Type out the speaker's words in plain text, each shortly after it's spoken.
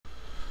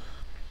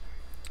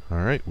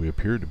Alright, we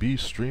appear to be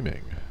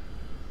streaming.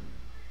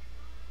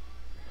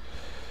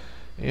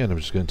 And I'm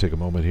just going to take a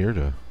moment here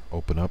to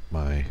open up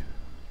my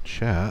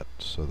chat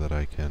so that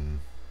I can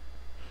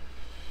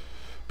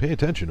pay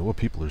attention to what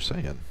people are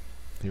saying.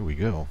 Here we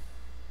go.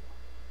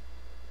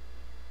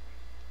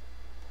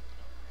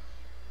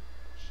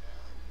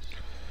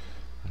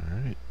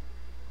 Alright,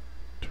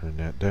 turn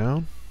that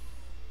down.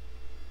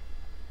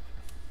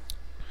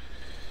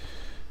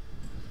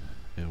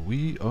 And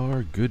we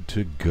are good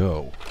to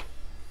go.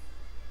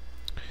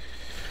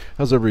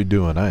 How's everybody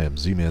doing? I am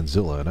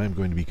Z-Manzilla, and I'm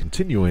going to be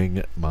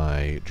continuing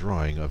my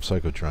drawing of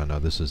Psychotron. Now,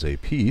 this is a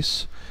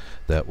piece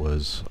that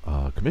was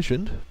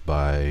commissioned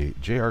by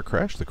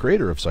JRcrash, the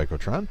creator of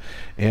Psychotron,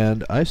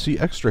 and I see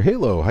Extra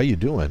Halo. How you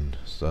doing?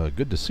 It's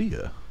good to see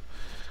you.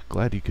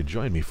 Glad you could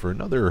join me for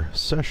another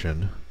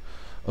session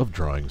of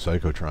drawing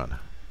Psychotron.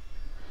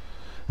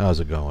 How's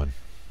it going?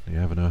 You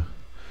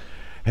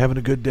having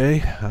a good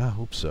day? I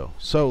hope so.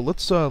 So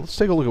let's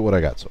take a look at what I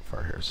got so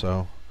far here.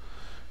 So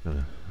I'm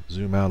gonna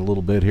zoom out a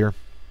little bit here.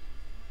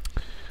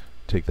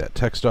 Take that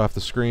text off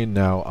the screen.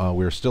 Now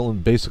we're still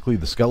in basically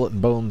the skeleton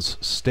bones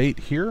state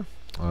here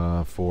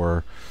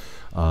for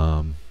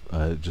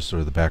just sort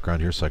of the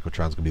background here.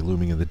 Psychotron's gonna be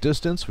looming in the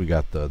distance. We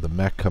got the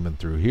mech coming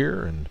through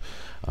here, and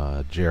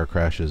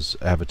JRcrash's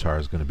avatar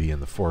is going to be in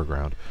the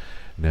foreground.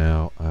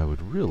 Now I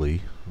would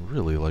really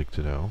like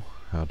to know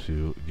how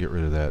to get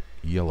rid of that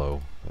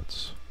yellow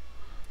that's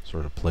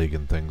sort of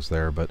plaguing things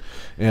there, but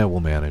yeah,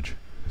 we'll manage.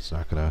 It's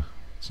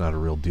not a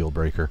real deal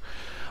breaker.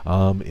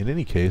 In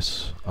any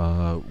case,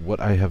 what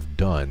I have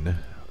done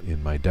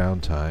in my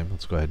downtime,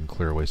 let's go ahead and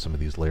clear away some of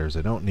these layers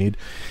I don't need,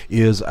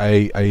 is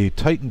I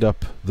tightened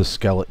up the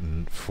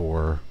skeleton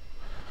for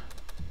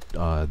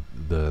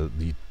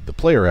the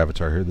player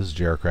avatar here. This is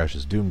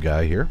JRcrash's Doom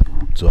guy here.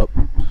 What's up?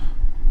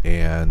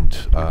 And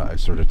I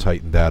sort of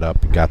tightened that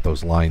up and got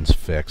those lines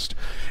fixed.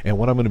 And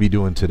what I'm going to be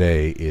doing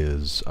today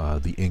is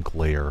the ink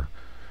layer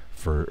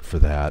for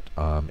that.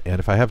 And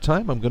if I have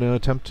time, I'm going to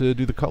attempt to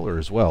do the color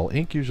as well.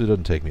 Ink usually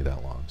doesn't take me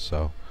that long.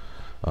 So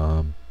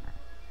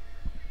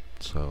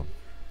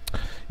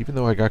even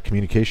though I got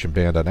communication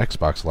banned on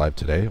Xbox Live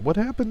today, what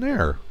happened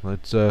there?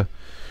 It's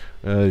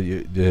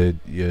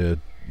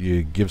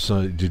you give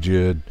some? Did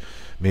you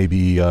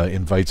maybe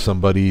invite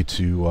somebody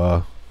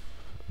to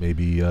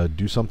maybe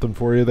do something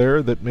for you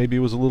there that maybe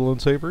was a little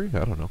unsavory?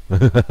 I don't know.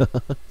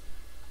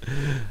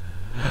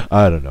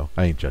 I don't know.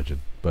 I ain't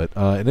judging. But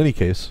in any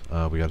case,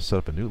 we got to set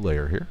up a new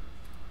layer here.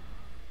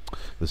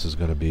 This is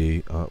going to be,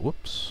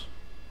 whoops.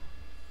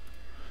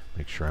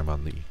 Make sure I'm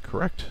on the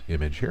correct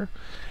image here.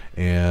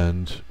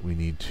 And we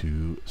need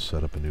to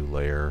set up a new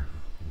layer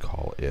and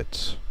call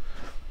it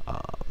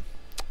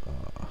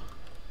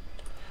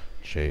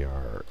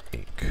JR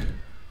Ink.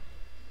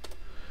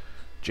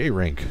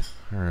 JRink.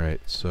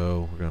 Alright,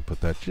 so we're going to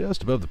put that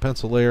just above the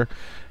pencil layer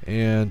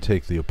and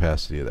take the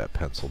opacity of that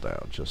pencil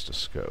down just a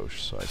skosh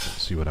so I can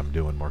see what I'm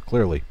doing more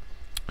clearly.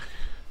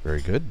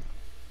 Very good.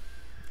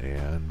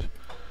 And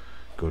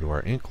go to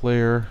our ink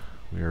layer.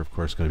 We are, of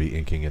course, going to be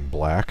inking in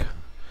black.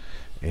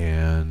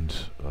 And,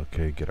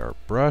 okay, get our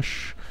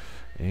brush.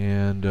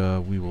 And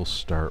we will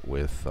start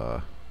with,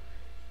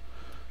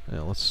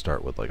 let's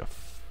start with like a,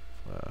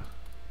 so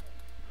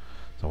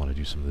I want to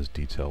do some of this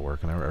detail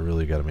work. And I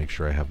really got to make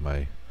sure I have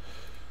my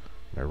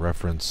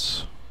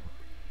reference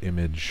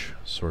image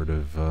sort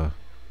of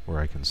where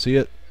I can see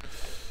it.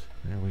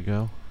 There we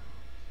go.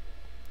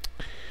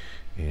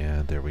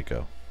 And there we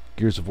go.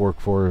 Gears of War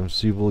for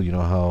Receivable, you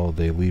know how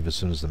they leave as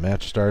soon as the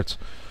match starts.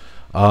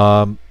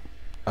 I've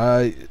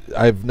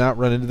not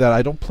run into that.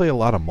 I don't play a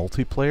lot of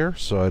multiplayer,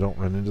 so I don't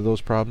run into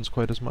those problems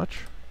quite as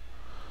much.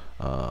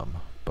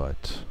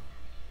 But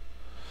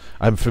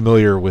I'm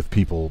familiar with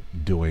people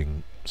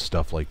doing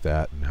stuff like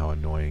that and how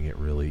annoying it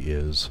really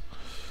is.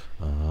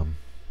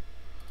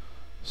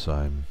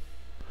 So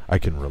I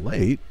can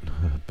relate,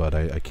 but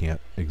I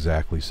can't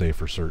exactly say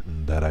for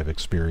certain that I've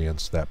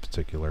experienced that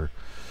particular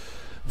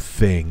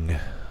thing,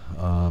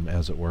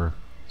 as it were.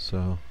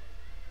 So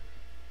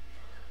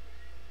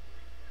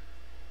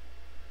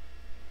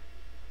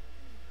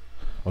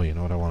oh, you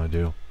know what I want to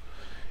do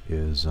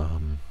is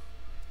let's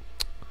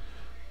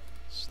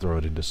throw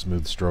it into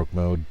smooth stroke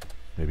mode,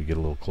 maybe get a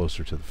little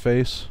closer to the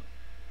face.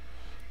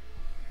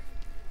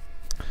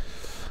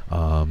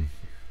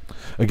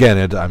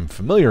 Again, I'm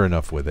familiar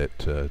enough with it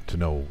to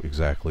know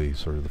exactly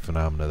sort of the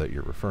phenomena that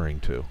you're referring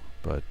to,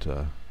 but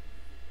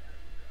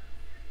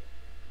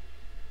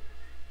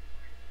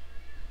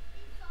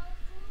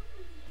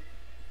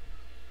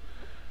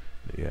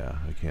yeah,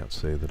 I can't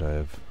say that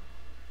I've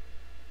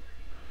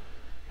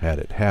had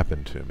it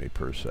happen to me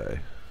per se.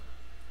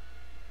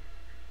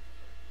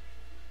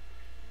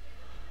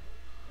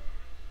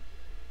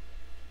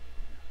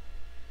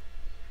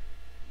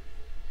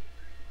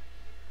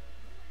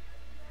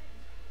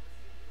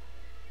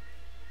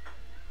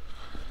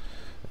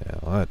 Yeah,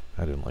 well,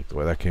 I didn't like the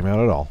way that came out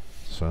at all.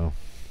 So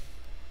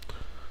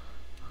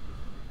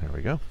there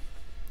we go.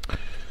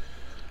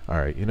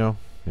 Alright, you know,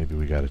 maybe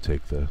we got to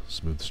take the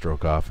smooth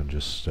stroke off and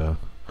just, or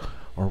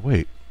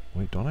wait,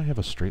 Wait, don't I have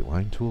a straight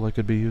line tool I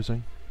could be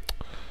using?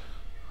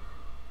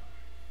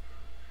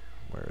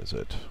 Where is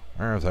it?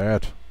 Where is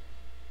that?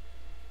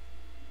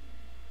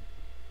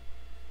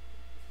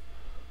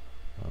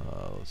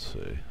 Let's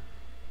see.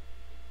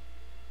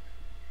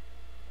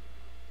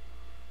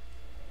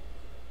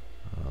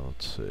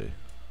 Let's see.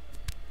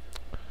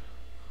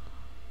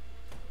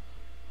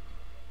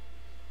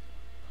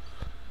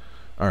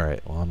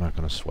 Alright, well, I'm not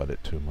going to sweat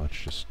it too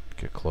much. Just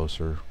get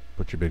closer,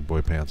 put your big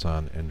boy pants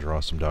on, and draw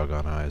some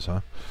doggone eyes,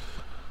 huh?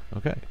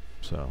 Okay,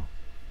 so.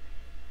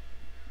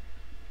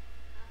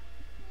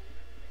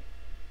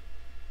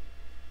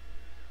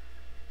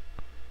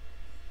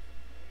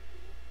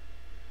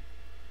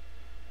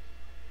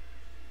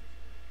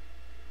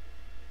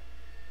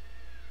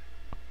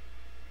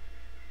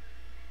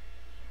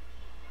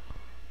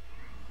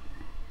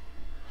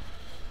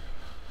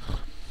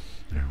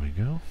 There we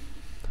go.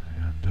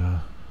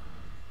 And,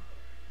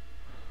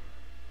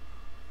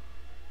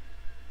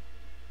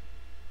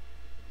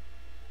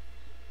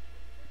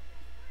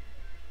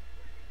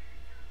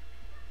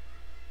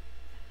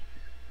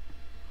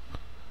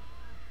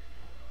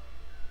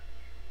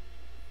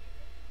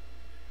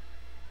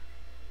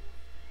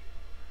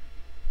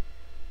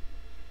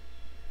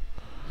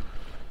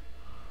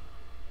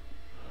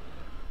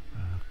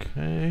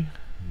 okay,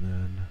 and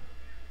then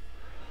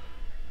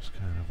just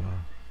kind of a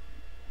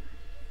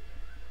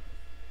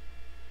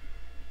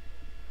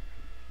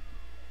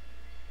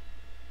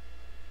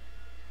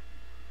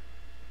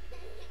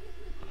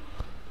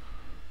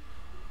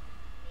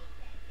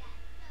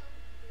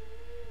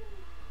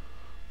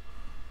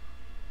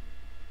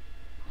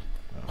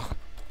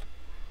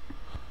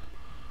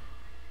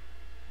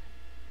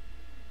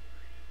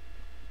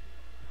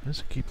why does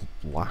it keep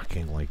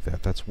locking like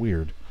that? That's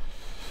weird.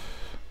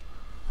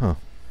 Huh.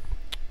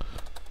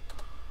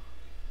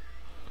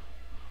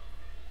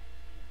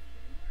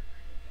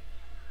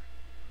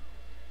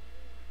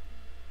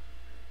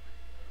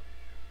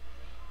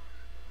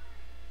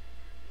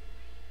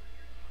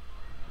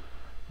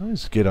 I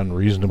always get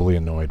unreasonably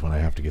annoyed when I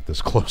have to get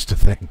this close to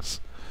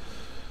things.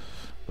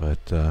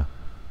 But,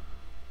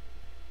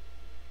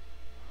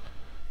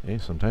 hey,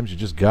 sometimes you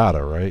just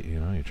gotta, right? You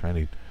know, you're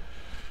trying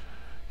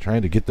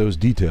to get those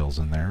details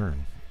in there,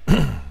 and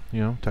you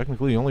know,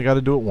 technically you only got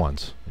to do it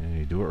once. And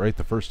you do it right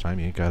the first time,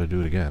 you ain't got to do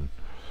it again.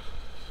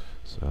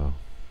 So.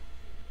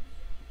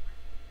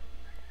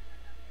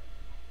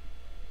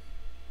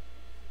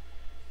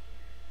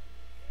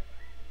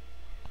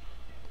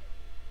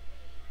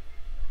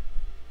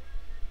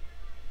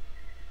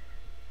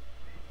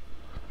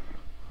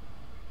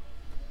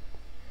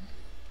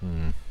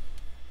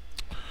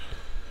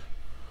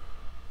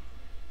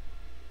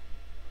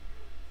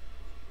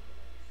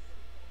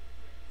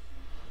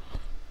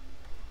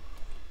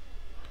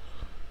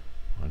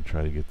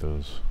 Try to get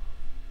those.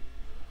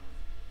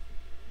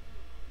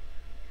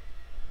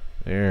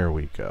 There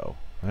we go.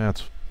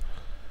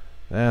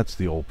 That's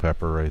the old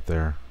pepper right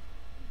there.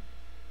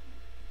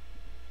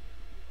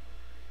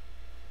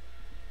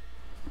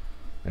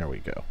 There we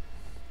go.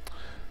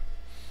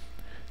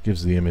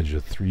 Gives the image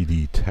a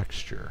 3D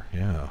texture.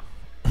 Yeah.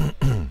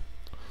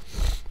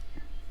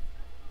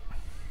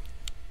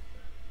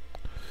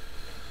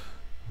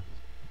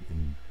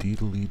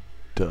 Indeedly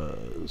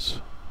does.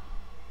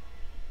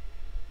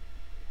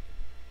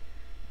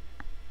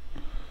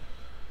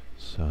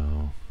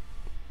 So,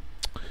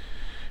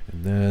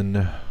 and then,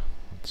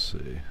 let's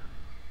see.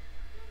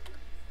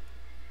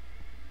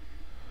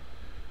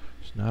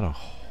 There's not a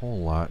whole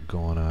lot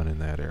going on in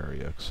that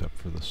area except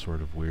for the sort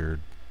of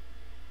weird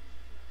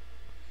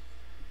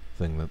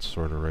thing that's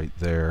sort of right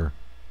there.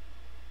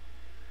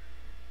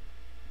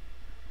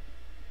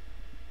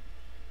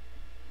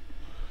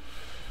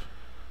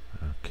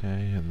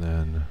 Okay, and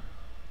then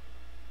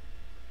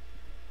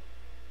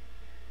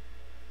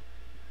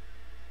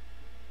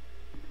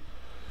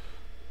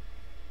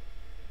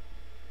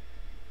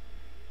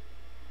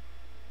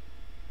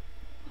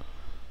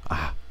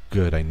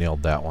good, I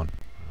nailed that one.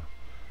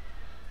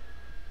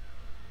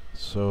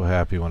 So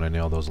happy when I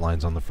nail those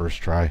lines on the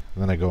first try.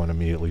 And then I go and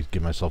immediately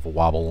give myself a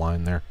wobble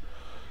line there.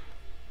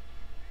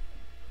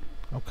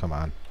 Oh, come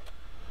on.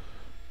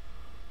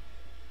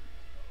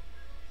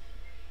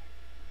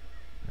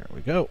 There we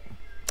go.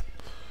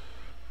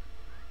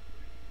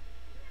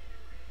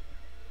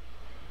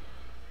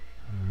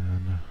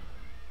 And,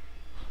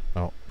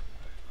 oh,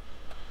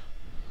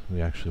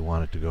 we actually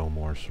want it to go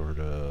more sort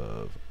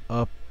of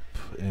up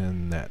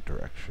in that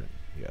direction.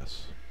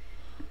 Yes.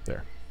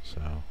 There.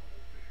 So.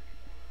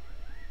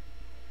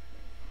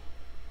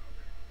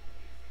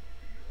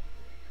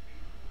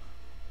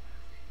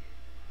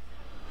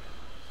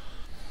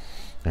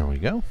 There we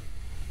go.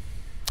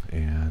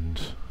 And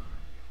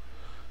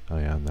oh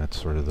yeah, and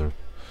that's sort of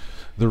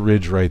the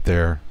ridge right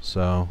there.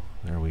 So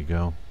there we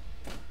go.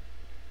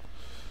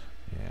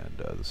 And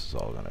this is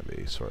all going to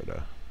be sort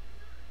of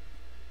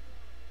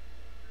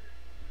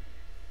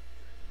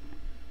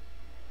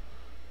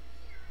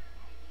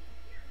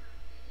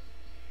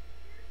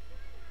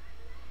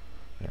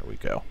there we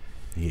go.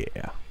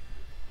 Yeah.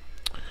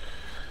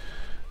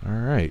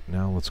 Alright,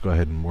 now let's go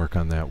ahead and work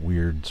on that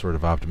weird sort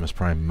of Optimus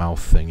Prime mouth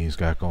thing he's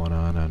got going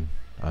on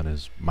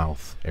his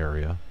mouth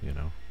area, you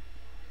know.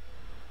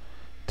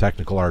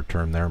 Technical art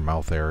term there,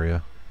 mouth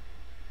area.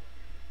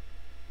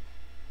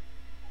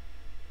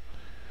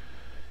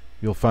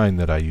 You'll find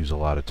that I use a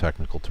lot of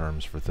technical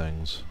terms for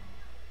things.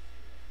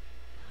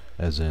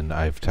 As in,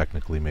 I've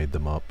technically made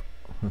them up.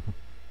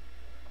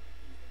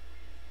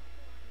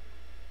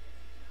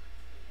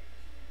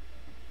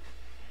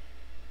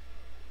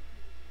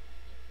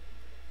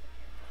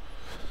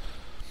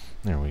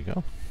 There we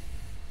go.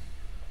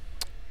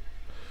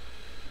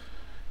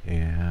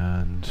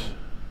 And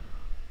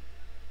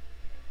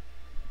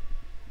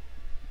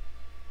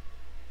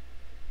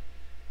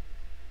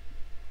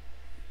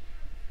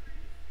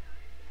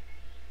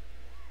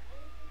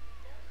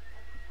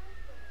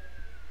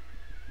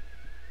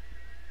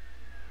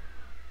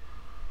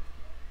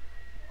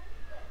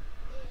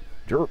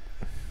derp.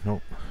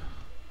 Nope.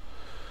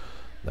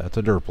 That's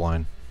a derp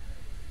line.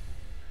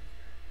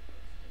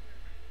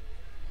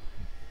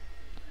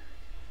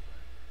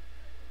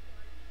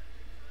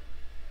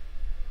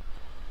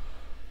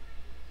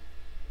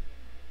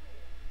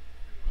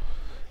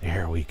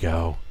 There we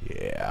go.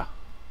 Yeah.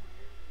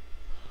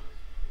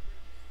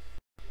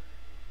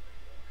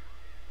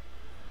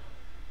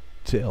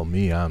 Tell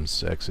me I'm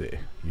sexy.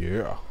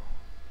 Yeah.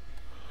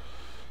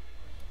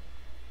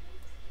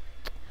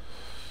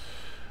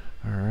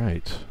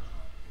 Alright.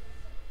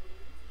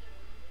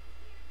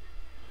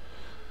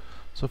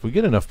 So if we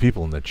get enough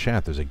people in the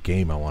chat, there's a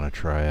game I want to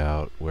try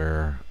out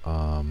where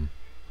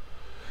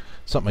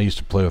something I used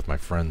to play with my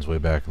friends way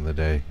back in the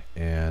day,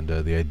 and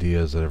the idea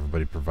is that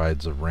everybody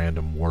provides a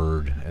random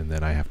word and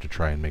then I have to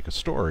try and make a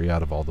story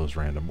out of all those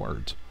random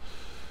words.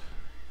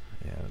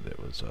 And it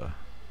was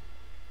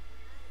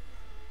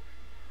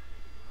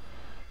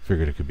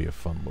figured it could be a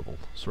fun little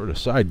sort of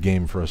side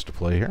game for us to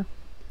play here,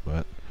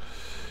 but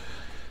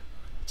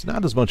it's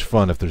not as much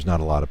fun if there's not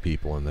a lot of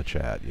people in the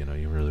chat. You know,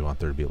 you really want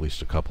there to be at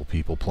least a couple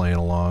people playing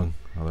along,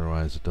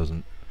 otherwise it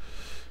doesn't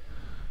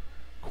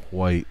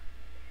quite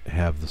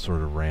have the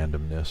sort of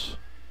randomness.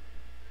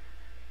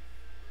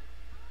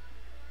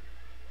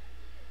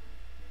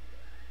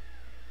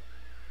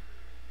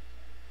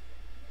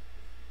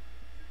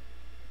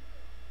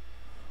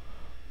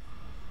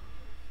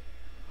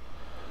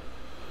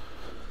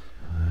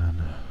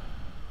 And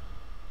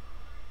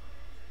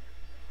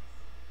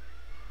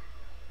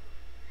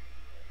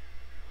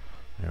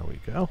there we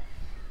go.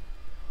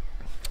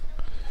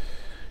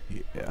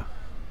 Yeah.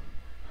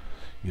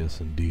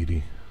 Yes,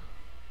 indeedy.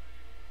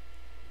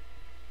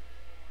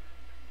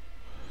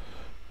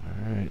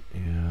 Alright,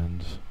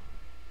 and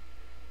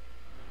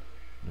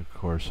of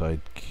course I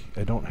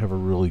don't have a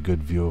really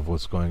good view of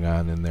what's going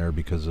on in there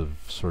because of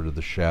sort of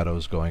the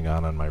shadows going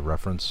on my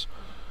reference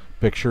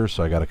picture,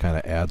 so I got to kind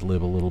of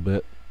ad-lib a little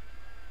bit.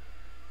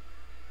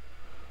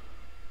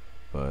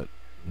 But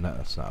no,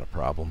 that's not a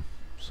problem.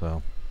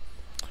 So,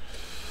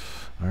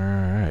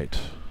 alright,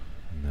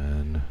 and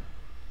then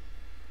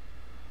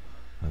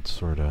that's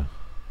sort of,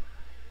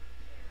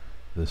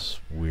 this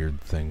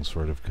weird thing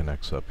sort of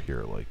connects up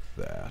here like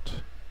that.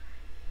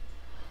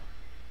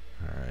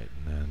 Alright,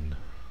 and then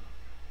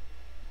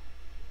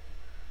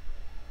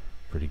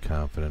pretty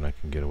confident I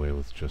can get away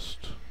with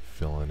just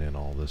filling in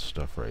all this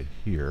stuff right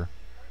here.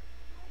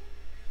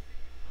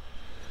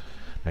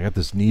 I got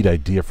this neat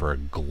idea for a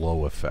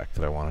glow effect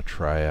that I want to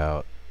try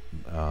out.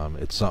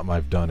 It's something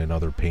I've done in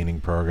other painting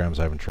programs.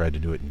 I haven't tried to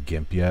do it in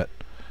GIMP yet.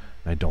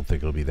 I don't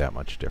think it'll be that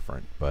much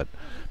different, but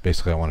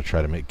basically I want to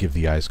try to give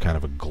the eyes kind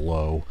of a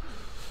glow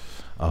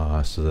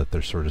so that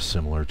they're sort of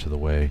similar to the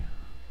way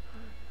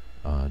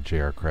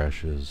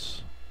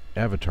JRcrash's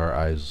avatar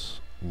eyes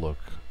look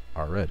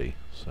already.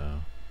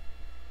 So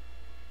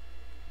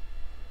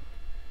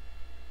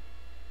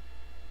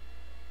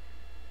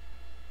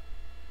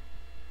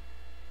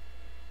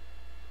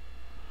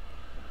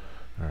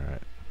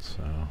alright,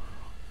 so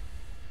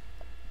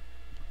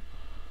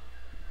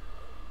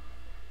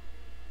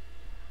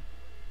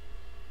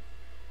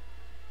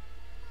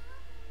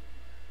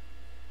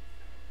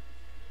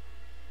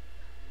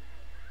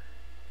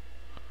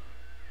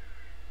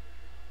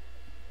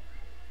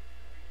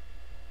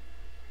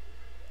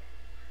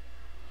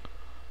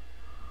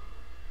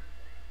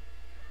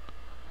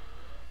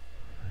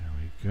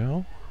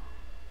go.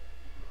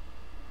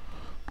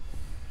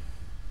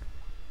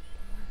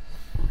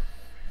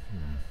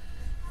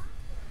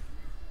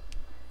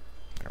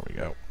 There we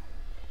go.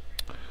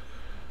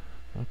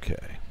 Okay.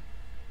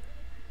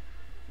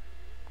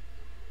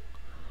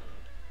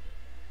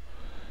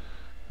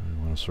 I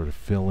want to sort of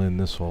fill in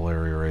this whole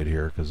area right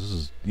here because this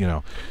is, you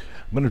know,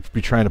 I'm going to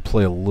be trying to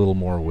play a little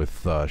more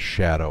with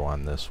shadow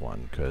on this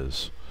one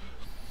because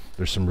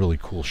there's some really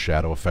cool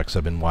shadow effects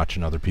I've been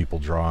watching other people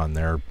draw on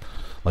there.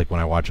 Like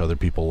when I watch other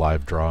people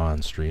live draw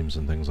on streams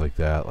and things like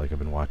that, like I've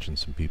been watching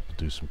some people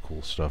do some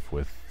cool stuff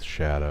with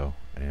shadow,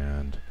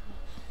 and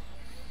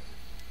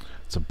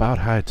it's about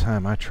high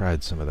time I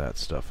tried some of that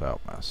stuff out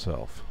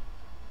myself.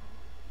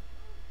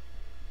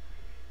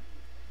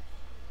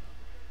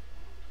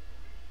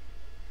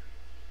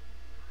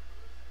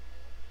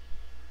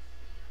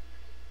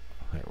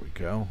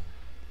 go.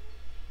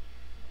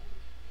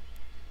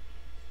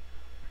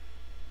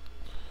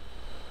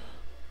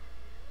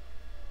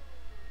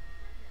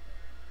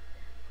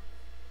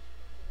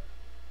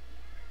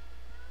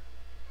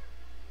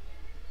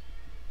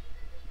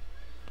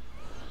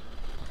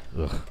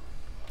 Ugh.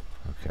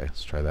 Okay,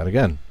 let's try that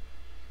again.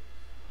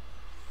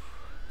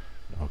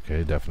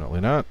 Okay,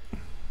 definitely not.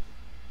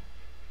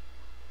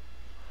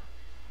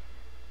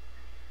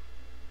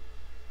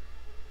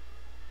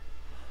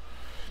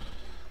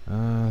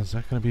 Is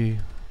that going to be...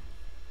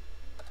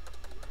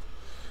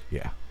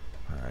 Yeah.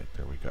 Alright,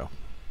 there we go.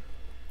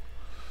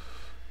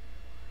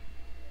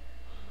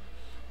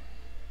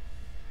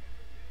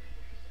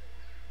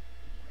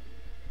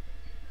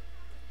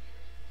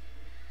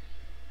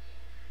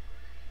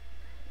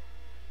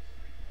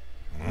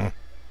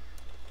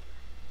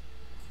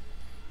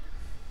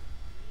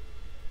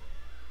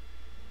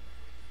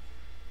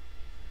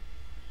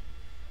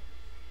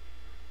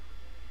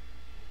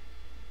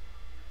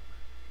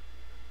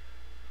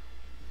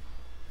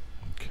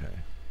 Okay.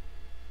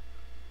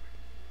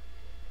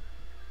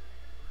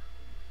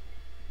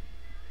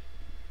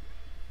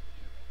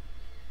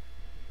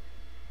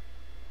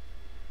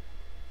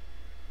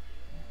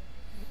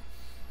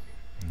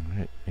 All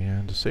right,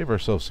 and to save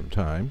ourselves some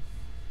time,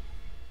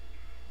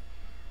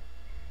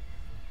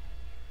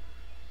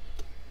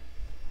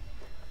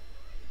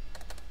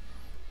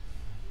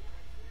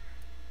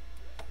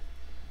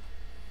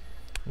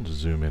 we'll just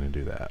zoom in and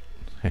do that.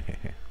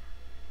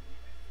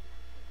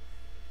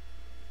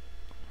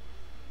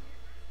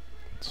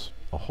 It's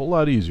a whole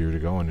lot easier to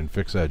go in and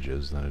fix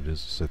edges than it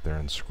is to sit there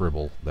and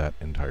scribble that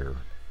entire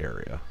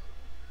area.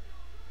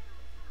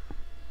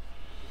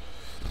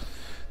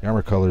 The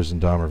armor colors in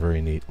DOOM are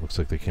very neat. Looks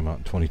like they came out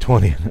in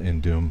 2020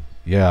 in Doom.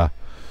 Yeah,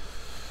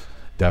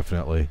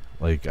 definitely.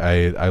 Like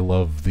I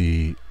love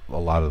a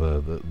lot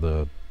of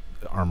the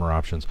armor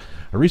options.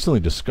 I recently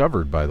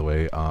discovered, by the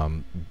way,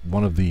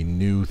 one of the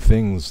new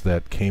things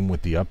that came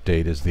with the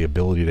update is the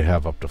ability to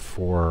have up to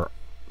 4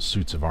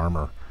 suits of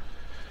armor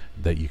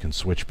that you can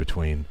switch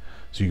between.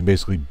 So you can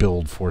basically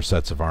build 4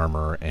 sets of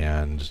armor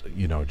and,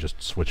 you know,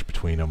 just switch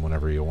between them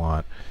whenever you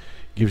want.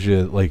 Gives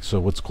you, like, so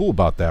what's cool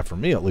about that, for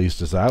me at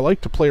least, is that I like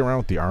to play around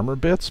with the armor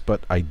bits,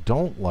 but I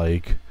don't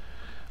like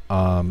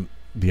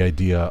the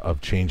idea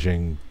of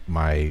changing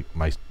my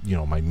you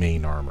know, my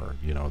main armor,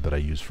 you know, that I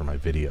use for my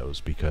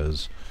videos,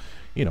 because,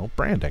 you know,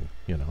 branding,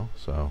 you know.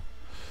 So,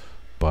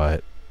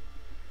 but,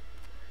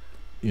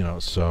 you know,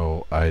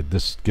 so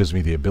this gives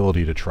me the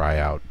ability to try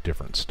out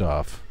different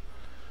stuff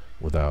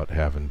without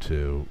having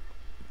to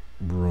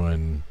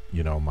ruin,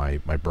 you know, my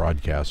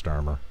broadcast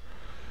armor.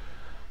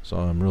 So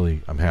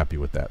I'm happy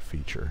with that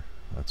feature.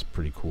 That's a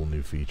pretty cool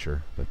new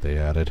feature that they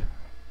added.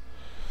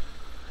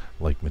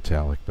 Like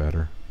metallic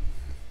better.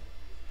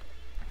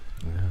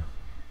 Yeah.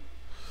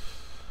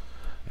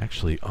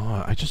 Actually,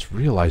 I just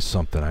realized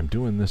something. I'm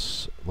doing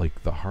this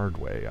like the hard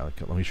way.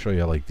 Let me show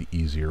you like the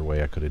easier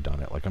way I could have done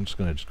it. Like, I'm just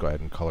gonna go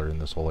ahead and color in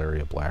this whole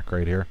area black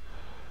right here,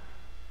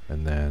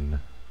 and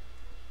then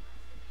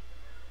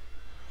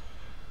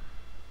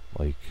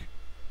like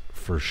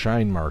for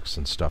shine marks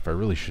and stuff, I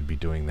really should be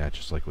doing that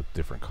just like with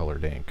different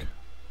colored ink,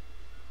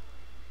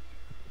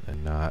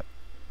 and not,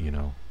 you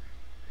know,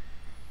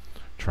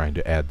 trying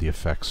to add the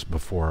effects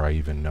before I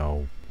even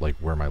know like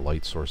where my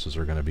light sources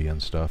are going to be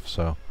and stuff.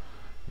 So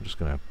I'm just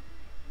going to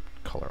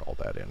color all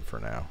that in for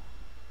now.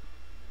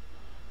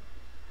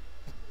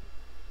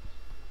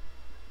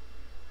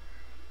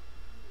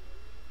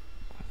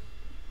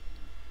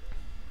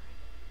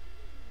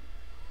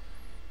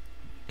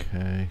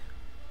 Okay.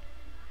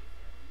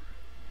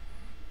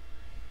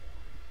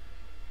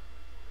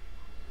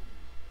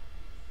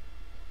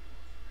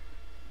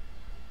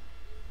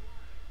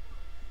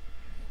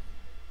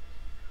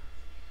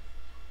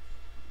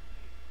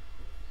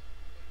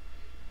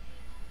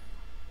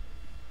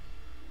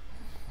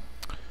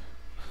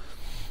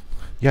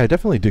 Yeah, I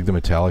definitely dig the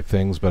metallic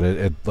things, but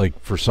it like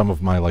for some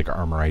of my like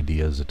armor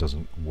ideas, it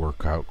doesn't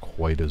work out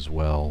quite as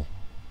well,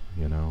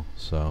 you know.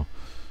 So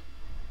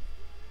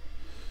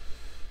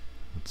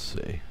let's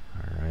see.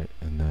 All right,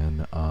 and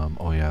then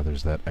oh yeah,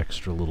 there's that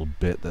extra little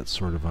bit that's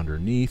sort of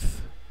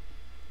underneath.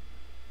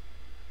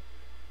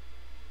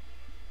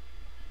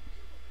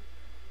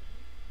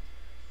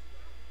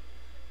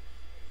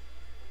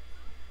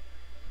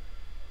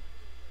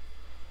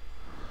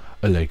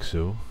 Like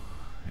so,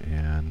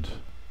 and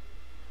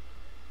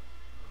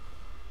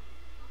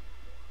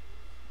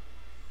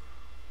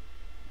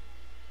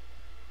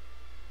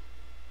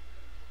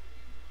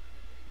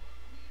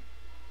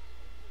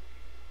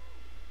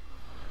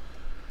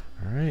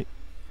all right.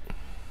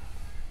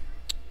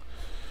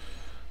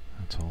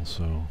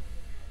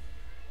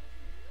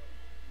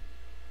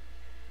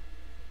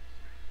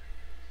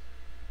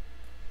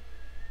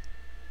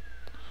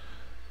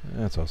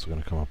 That's also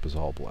going to come up as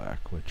all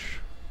black, which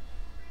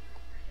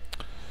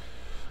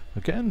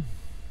again,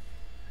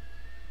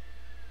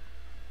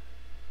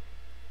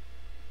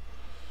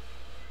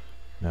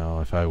 now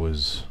if I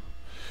was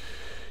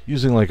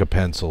using like a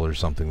pencil or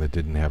something that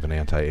didn't have an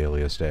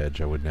anti-aliased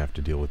edge, I wouldn't have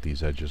to deal with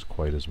these edges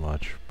quite as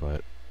much,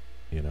 but,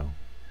 you know.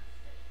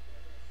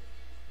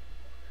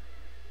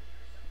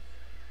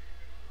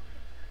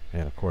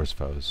 And of course,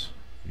 if I was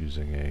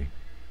using a,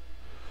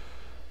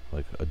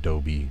 like,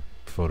 Adobe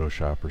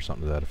Photoshop or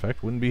something to that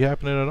effect, wouldn't be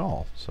happening at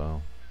all.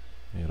 So,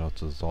 you know,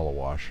 it's all a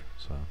wash.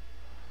 So,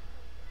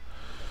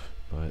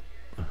 but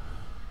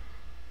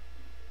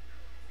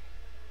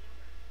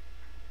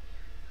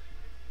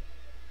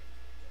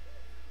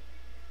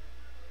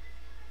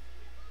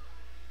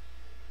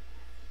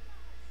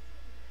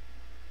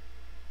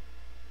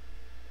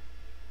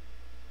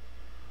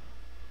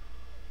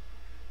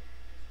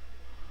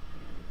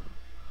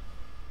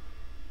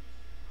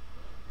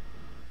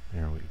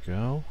there we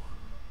go.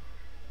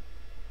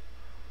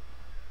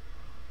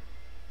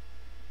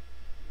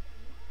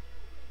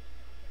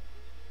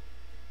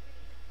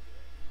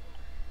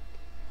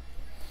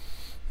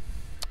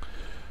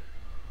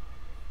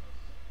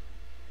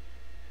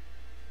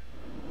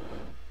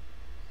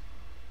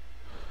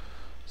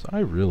 So I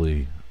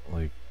really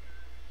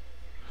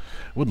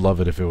would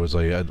love it if it was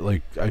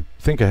like I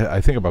think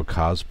about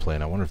cosplay,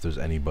 and I wonder if there's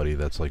anybody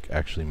that's like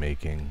actually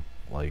making,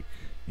 like,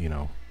 you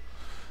know,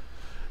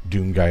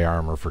 Doom guy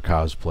armor for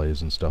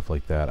cosplays and stuff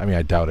like that. I mean,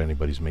 I doubt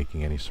anybody's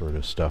making any sort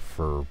of stuff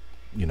for,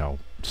 you know,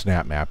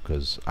 SnapMap,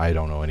 because I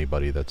don't know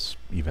anybody that's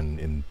even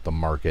in the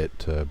market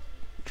to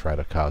try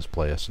to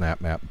cosplay a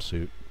SnapMap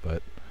suit.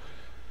 But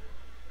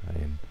I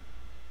mean,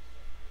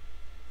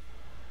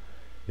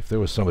 if there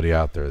was somebody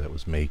out there that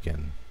was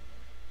making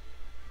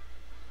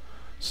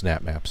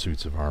SnapMap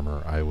suits of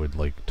armor, I would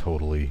like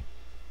totally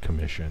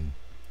commission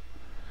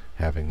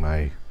having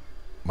my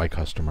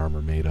custom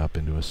armor made up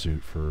into a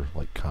suit for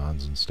like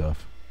cons and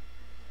stuff.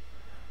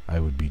 I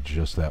would be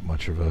just that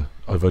much of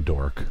a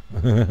dork.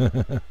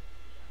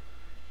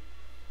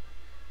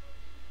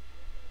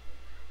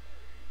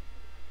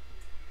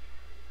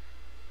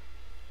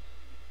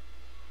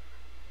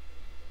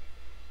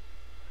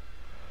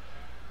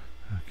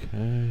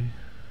 Okay.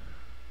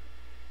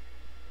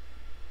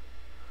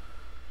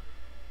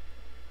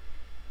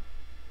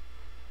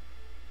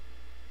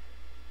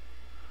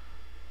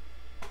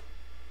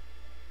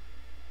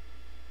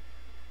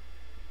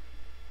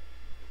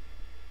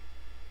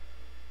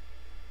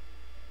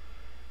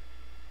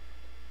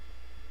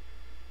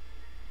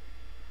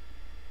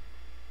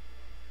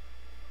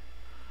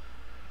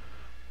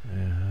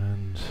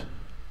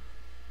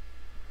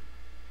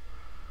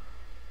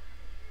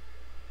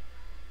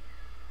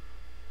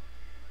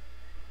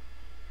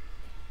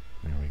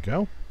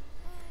 Go.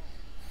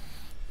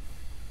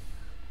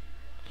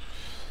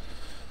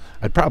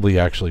 I'd probably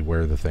actually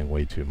wear the thing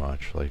way too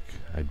much. Like,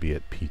 I'd be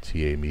at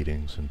PTA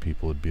meetings and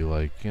people would be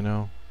like, you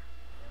know,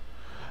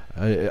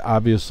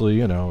 obviously,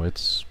 you know,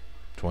 it's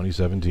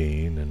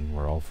 2017 and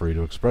we're all free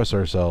to express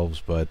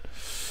ourselves, but,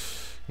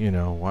 you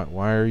know,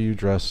 why are you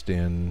dressed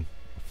in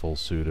a full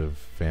suit of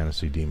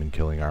fantasy demon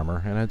killing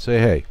armor? And I'd say,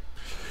 hey,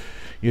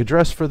 you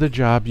dress for the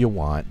job you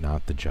want,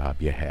 not the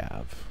job you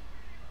have.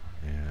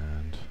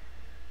 And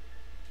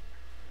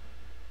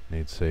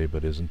they'd say,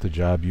 but isn't the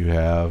job you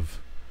have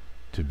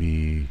to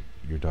be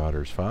your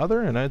daughter's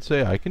father? And I'd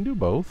say, I can do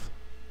both.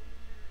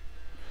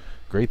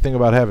 Great thing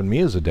about having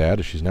me as a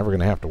dad is she's never going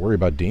to have to worry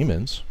about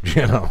demons.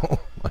 You know,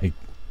 like,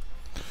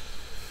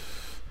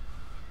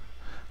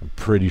 I'm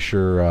pretty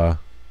sure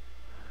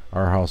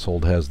our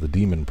household has the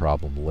demon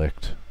problem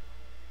licked.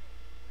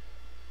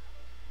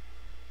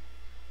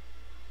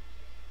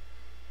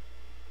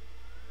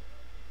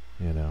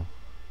 You know.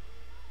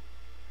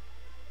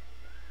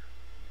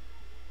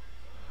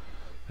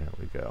 There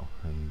we go.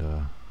 And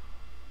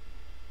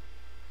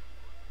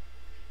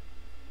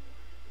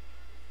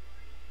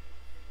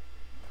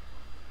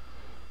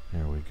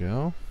there we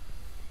go.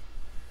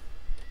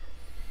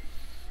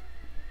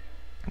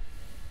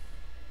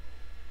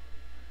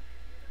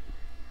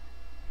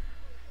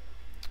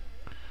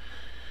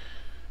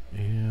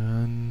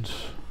 And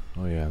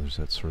oh yeah, there's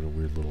that sort of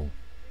weird little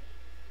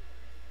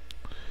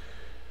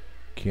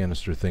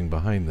canister thing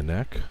behind the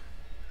neck.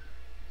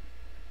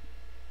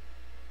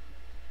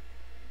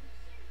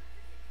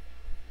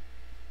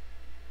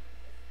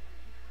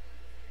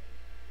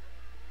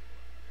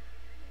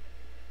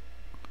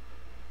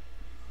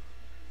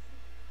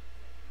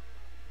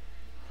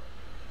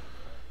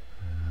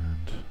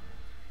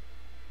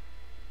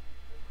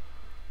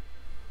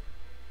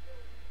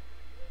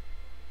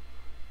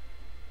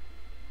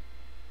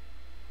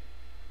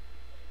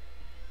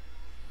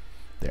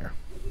 There.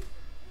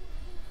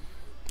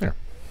 There.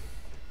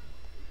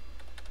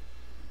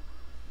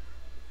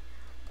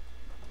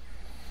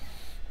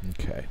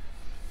 Okay.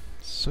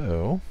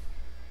 So,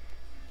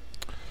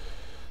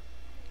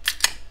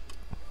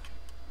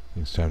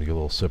 it's time to get a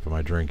little sip of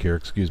my drink here.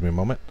 Excuse me a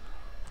moment.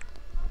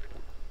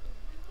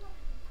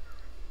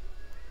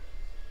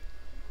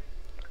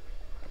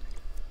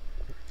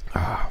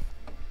 Ah.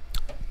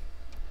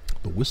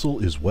 The whistle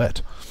is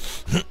wet.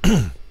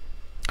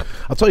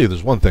 I'll tell you,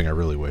 there's one thing I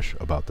really wish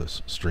about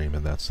this stream,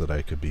 and that's that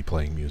I could be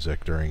playing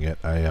music during it.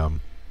 I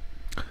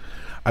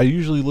I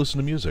usually listen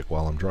to music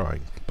while I'm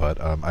drawing, but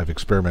I've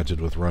experimented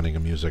with running a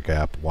music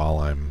app while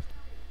I'm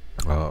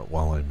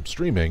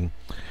streaming.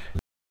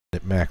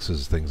 It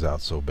maxes things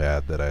out so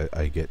bad that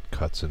I get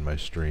cuts in my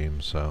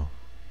stream, so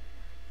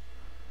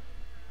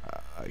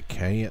I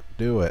can't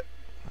do it.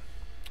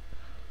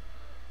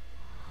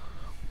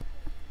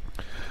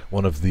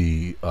 One of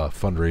the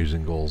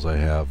fundraising goals I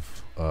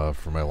have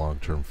for my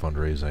long-term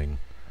fundraising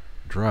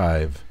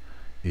drive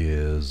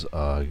is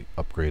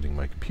upgrading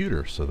my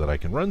computer so that I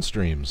can run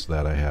streams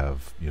that I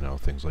have, you know,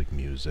 things like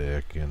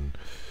music and,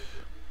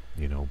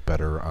 you know,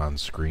 better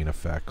on-screen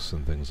effects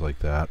and things like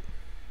that,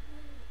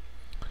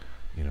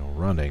 you know,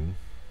 running.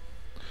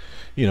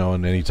 You know,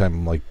 and anytime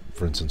I'm, like,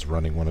 for instance,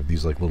 running one of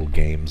these, like, little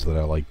games that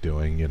I like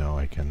doing, you know,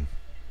 I can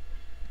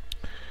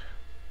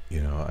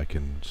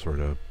sort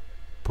of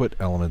put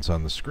elements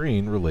on the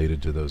screen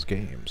related to those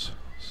games.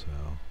 So,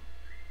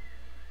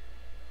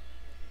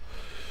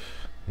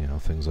 you know,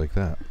 things like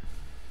that.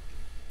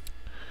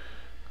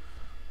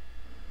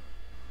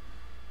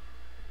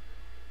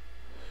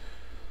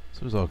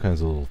 So there's all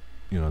kinds of little,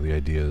 you know, the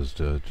idea is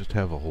to just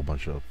have a whole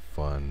bunch of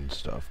fun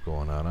stuff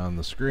going on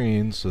the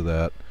screen so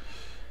that,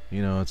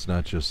 you know, it's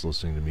not just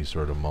listening to me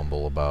sort of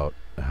mumble about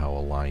how a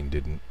line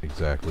didn't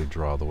exactly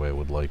draw the way I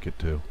would like it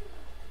to.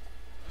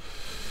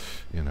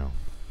 You know,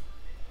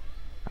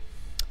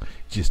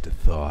 just a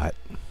thought.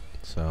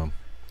 So,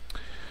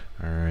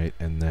 alright,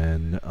 and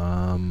then,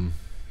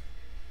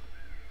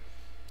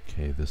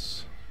 okay,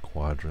 this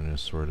quadrant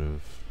is sort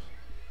of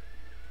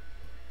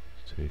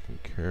taken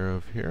care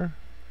of here.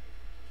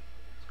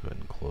 Let's go ahead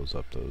and close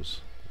up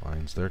those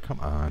lines there. Come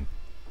on.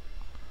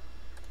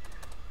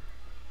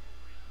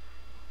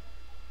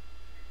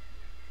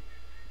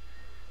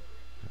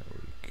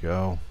 There we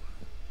go.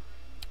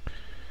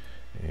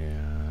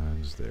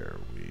 And there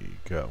we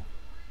go.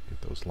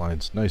 Get those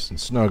lines nice and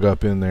snug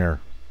up in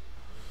there.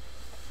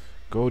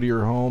 Go to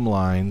your home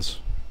lines.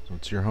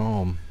 That's your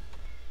home.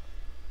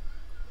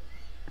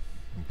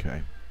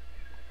 Okay.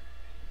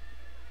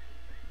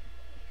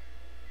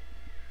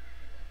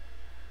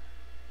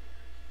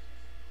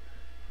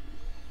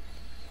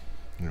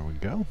 There we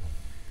go.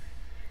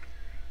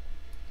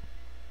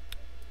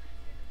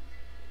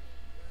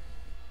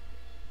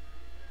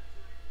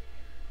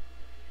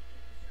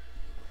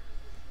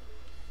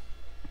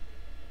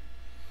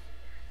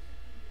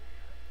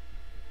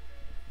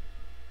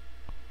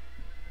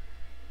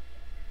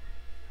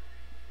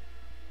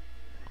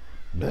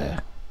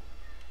 Blech.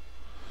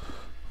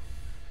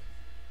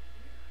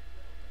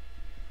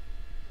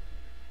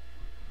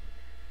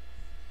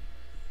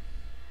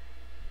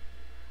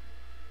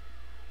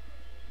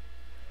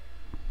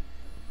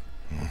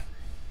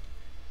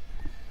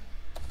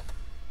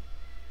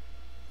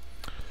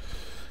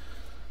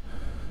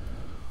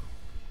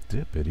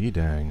 Dippity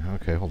dang.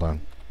 Okay, hold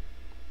on.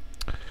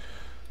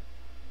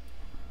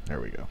 There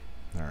we go.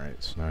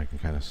 Alright, so now I can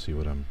kind of see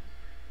what I'm...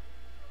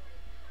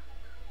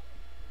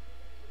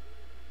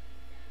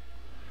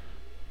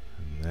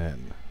 And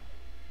then...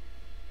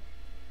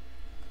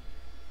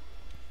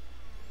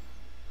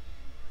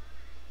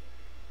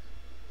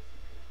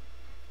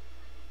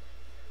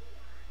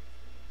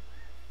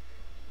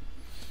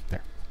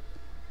 There.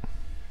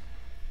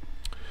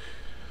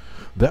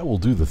 That will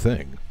do the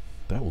thing.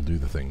 That will do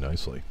the thing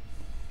nicely.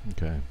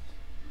 Okay.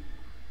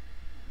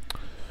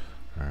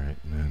 Alright,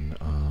 and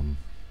then,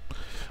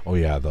 oh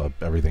yeah,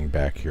 everything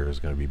back here is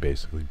going to be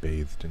basically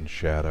bathed in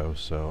shadow,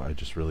 so I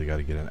just really got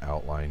to get an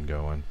outline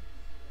going.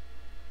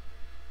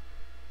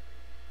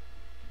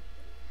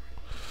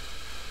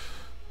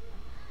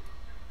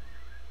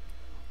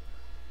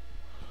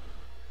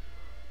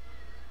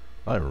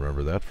 I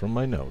remember that from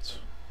my notes.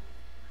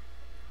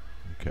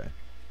 Okay.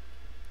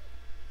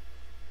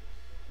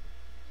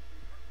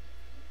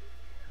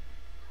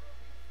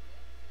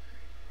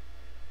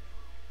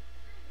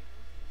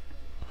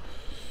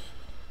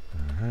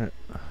 Alright.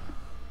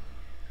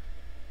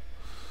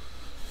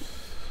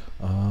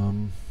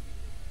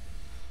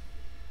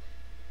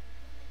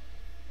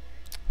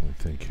 Let me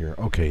think here.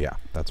 Okay, yeah,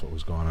 that's what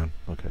was going on.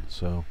 Okay,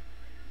 so...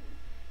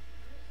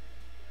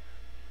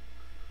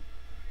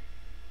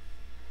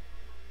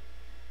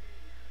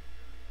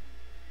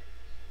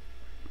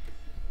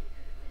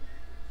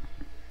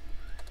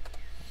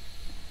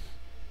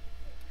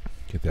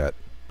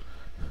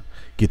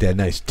 Get that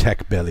nice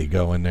tech belly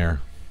going there.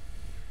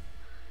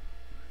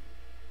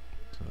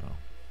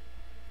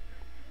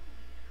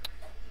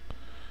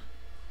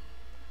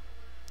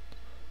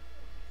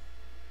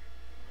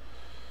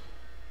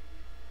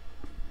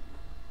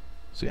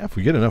 So yeah, if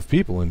we get enough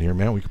people in here,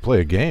 man, we could play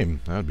a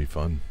game. That'd be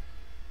fun.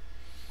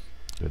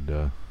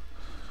 Could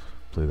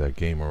play that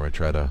game where I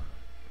try to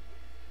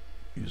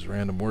use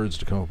random words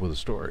to come up with a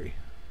story.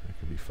 That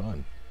could be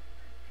fun.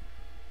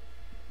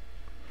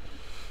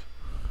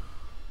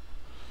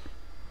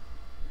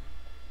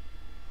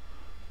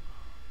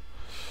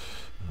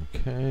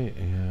 Okay,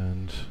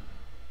 and...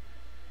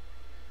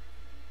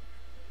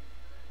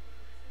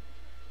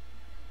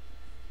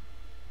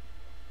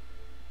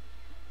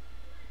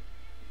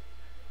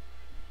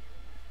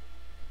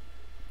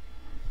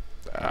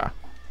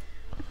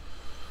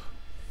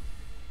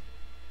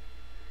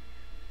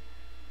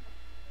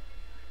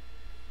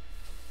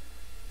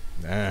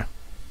 Eh.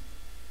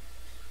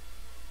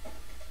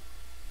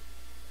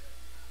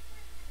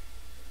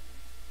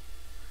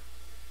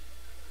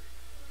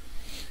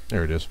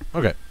 There it is.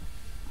 Okay.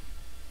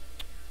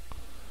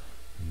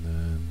 And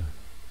then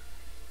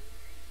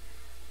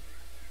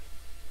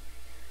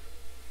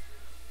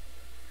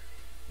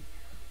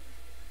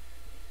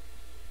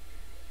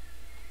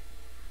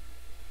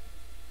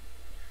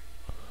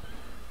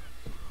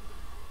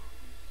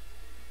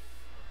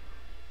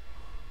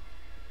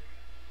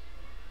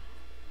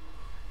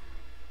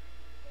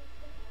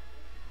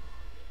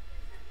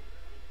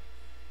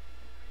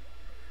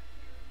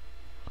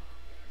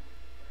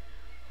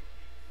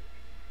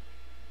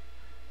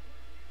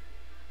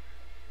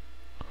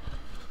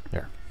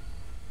there.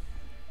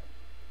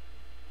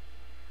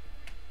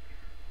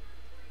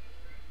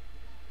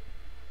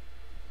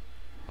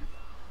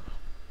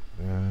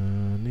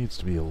 Needs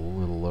to be a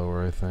little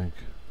lower, I think.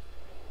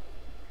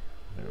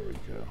 There we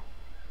go.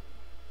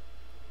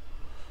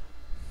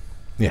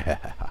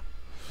 Yeah.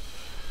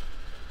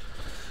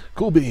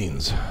 Cool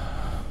beans.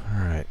 All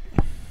right.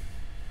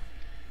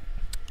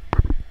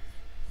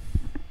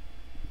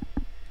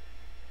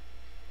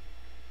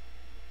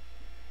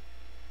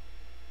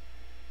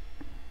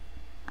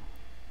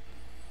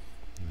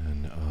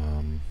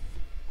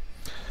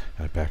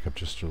 I back up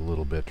just a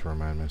little bit to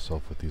remind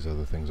myself what these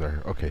other things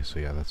are. Okay, so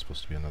yeah, that's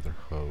supposed to be another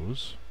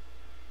hose.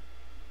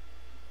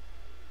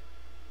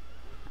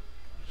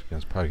 Which again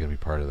is probably going to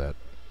be part of that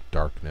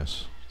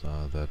darkness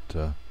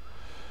that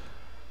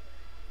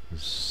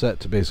is set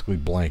to basically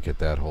blanket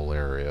that whole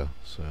area.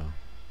 So.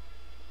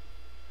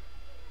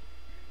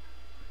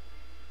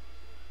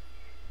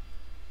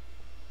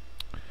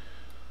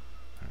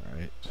 All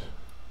right.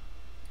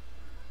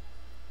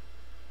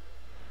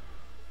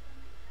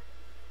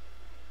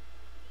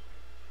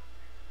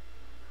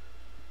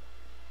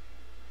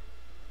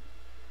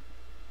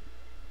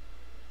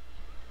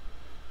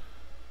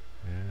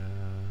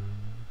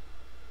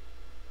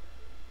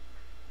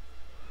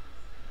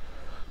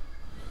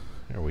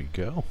 There we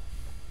go.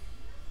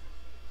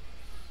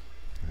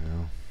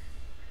 Now,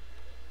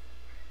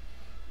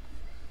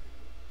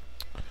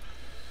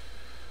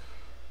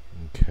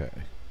 okay,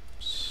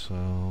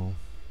 so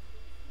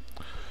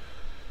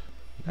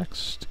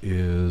next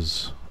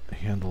is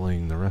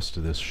handling the rest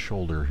of this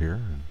shoulder here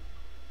and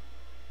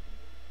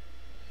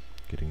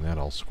getting that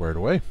all squared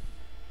away.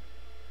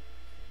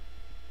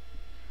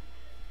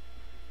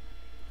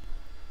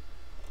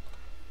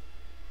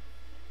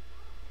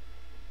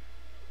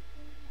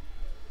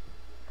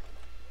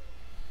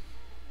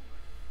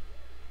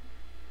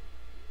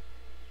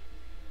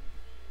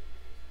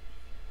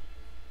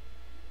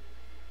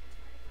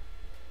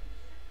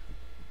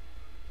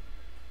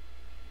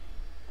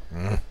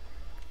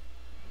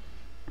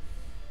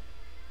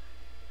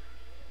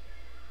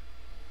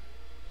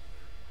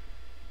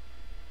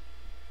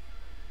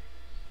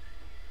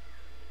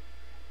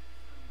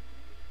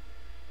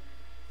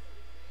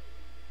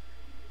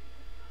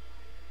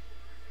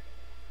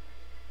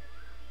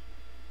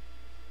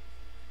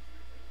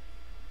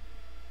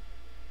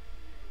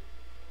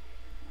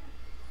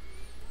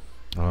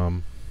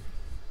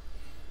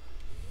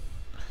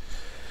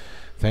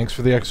 Thanks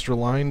for the extra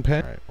line,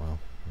 Pen. Alright, well,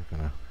 we're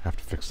gonna have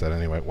to fix that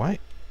anyway. Why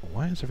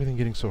is everything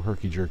getting so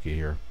herky-jerky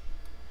here?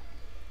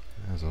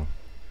 As a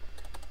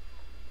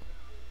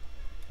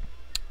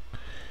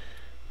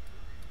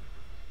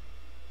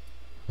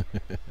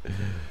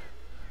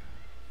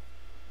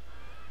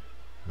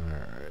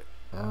Alright.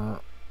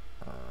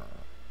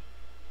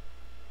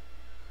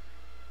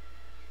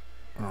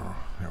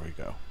 There we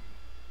go.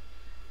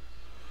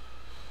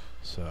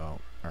 So,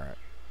 alright.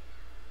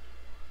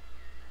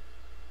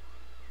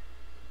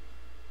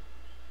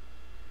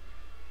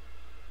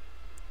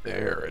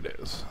 There it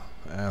is.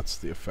 That's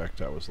the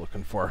effect I was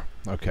looking for.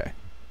 Okay.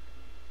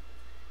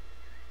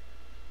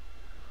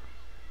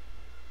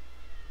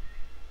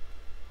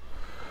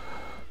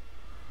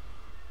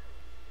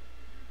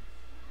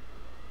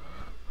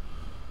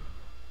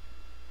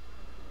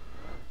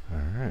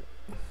 Alright.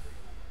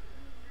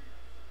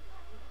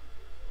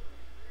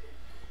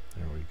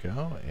 There we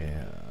go.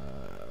 And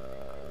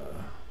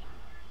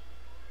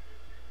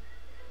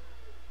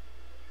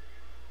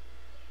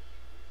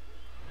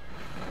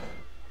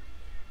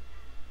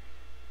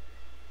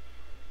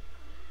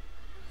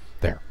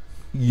there.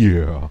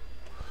 Yeah.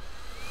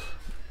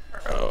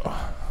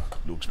 Oh,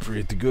 looks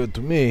pretty good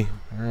to me.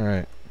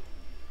 Alright.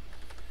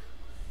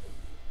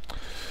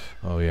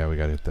 Oh yeah, we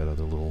gotta hit that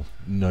other little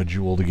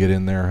nodule to get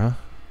in there, huh?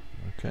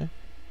 Okay.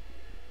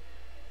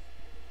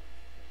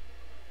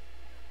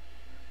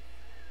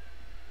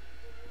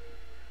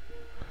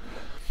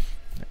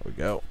 There we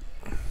go.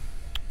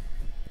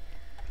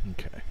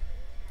 Okay.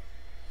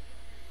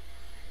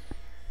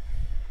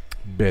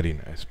 Very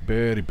nice.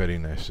 Very, very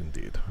nice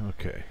indeed.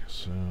 Okay,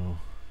 so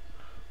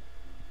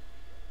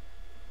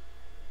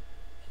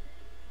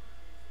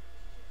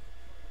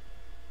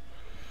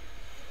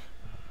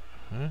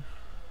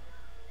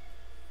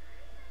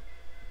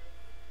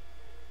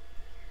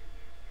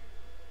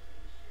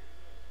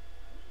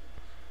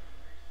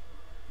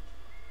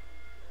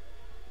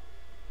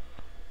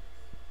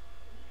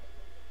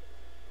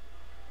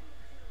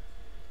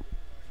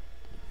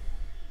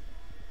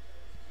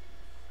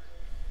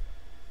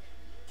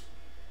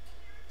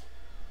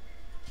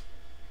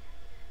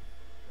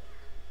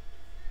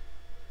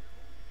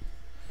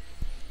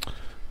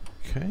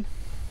Okay.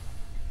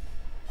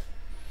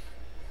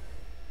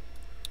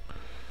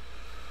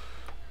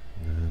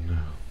 And then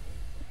ugh.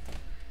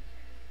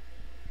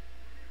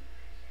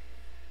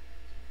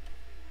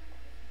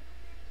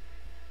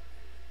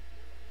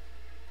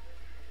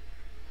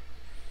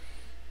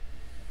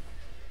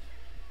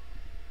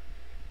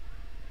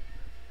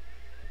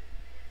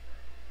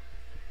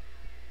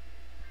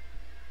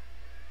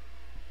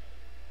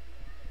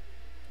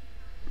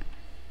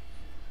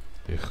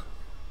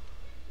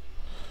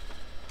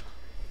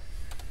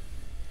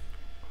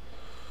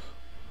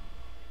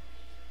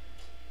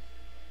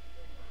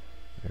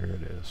 There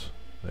it is.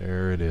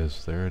 There it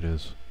is. There it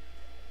is.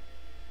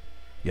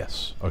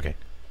 Yes. Okay.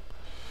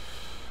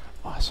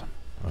 Awesome.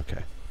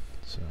 Okay.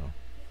 So.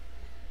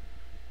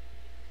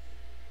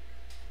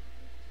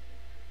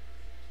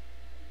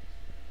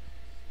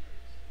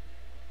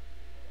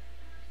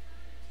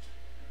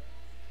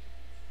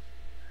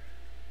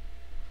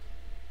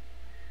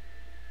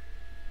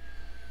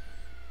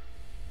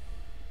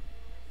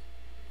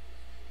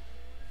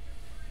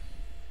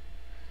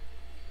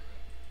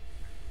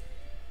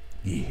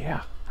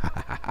 Yeah.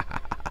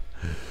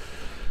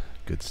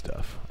 Good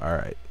stuff. All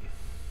right.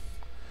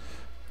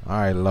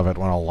 I love it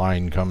when a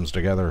line comes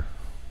together.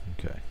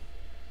 Okay.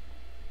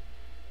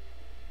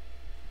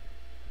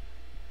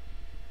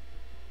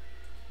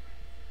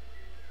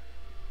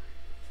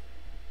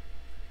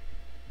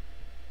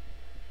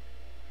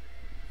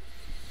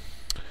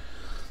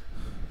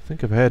 I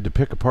think if I had to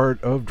pick a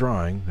part of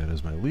drawing that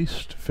is my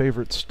least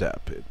favorite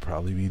step, it'd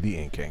probably be the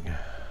inking.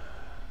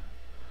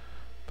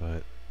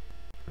 But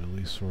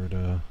really sort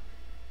of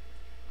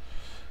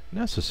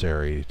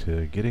necessary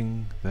to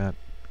getting that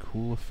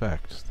cool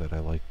effect that I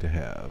like to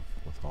have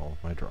with all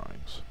of my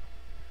drawings.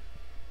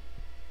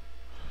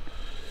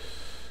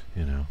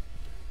 You know.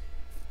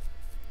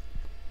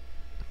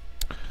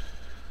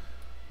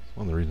 It's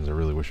one of the reasons I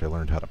really wish I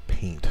learned how to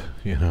paint,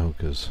 you know,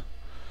 because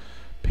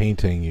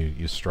painting,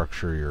 you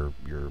structure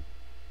your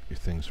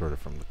thing sort of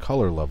from the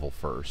color level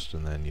first,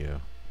 and then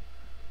you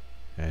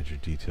add your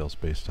details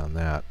based on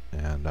that,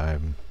 and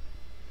I'm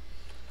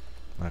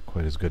not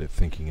quite as good at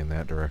thinking in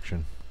that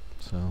direction.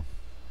 So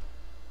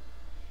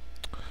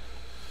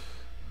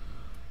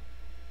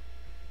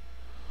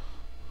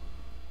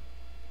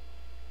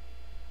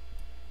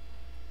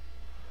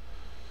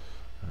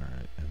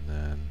alright, and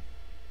then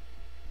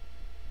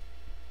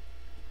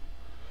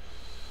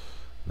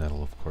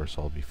that'll of course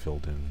all be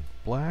filled in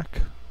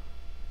black.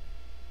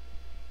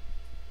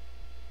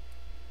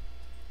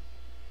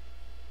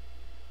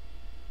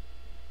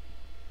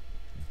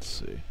 Let's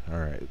see.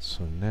 Alright,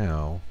 so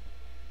now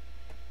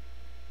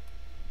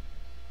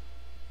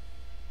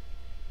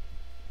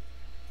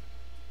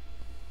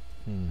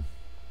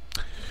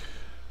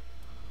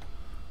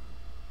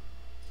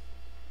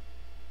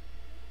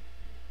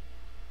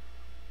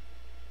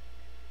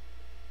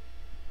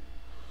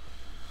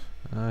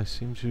I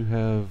seem to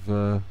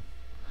have,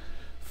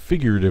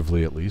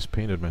 figuratively at least,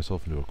 painted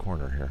myself into a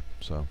corner here.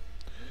 So,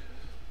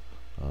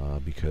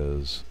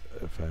 because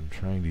if I'm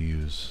trying to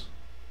use...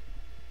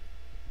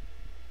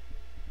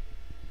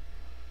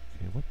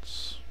 Okay,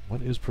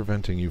 what is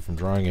preventing you from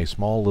drawing a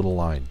small little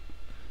line?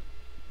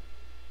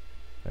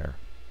 There.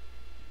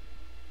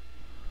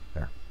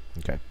 There.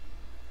 Okay.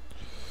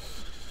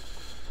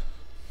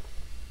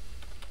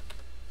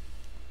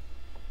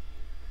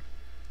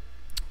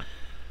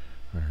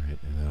 Alright,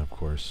 and then of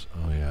course,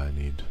 oh yeah, I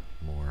need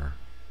more.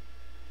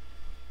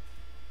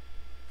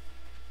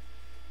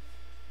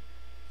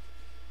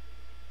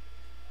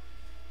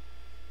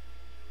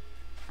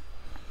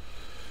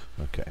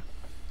 Okay,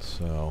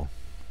 so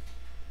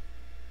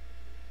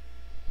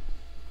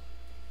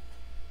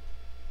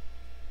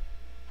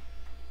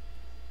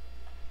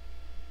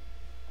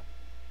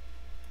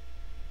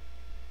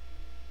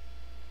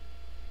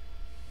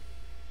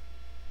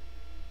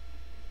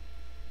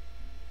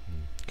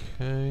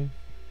okay.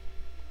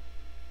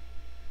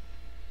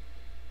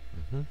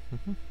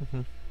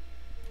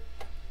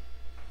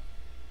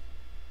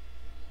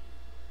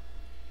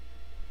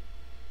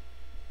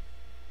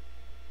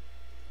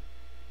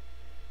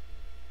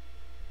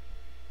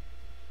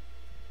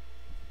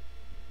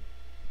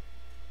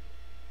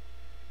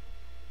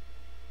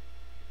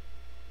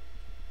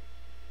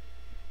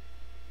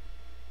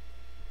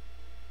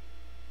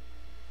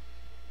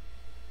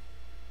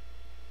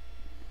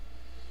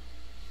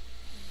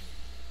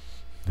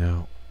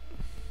 Now,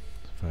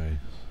 if I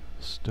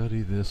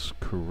study this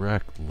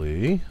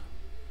correctly,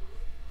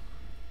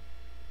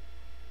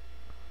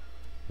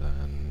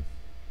 then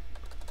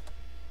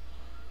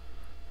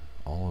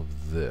all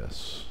of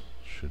this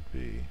should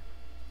be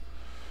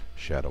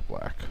shadow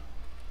black.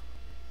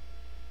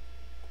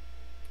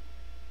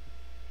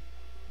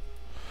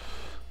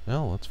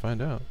 Well, let's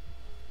find out.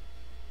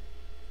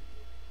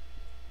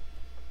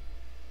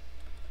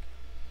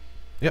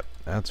 Yep,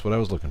 that's what I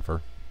was looking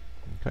for.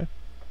 Okay.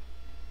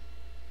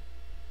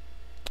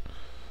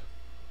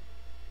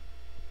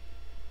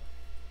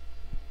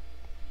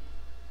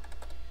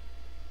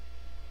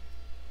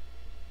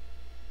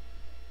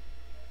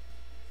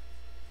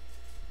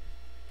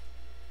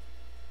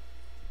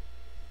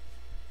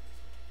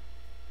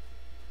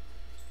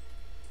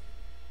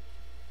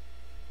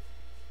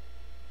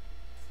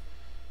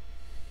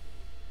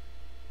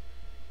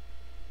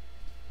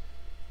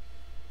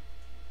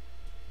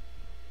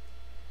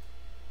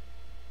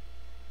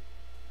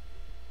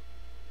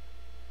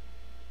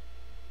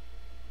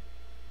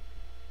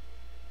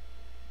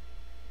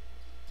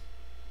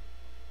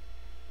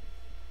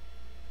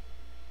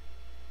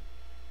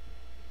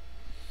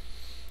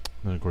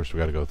 Then of course we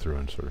got to go through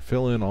and sort of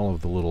fill in all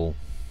of the little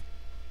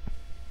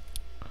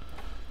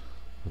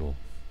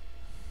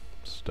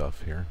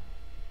stuff here.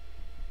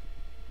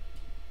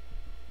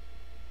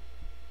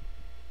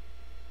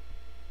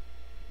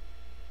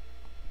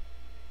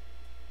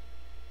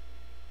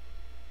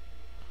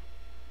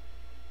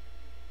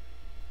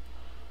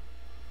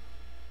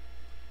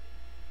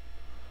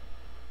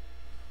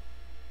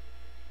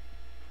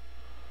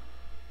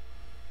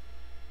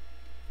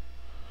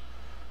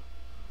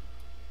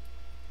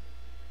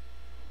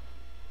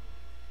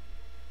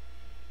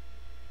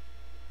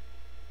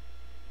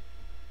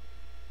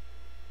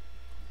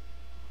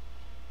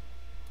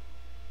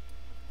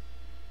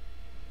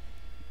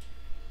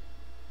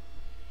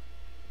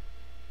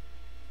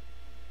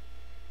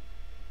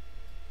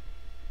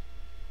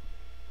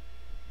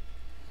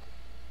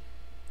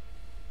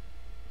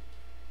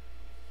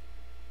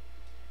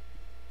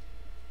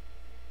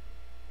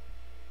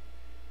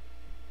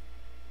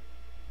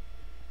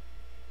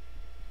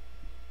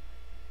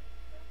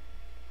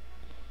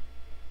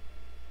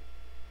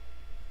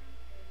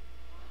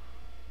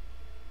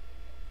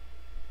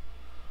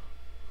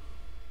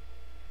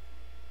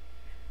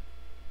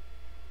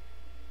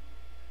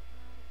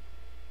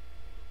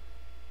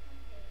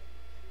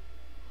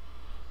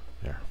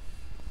 There.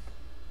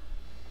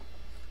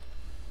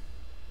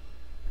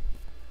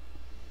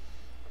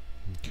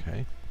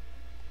 Okay.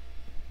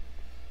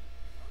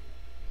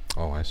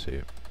 Oh, I see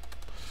it.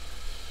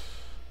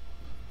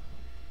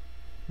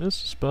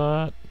 Missed a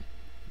spot.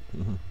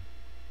 Yeah.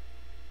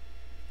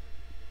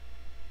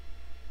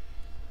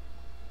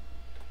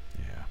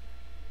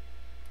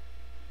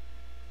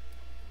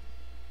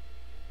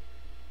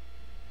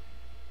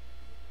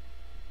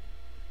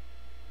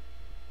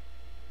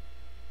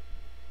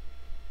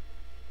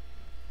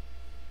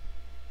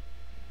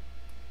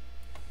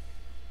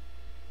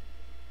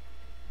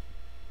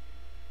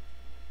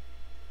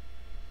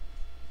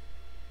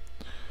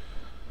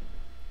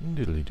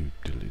 Diddly doop,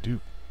 diddly doop.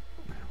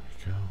 There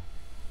we go.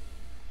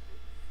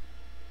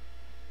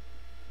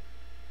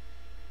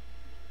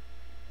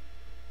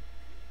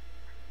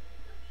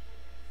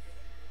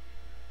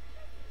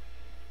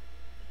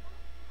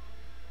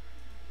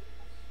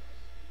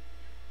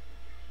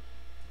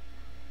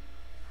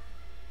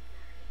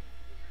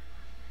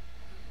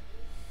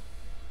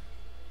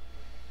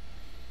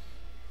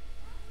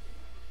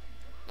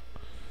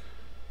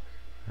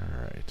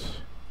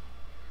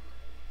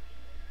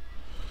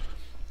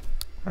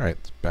 Alright,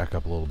 let's back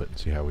up a little bit and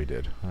see how we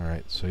did.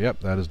 Alright, so yep,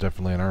 that is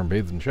definitely an arm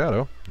bathed in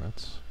shadow.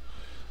 That's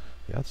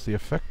the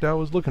effect I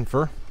was looking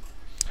for.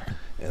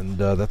 And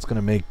that's going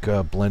to make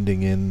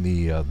blending in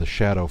the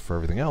shadow for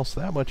everything else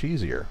that much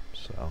easier.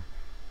 So,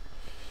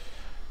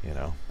 you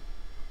know,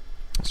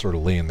 sort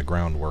of laying the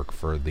groundwork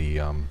for the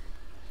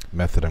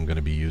method I'm going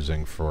to be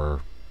using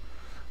for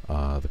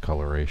the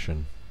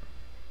coloration.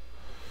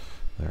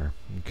 There.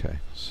 Okay,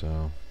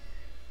 so...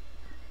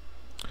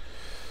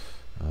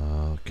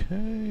 okay,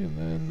 and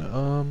then,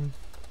 I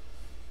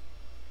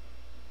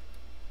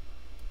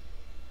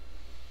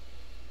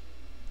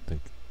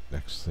think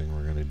next thing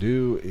we're going to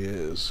do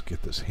is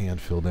get this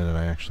hand filled in, and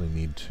I actually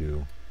need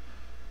to...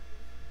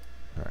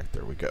 Alright,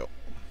 there we go.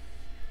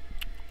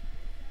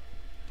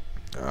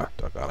 Ah,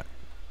 duck on it.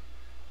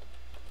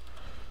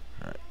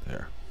 Alright,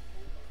 there.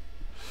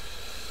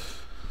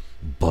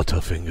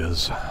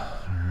 Butterfingers.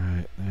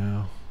 Alright,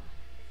 now...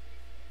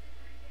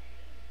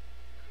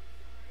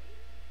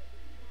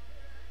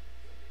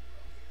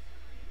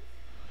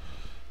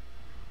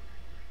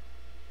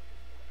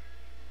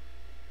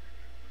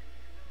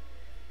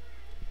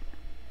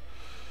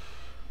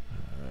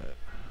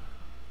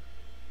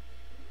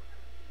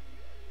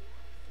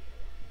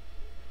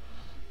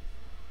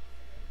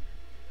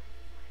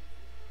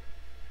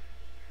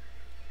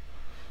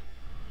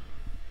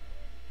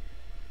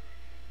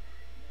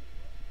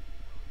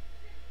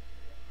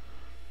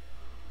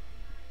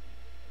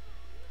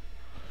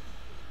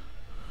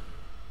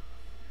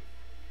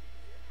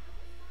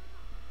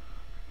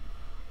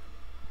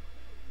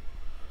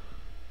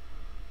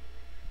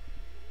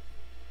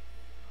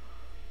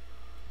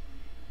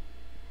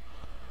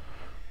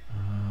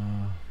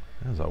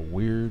 That's a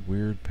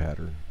weird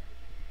pattern.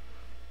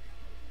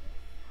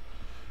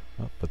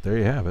 Oh, but there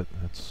you have it.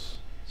 That's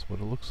what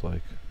it looks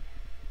like.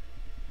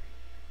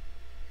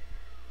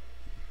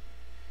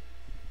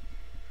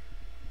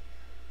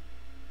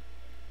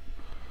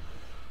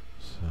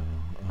 So,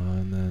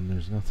 and then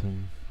there's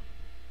nothing...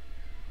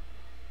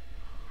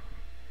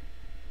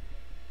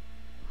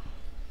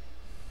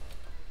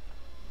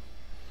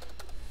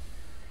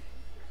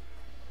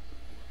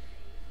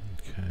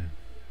 Okay.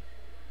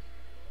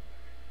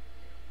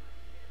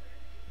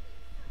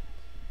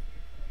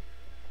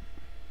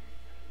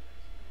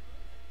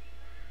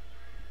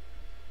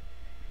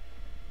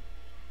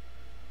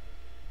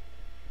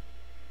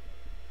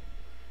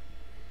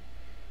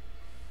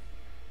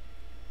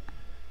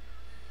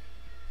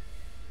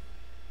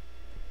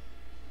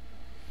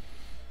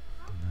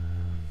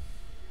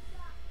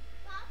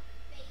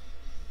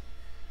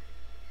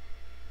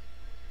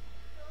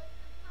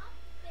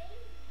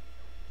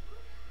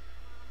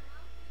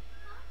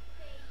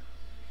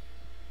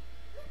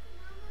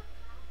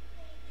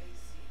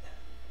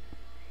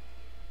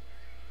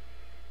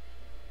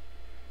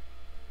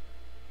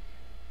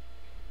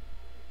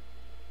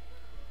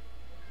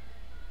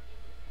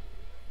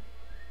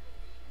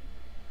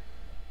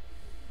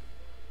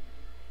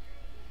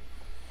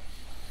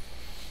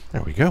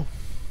 There we go.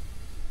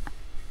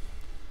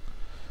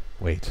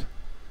 Wait.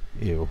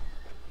 Ew.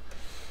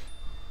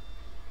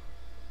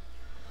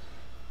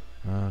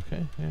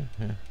 Okay, yeah.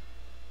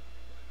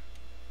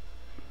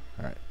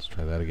 Alright, let's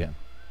try that again.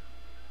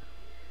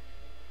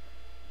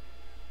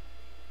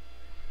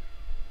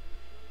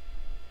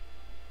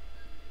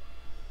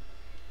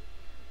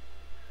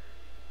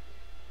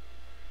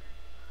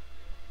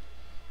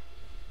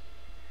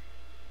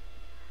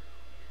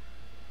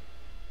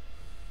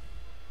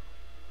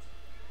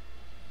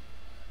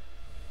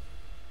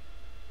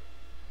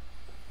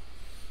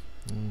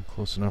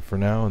 Close enough for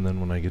now, and then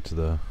when I get to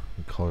the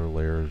color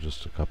layer,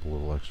 just a couple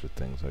little extra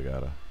things I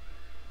gotta.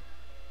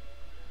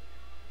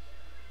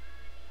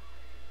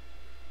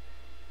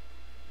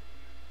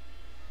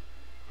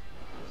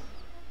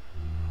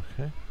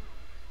 Okay.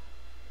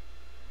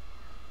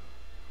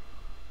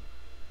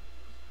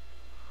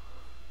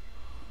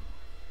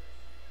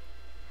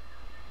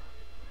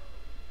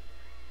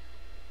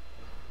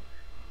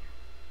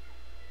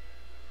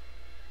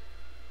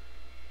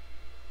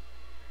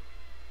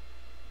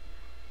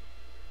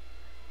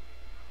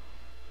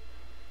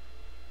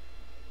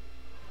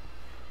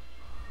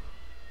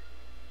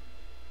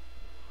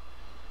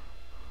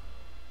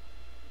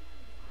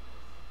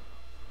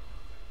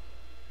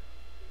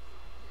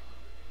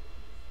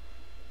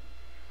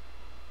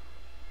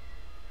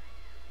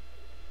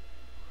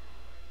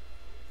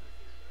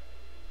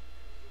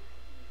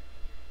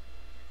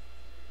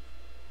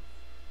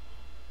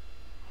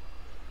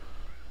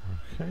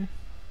 Okay.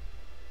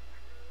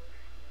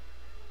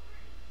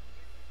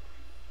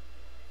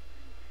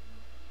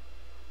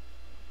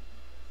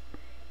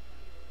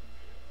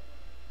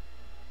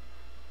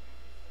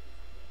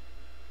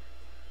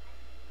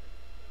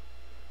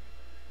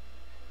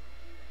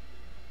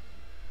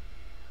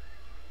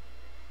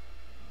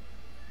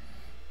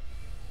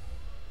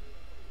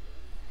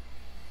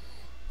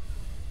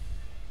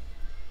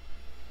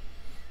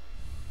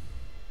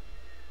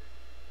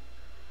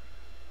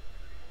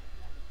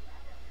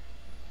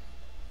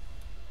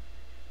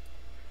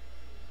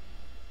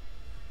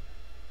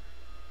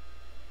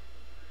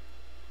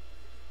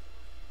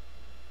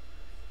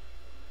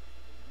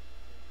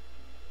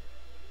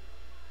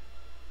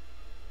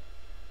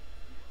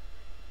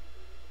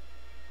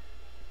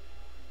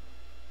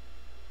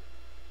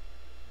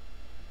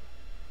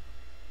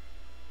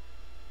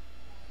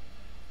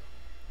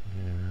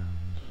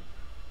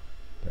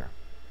 There.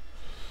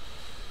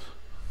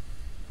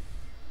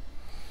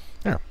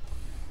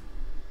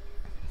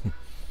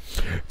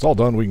 It's all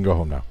done. We can go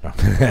home now. No.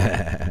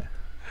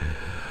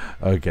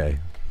 Okay.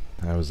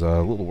 I was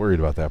a little worried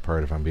about that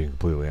part, if I'm being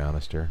completely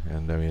honest here.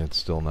 And I mean, it's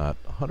still not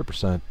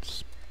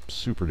 100%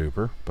 super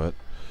duper, but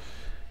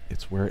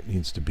it's where it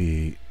needs to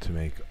be to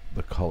make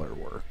the color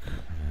work.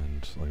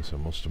 And like I said,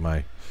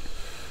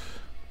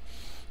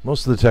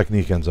 most of the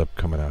technique ends up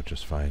coming out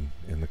just fine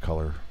in the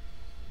color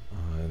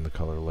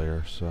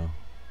layer. So.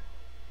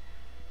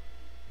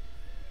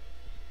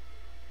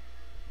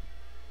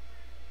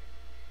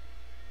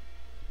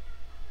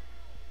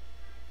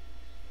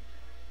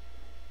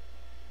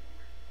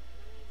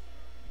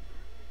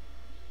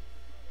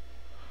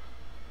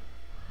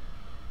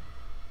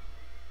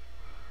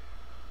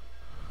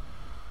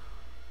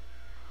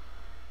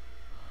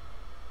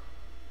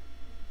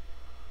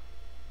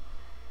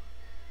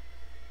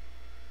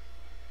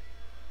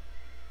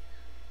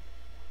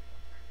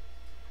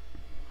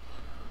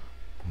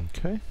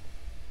 Okay.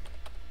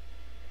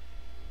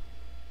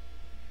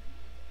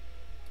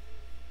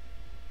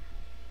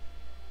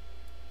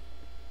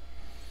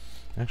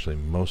 Actually,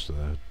 most of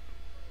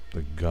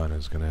the gun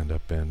is going to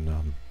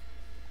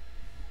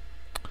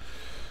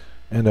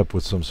end up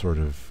with some sort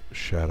of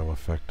shadow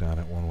effect on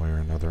it one way or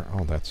another.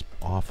 Oh, that's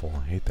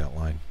awful. I hate that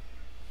line.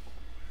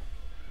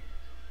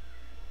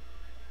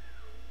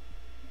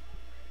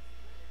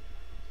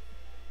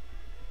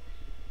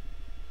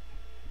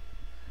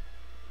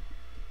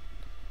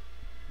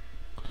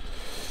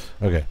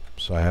 Okay,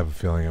 so I have a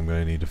feeling I'm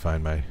going to need to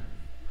find my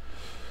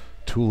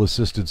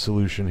tool-assisted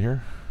solution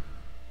here.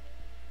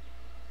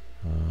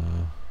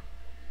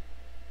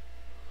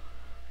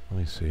 Let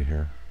me see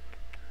here.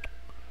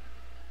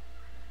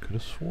 Could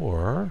have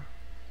swore.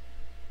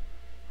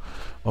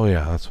 Oh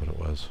yeah, that's what it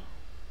was.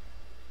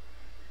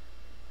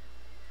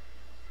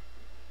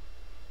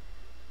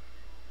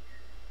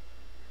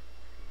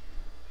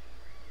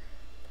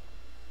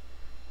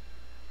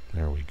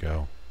 There we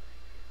go.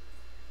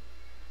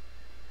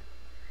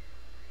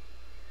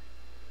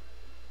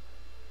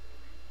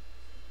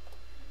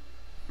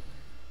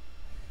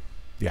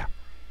 Yeah,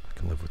 I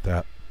can live with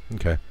that.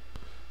 Okay.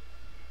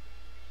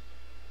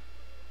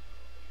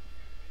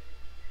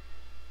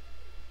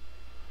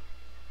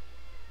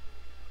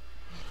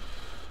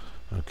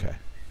 Okay,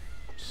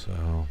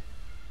 so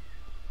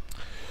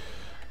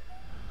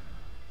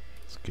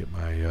let's get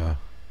my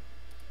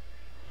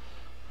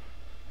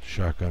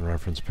shotgun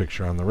reference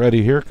picture on the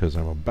ready here, because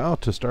I'm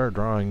about to start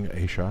drawing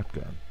a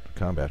shotgun, a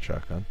combat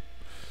shotgun,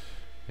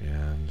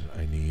 and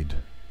I need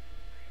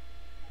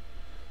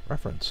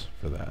reference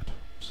for that.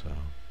 So,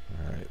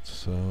 alright,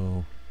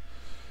 so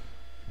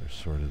There's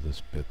sort of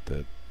this bit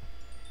that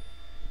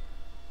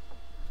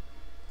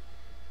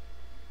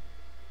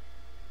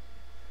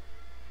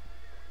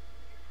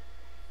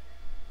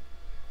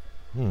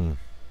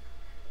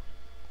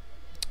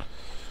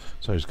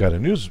So I just got a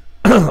news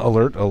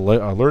alert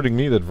alerting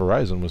me that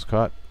Verizon was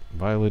caught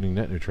violating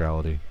net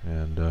neutrality,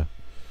 and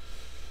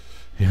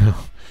you know,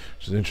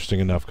 which is interesting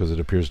enough because it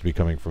appears to be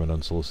coming from an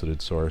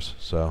unsolicited source.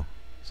 So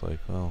it's like,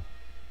 well,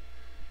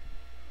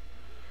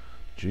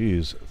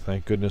 geez,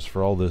 thank goodness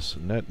for all this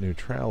net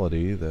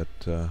neutrality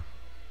that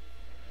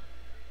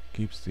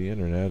keeps the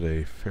internet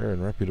a fair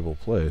and reputable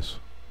place.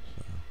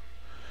 So,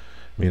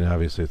 I mean,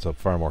 obviously, it's a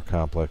far more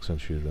complex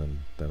issue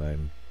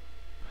than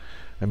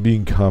I'm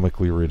being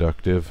comically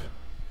reductive.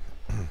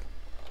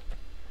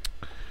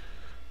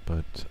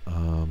 But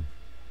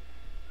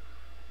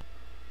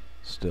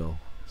still,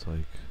 it's like,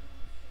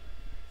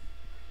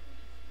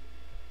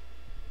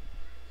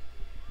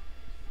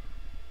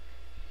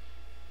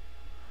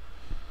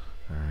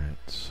 all right,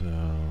 so,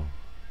 and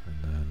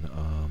then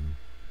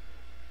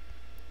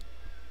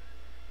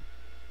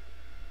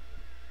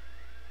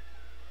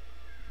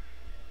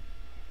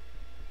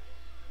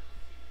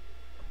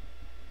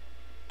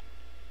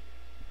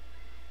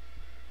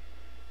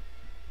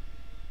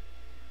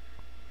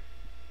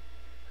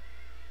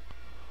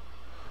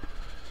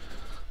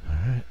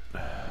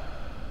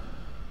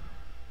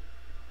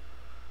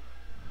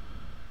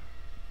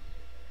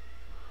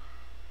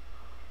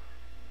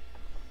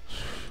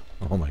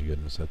oh my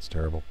goodness, that's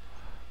terrible.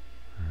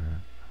 All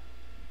right.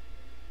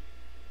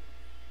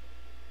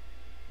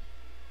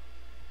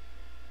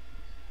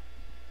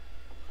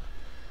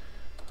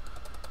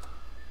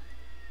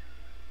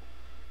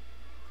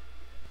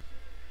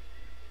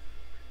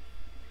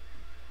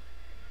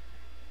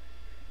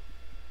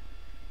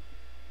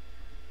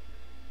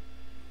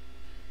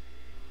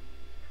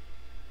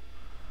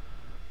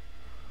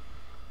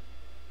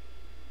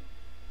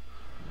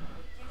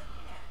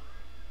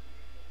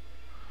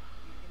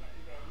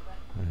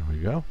 There we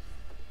go.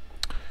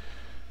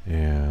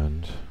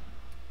 And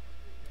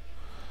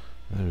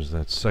there's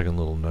that second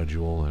little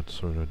nodule that's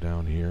sort of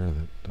down here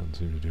that doesn't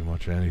seem to do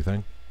much of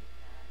anything.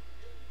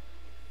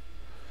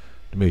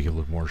 To make it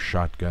look more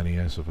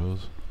shotgun-y, I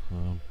suppose.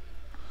 And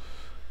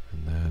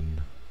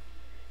then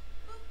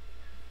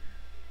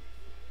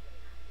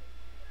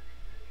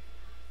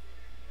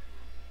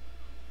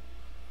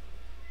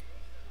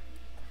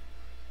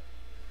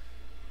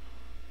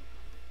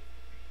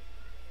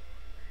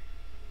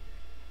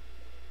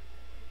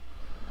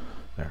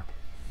there.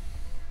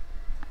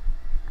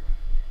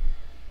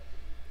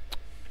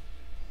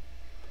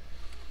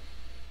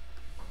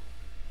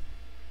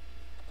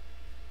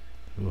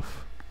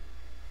 Oof.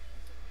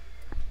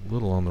 A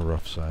little on the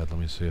rough side. Let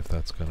me see if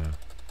that's gonna...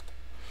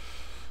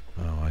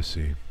 Oh, I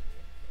see.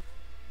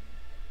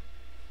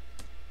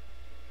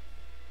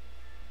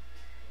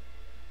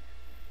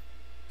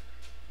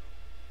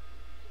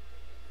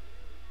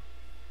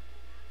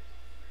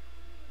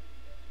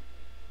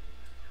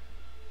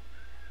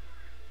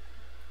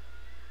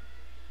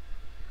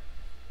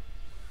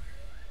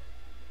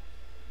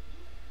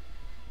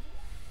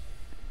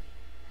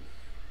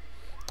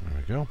 There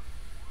we go.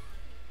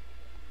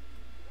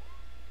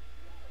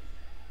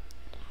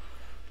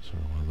 So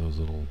one of those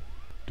little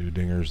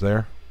do-dingers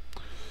there.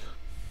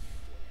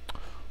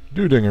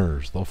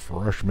 Do-dingers, the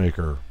fresh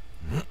maker.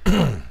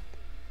 Okay.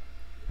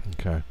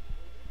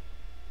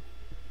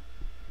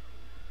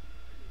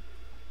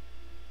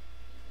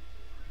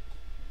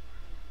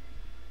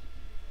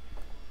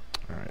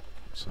 All right,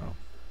 so.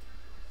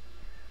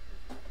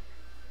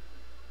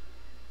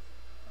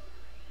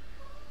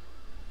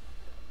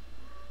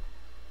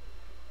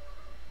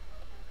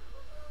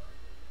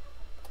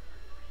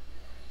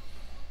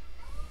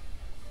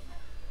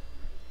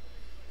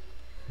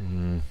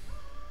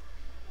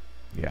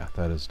 Yeah,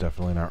 that is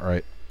definitely not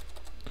right.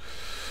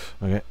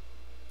 Okay.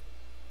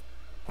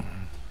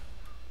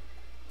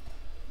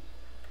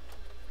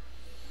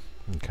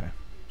 Okay,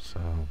 so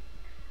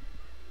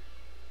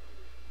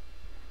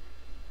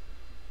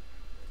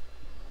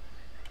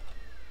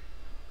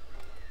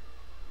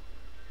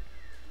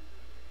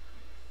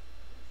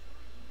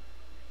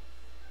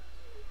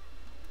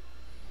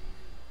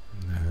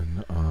and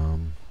then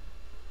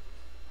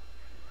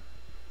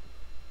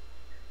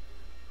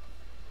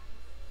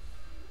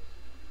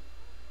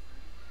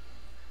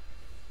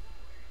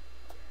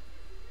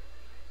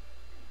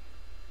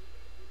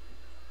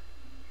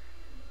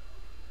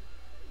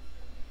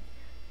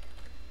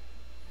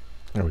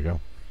there we go.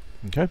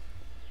 Okay.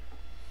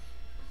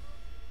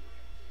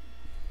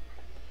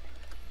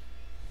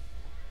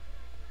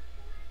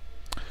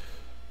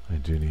 I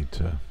do need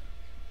to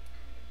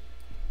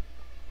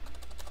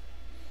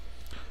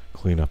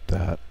clean up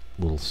that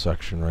little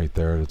section right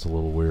there. That's a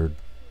little weird.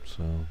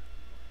 So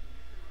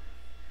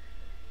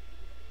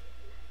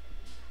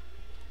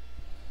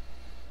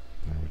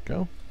there we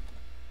go.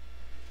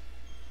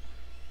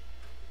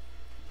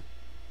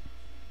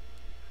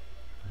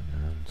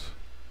 And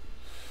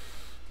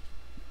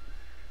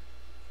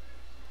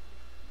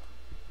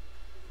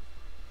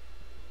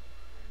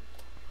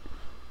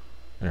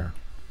There.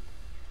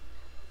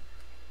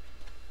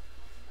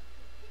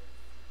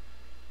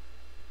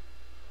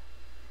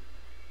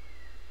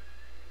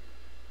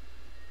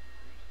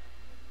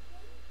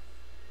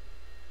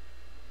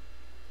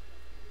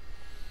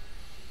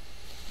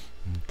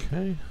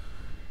 Okay,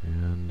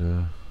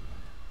 and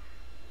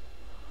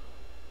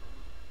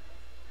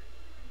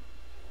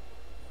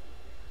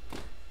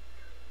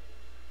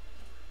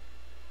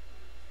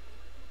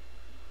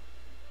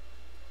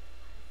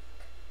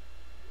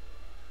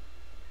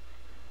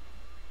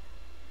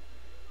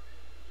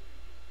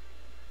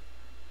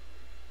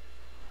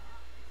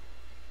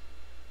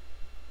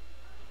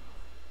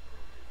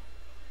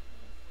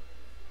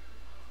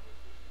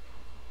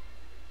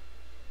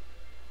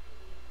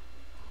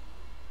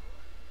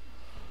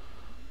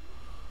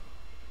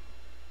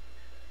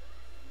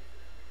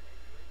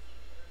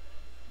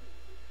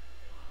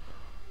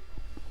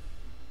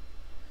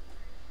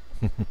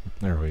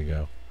there we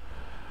go.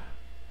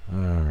 All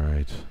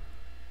right.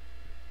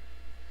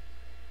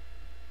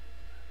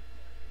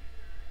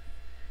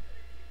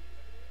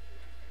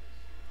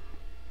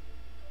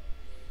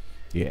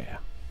 Yeah.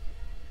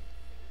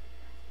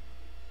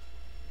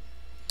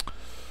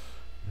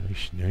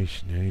 Nice,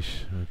 nice,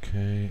 nice.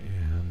 Okay,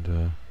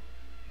 and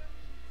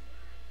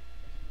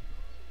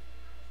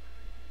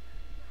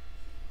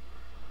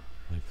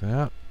like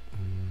that.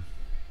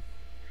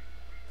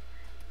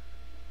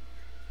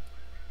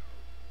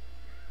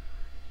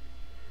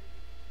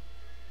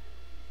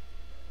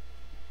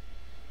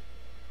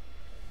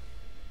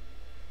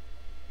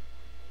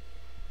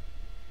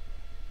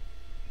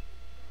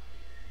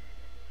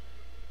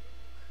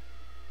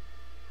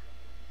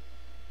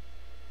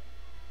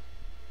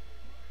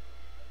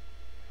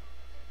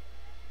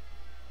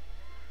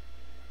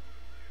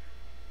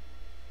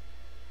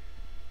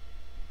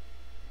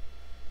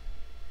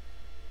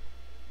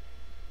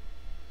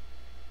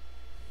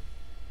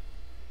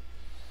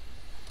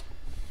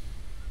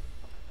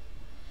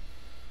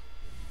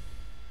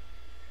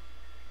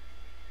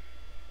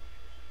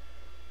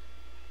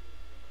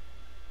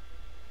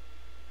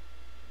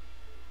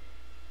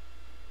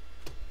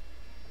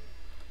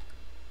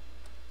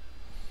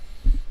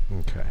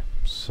 Okay,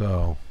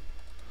 so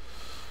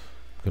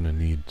gonna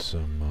need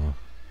some.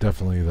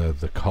 Definitely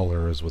the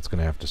color is what's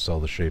gonna have to sell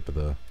the shape of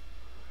the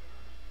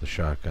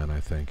shotgun,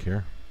 I think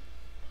here.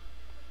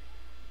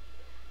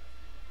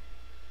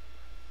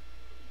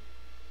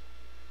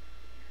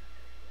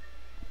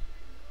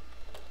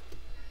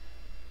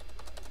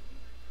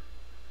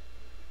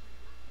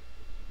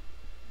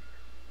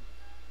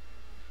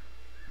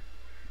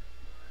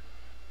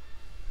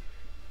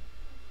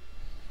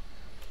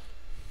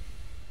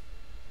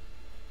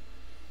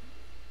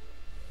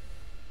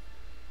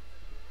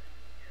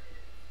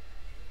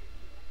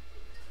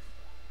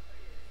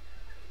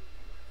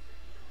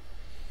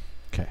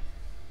 Okay.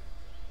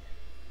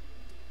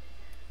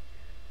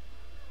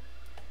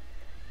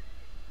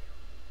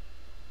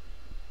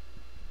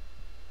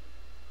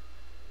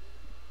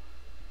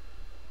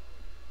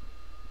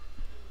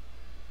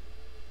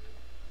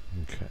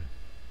 Okay.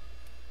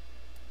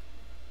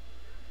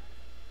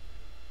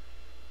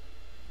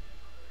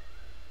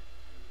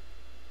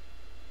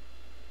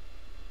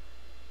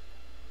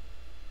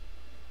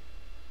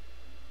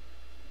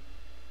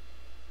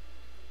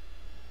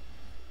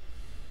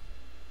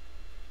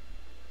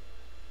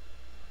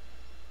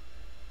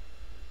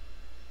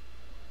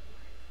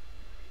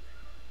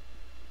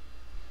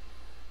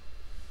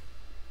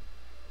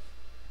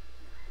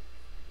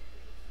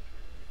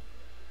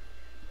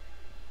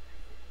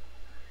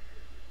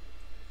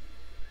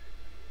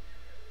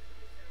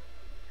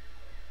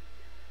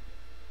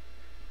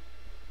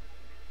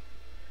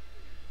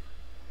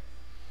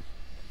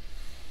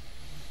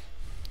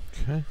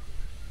 Okay.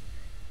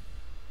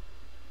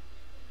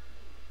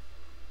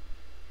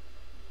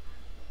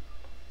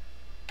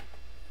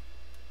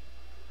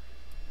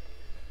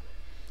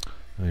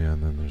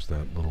 And then there's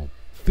that little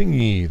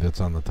thingy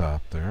that's on the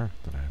top there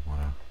that I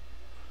want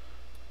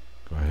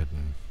to go ahead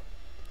and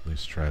at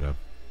least try to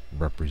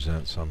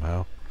represent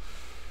somehow.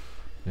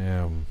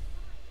 Yeah,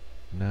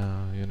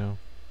 no, you know.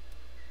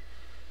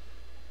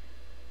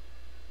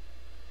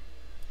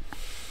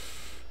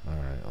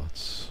 Alright,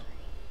 let's...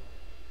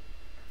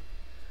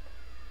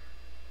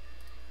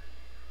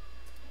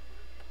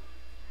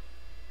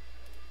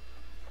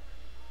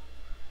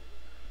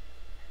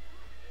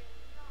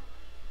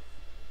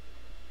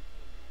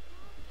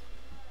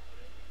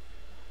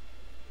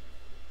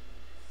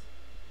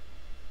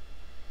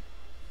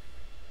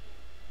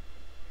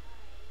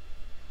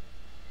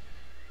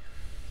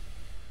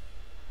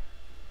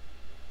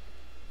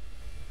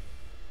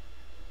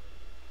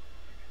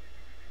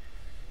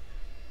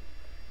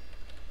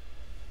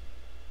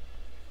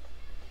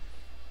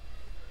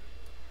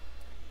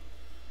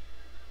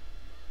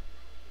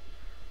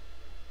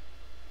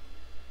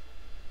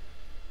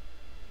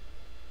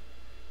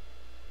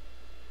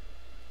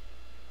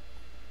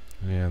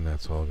 And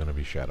that's all going to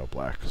be shadow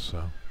black,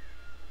 so...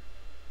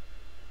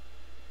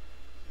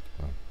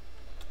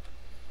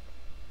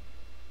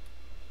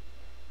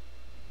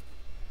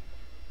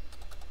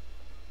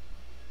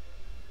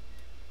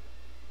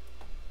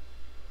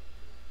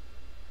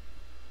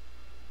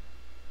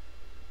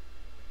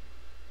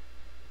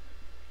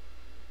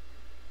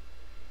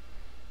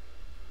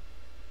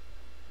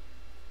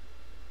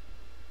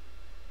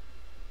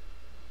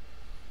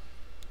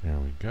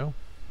 go.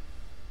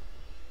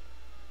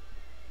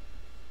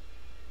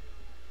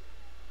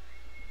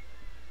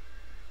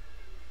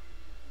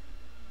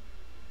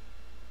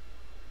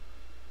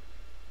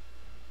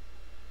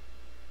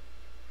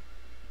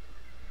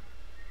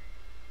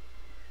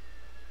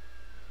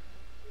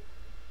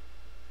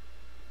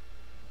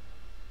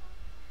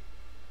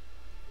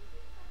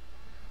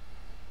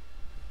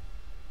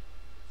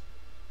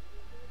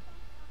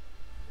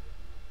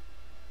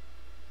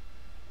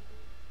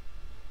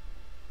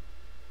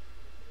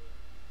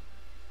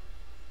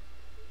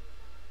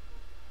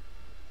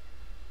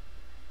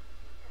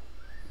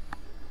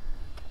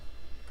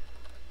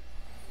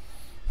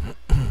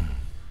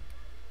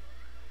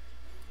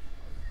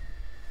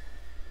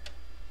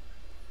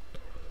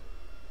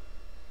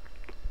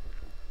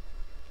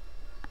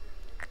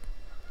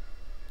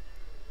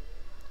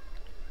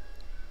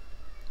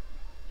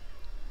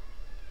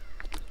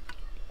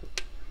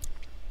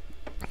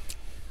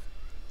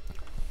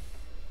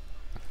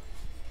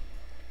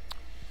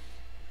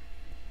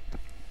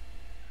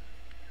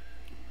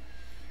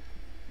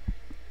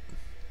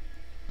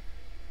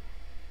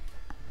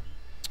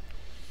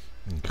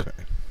 Okay.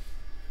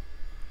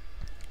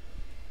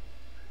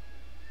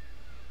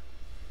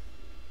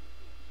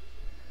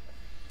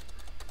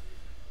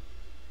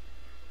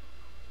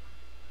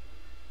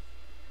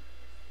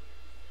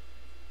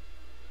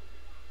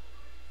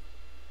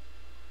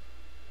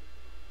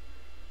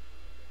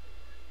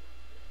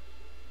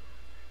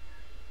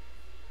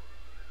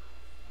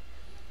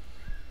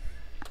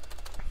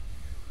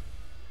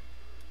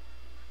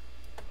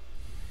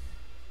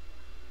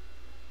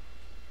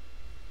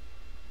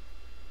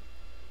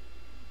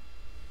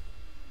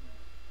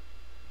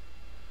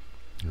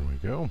 There we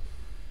go.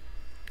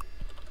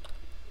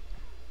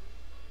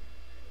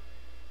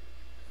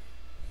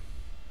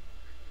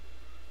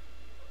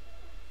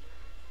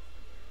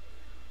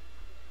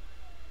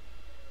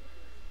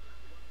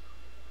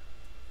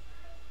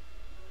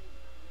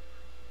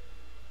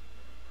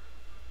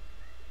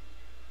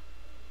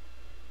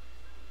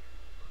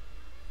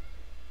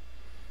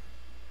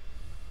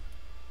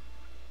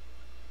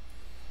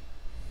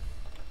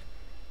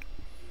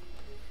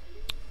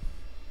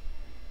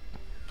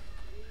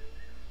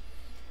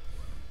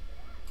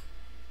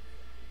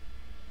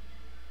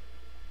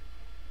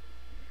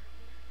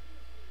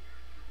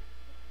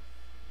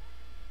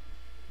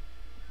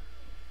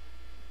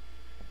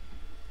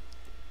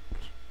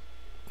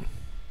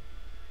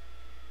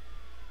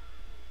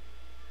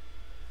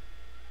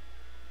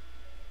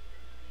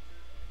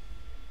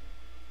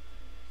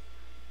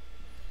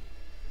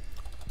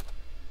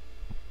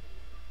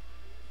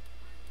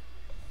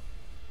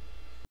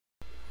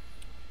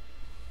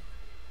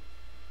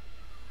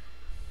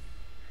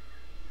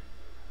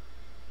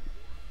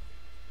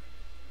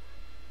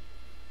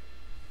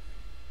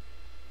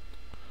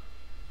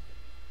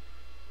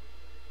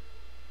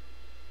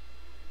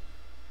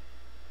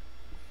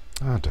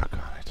 Ah, duck on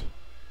it.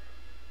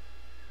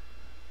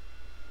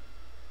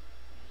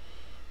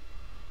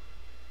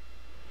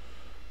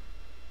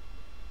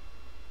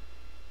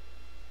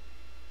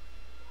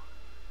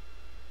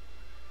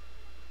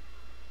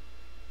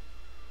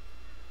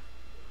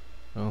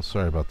 Well,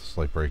 sorry about the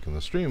slight break in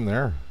the stream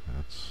there.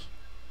 That's...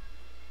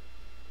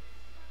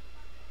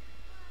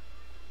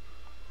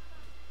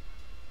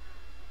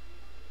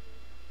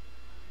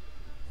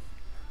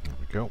 There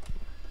we go.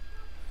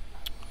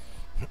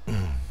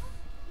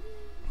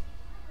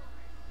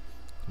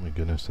 My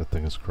goodness, that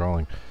thing is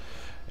crawling.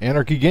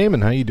 Anarchy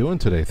Gaming, how you doing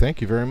today? Thank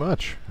you very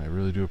much. I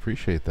really do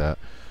appreciate that.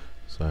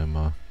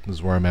 So this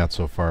is where I'm at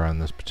so far on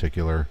this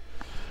particular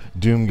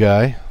Doom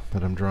guy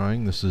that I'm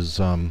drawing. This is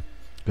going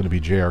to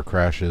be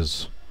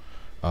JRcrash's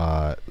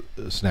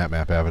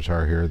SnapMap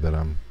avatar here that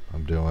I'm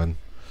doing,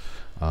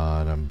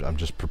 and I'm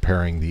just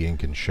preparing the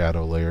ink and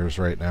shadow layers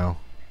right now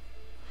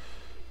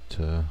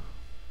to.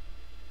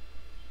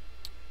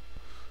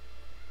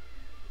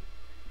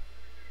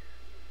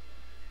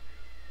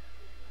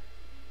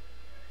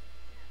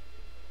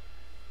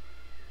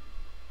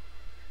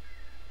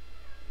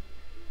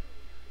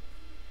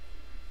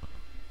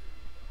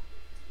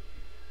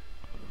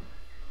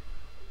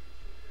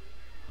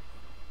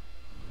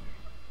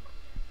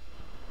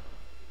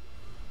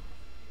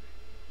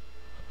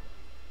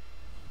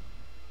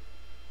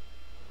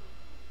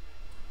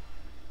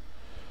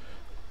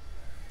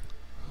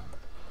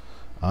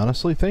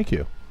 Honestly, thank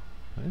you.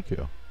 Thank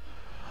you.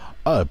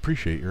 I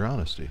appreciate your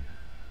honesty.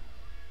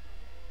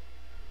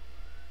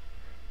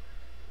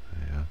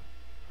 Yeah.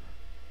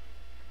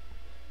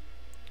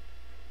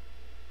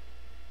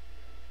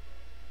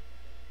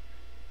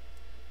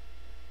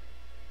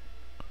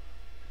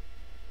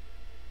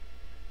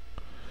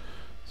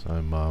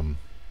 So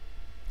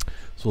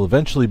this will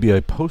eventually be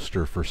a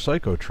poster for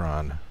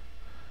Psychotron,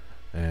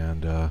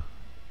 and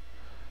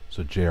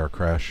so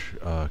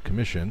JRcrash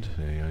commissioned.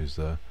 You know, he's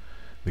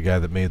the guy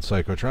that made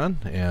Psychotron,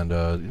 and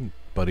a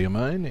buddy of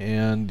mine,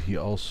 and he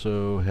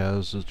also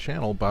has a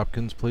channel,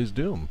 Bopkins Plays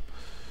DOOM,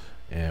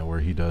 and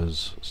where he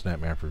does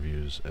SnapMap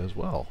reviews as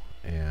well.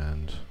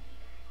 And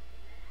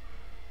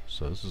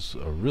so this is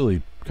a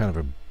really kind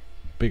of a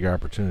big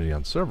opportunity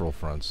on several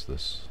fronts,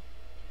 this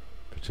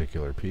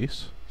particular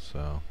piece.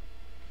 So,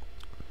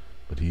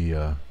 but he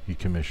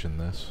commissioned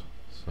this,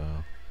 so.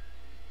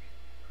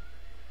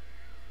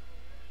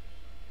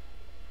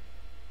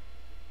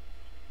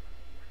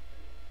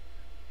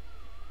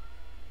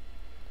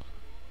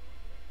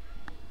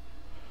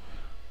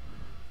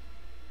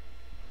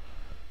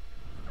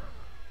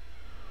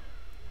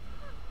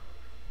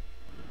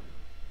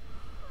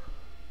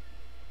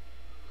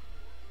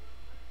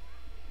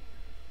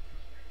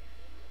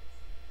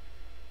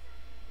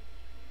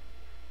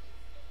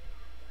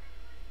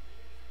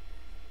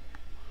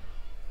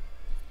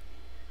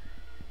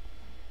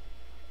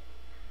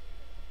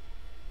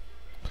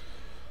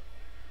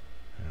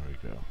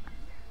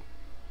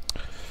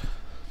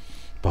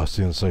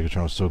 Busting the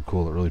Psychotron was so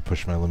cool. It really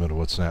pushed my limit of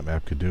what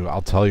SnapMap could do.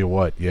 I'll tell you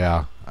what,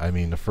 yeah. I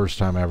mean, the first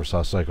time I ever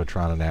saw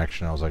Psychotron in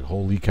action, I was like,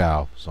 holy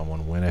cow.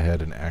 Someone went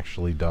ahead and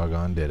actually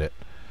doggone did it.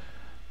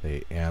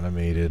 They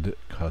animated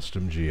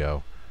custom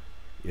geo.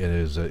 It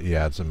is,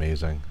 yeah, it's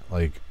amazing.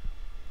 Like,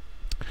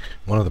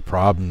 one of the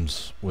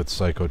problems with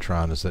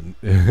Psychotron is that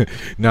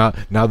now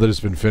that it's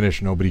been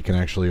finished, nobody can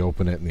actually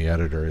open it in the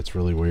editor. It's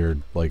really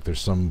weird. Like,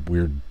 there's some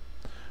weird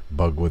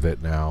bug with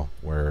it now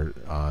where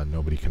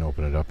nobody can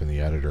open it up in the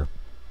editor.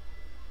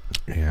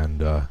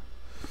 And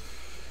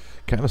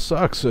kind of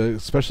sucks,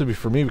 especially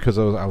for me, because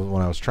when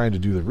I was trying to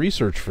do the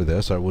research for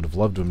this, I would have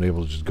loved to have been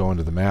able to just go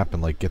into the map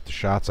and like get the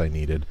shots I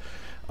needed,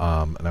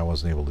 and I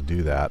wasn't able to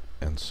do that.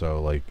 And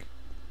so like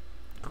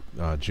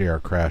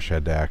JRcrash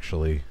had to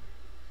actually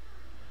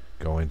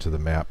go into the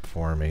map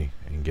for me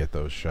and get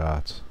those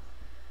shots.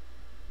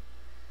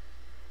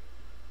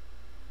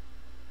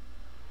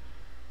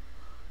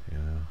 You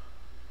know.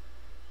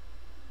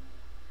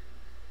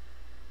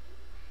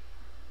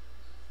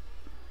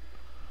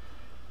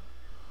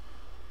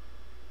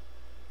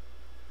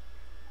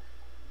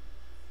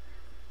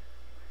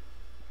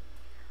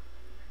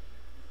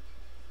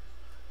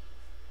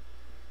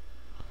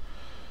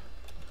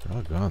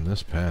 Doggone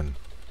this pen.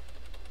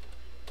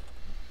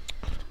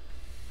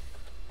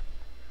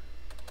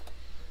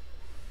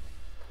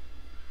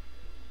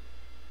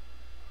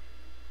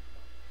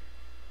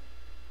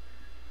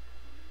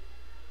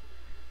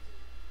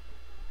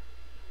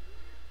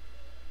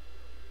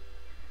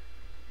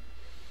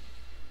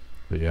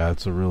 But yeah,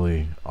 it's a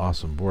really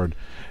awesome board.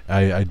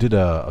 I did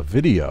a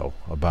video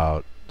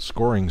about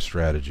scoring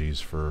strategies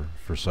for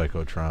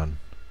Psychotron.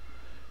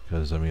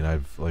 Because, I mean,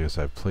 like I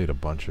said, I've played a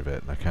bunch of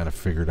it, and I kind of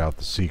figured out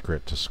the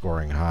secret to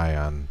scoring high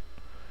on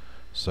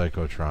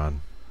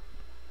Psychotron.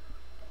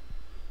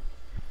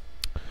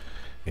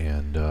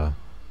 And,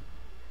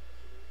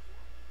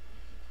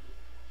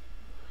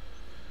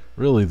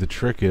 really, the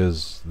trick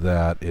is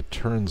that it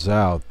turns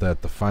out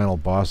that the final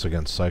boss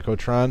against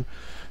Psychotron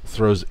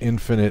throws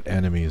infinite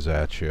enemies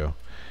at you.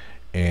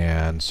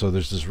 And so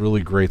there's this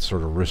really great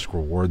sort of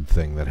risk-reward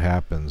thing that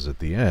happens at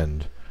the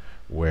end,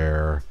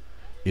 where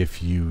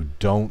if you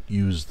don't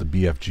use the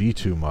BFG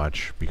too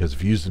much, because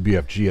if you use the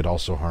BFG, it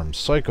also harms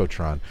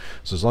Psychotron.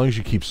 So as long as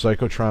you keep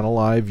Psychotron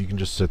alive, you can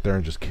just sit there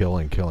and just kill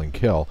and kill and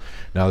kill.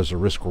 Now there's a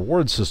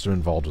risk-reward system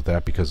involved with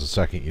that, because the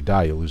second you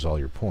die, you lose all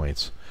your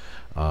points.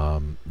 It's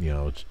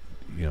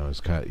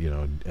kind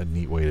of, a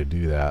neat way to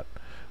do that.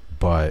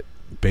 But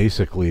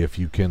basically, if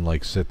you can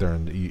like sit there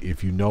and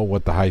if you know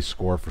what the high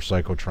score for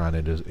Psychotron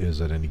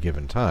is at any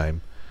given time,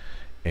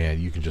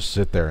 and you can just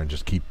sit there and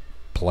just keep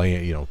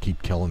playing,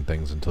 keep killing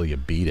things until you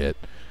beat it,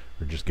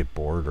 or just get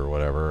bored or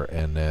whatever,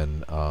 and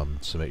then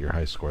submit your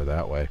high score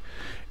that way,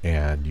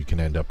 and you can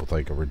end up with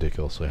like a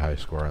ridiculously high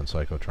score on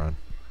Psychotron.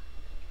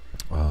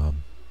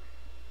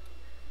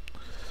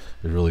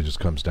 It really just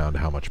comes down to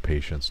how much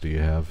patience do you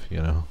have,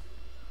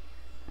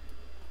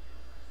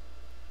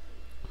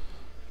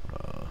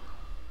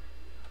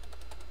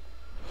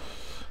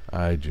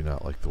 I do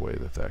not like the way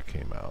that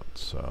came out.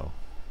 So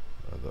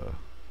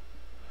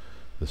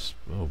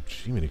oh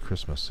gee, many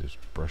Christmas, these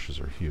brushes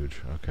are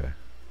huge. Okay,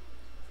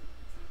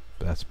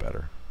 that's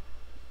better.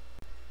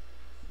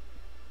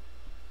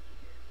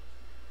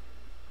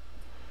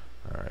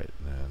 All right,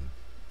 and then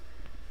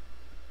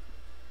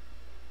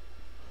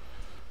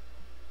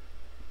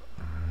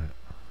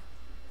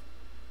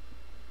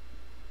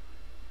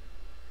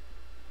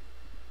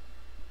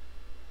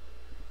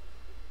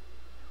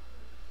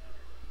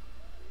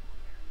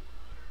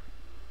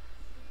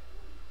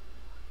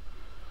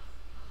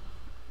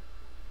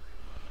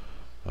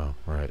oh,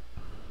 right.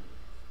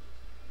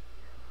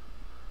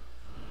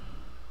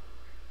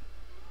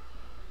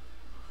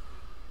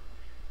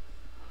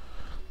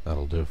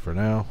 That'll do for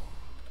now.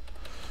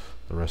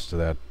 The rest of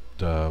that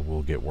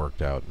will get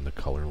worked out in the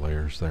color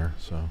layers there.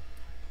 So,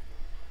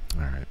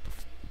 all right.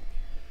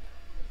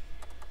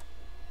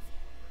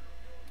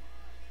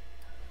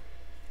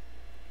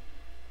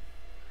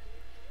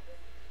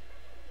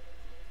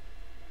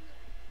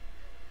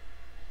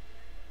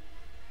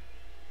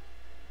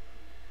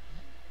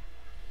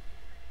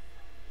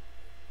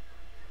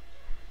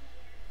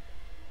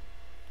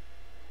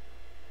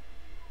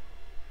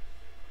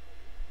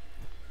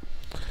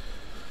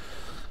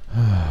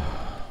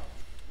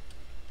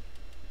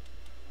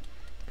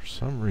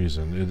 some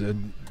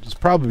reason, it's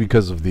probably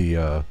because of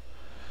the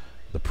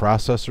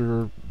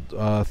processor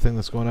thing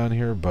that's going on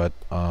here, but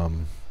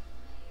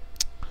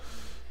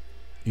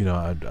you know,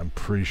 I'm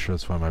pretty sure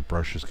that's why my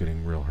brush is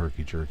getting real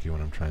herky-jerky when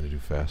I'm trying to do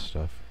fast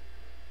stuff.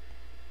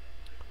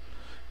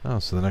 Oh,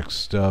 so the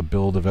next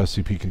build of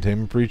SCP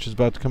Containment Breach is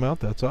about to come out.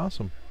 That's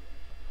awesome.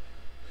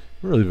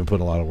 We've really been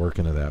putting a lot of work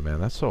into that, man.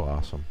 That's so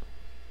awesome.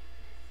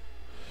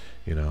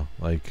 You know,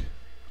 like,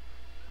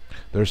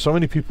 there's so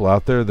many people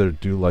out there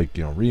that do, like,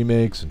 you know,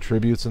 remakes and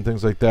tributes and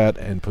things like that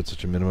and put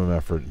such a minimum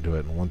effort into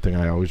it. And one thing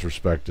I always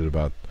respected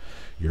about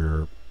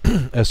your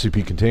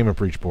SCP Containment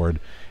Breach board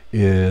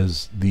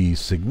is the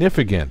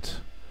significant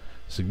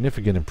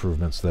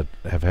improvements that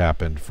have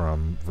happened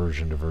from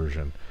version to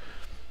version.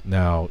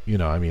 Now, you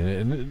know, I mean,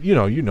 and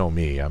you know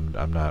me,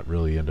 I'm not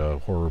really into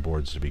horror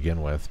boards to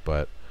begin with,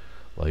 but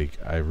like,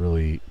 I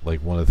really,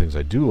 like, one of the things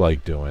I do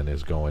like doing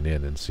is going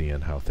in and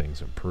seeing how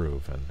things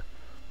improve, and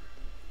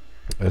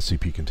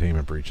SCP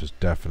Containment Breach has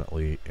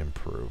definitely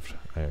improved.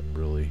 I am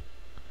really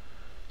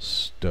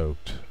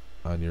stoked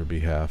on your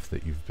behalf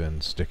that you've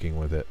been sticking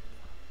with it.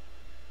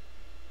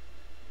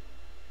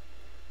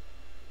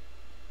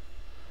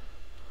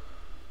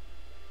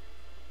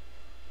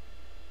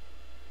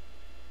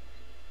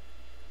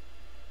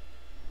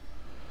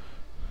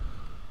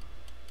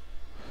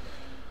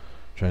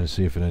 Trying to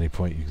see if at any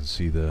point you can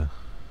see the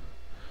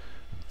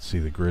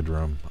grid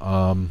room.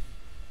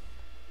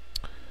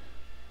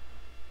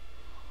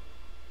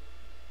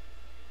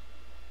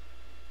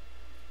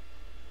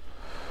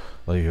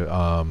 Like,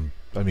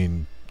 I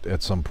mean,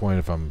 at some point,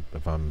 if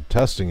I'm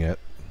testing it,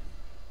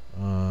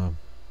 yeah,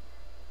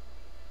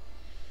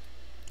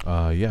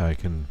 I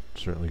can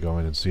certainly go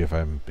in and see if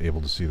I'm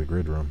able to see the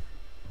grid room.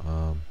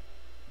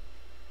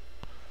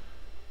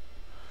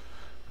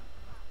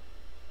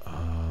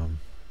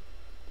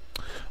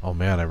 Oh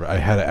man, I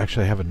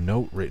actually have a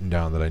note written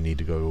down that I need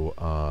to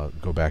go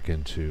back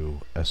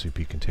into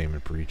SCP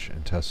Containment Breach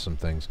and test some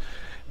things,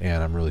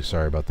 and I'm really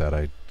sorry about that.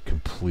 I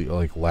completely,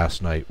 like,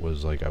 last night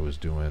was like I was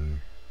doing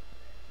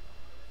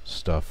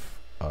stuff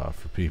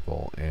for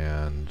people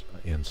and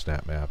in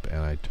SnapMap,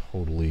 and I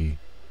totally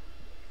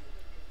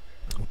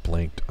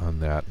blanked on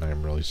that, and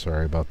I'm really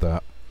sorry about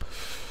that.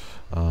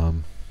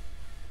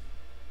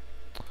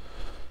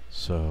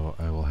 So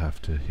I will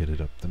have to hit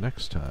it up the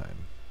next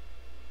time.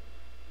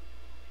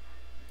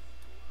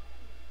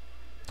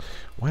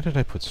 Why did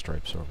I put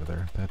stripes over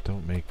there? That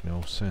don't make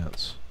no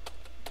sense.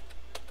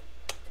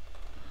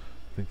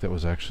 I think that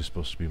was actually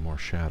supposed to be more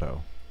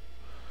shadow.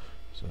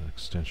 It's an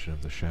extension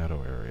of the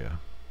shadow area.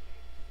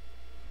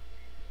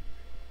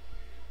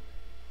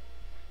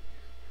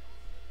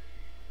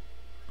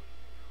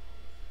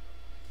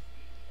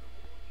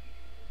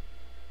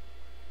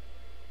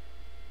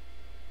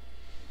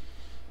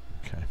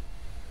 Okay.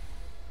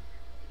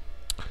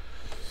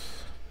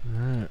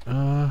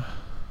 Alright,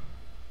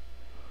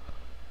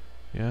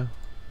 yeah,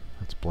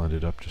 that's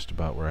blended up just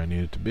about where I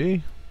need it to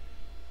be.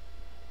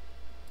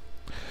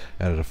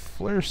 Added a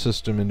flare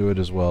system into it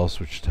as well,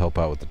 so it should help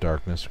out with the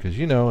darkness, because,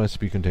 you know,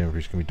 SCP Containment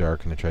Breach can be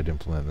dark, and I tried to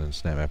implement it in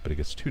SnapMap, but it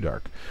gets too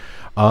dark.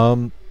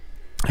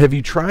 Have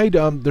you tried,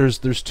 there's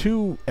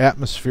two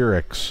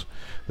atmospherics.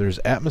 There's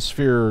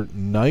Atmosphere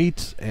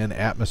Night and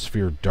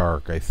Atmosphere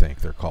Dark, I think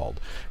they're called.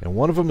 And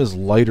one of them is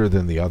lighter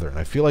than the other. And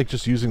I feel like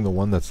just using the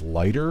one that's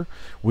lighter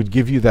would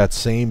give you that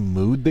same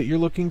mood that you're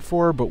looking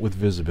for, but with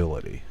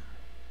visibility.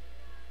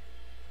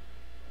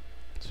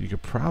 So you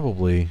could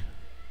probably,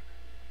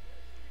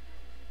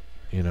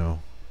 you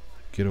know,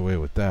 get away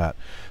with that.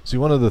 See,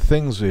 one of the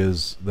things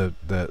is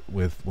that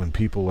with when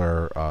people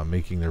are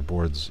making their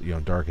boards, you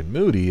know, dark and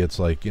moody, it's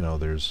like, you know,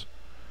 there's,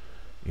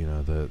 you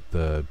know,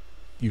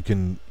 you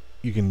can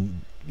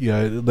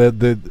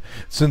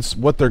since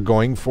what they're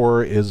going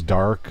for is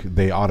dark,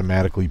 they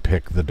automatically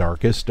pick the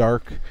darkest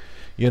dark,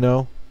 you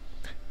know,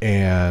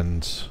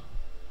 and,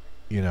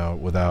 you know,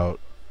 without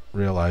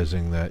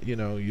realizing that, you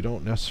know, you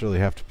don't necessarily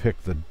have to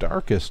pick the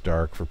darkest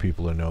dark for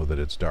people to know that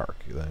it's dark.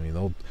 I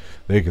mean,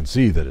 they can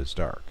see that it's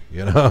dark,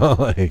 you know.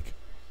 Like,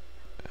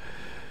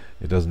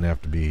 it doesn't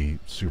have to be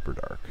super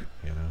dark,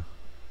 you know.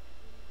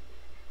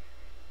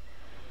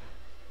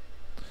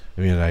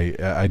 I mean,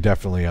 I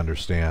definitely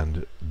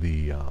understand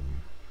the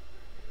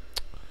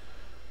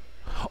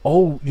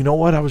oh, you know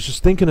what? I was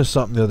just thinking of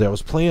something the other day. I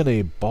was playing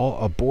a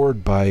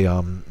board by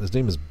his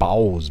name is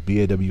Bowse,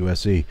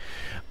 B-A-W-S-E,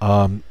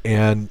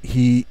 and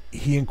he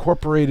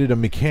incorporated a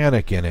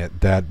mechanic in it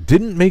that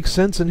didn't make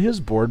sense in his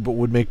board, but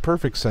would make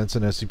perfect sense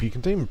in SCP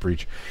Containment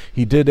Breach.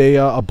 He did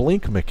a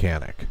blink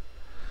mechanic.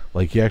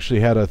 Like, he actually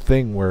had a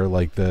thing where,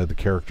 like, the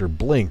character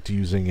blinked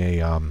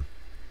using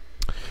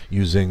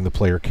using the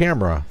player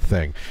camera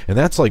thing, and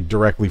that's like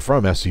directly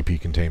from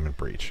SCP Containment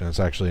Breach, and it's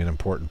actually an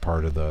important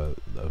part of the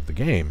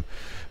game.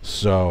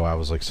 So I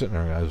was like sitting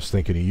there, I was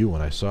thinking of you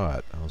when I saw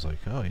it. I was like,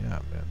 oh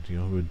yeah, man, do you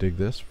know who would dig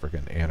this?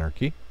 Freaking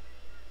Anarchy.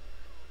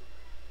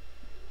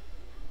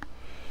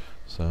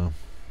 So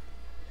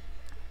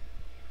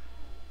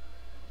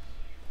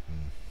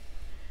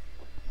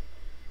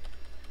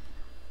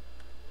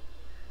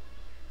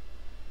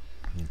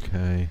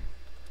okay.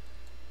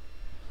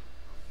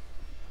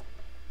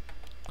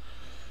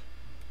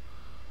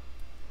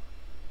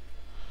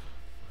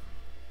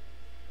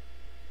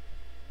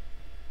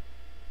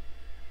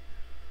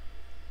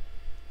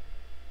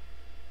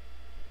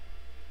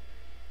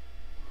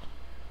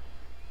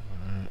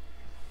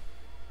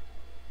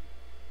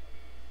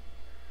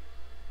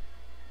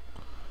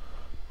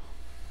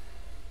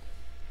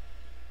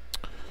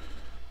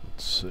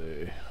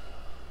 see.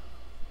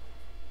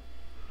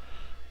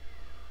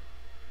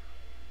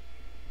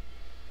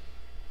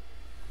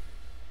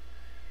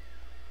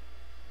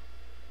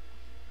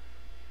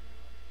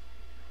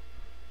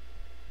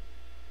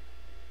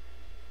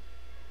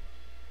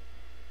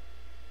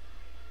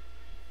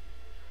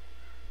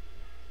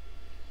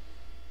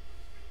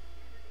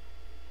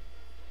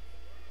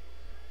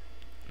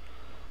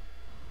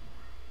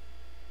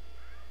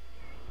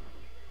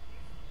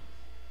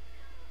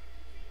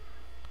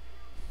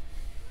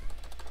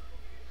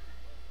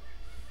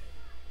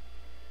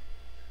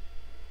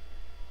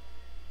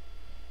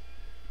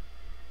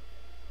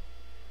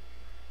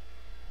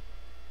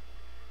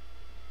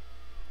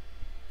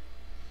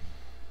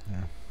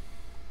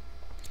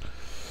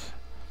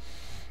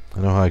 I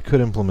know how I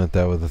could implement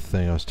that with a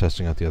thing I was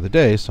testing out the other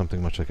day,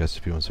 something much like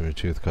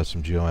SCP-172 with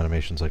custom geo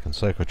animations like in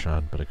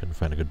Psychotron, but I couldn't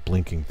find a good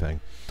blinking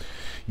thing.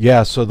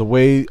 Yeah, so the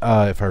way,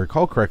 if I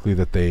recall correctly,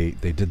 that they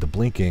did the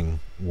blinking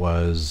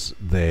was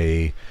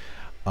they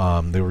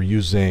were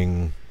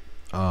using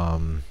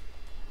they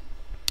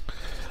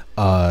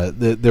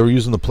were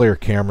using the player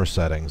camera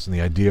settings, and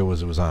the idea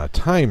was it was on a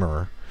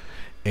timer,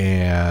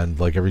 and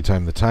like every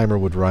time the timer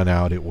would run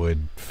out, it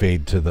would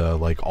fade to the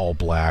like all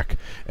black,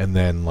 and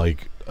then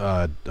like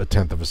a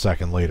tenth of a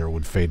second later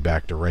would fade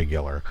back to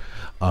regular,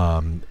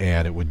 and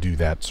it would do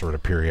that sort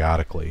of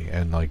periodically.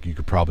 And like you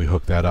could probably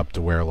hook that up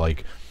to where,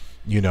 like,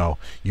 you know,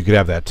 you could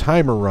have that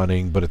timer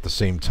running, but at the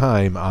same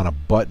time on a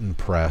button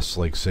press,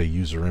 like say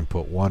user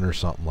input 1 or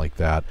something like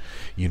that,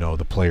 you know,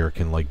 the player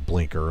can like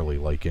blink early,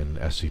 like in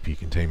SCP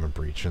Containment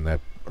Breach, and that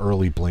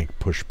early blink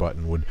push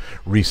button would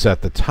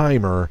reset the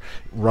timer,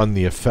 run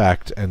the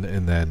effect, and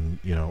then,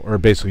 you know, or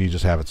basically you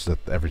just have it so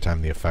that every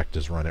time the effect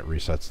is run, it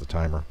resets the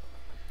timer.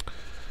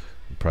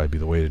 Would probably be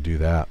the way to do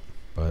that,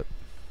 but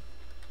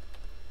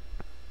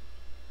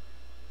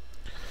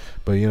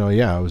you know,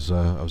 yeah, I was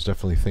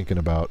definitely thinking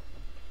about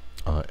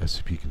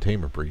SCP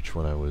Containment Breach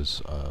when I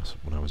was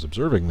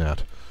observing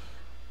that.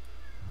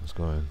 I was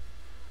going.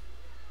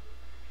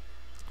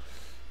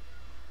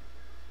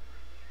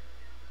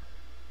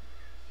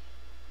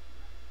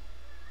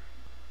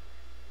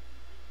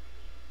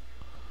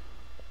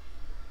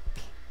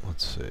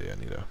 Let's see. I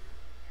need a.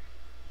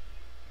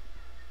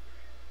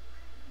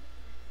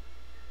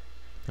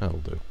 That'll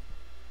do.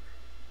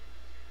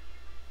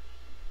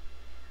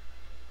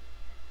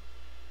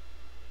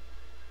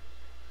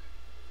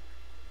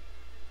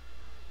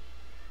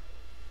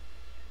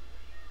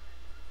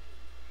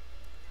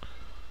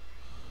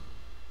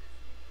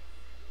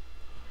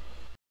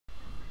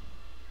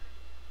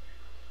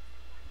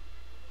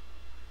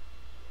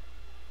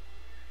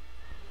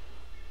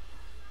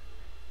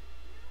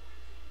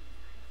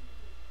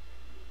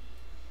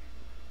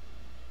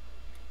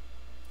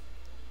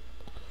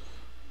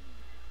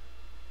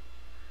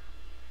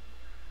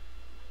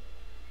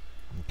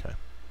 Okay.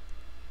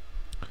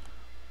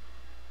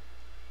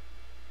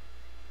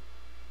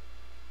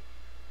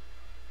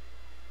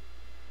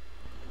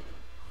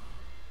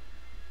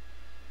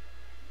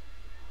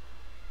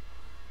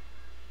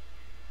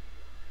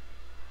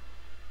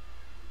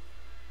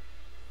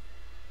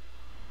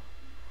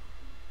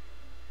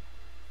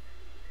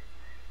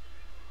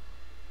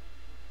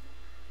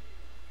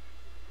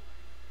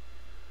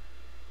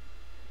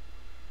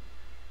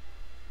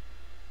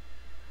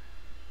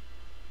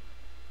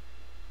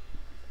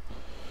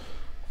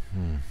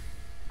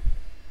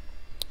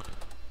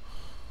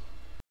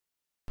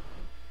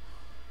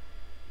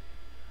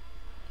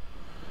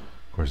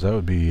 Of course, that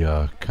would be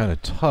kind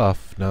of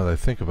tough now that I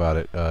think about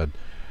it, because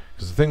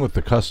the thing with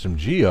the custom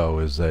geo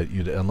is that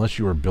unless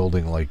you were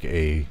building like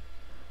a,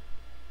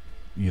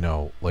 you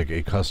know, like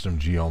a custom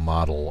geo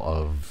model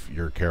of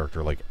your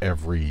character like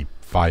every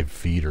 5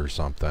 feet or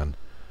something,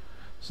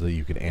 so that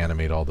you could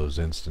animate all those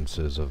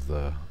instances of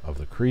the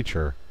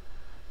creature,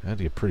 that'd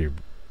get pretty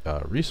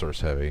resource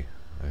heavy,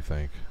 I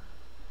think.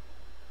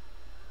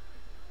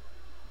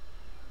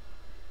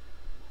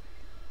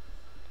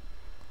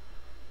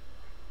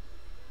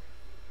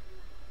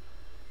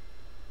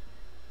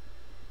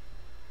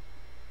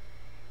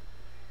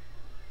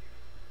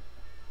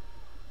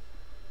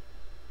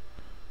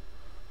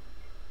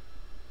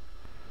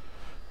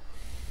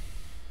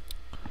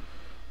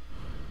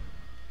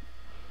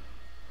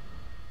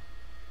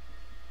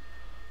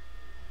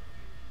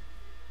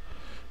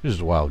 Just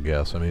a wild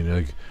guess. I mean,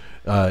 like,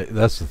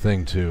 that's the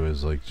thing too,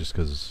 is like, just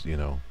because, you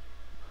know,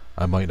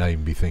 I might not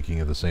even be thinking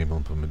of the same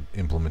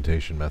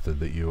implementation method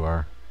that you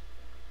are.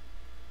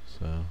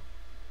 So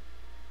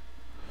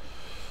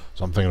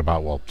I'm thinking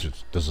about, well,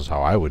 just, this is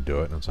how I would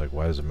do it, and it's like,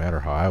 why does it matter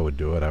how I would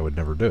do it? I would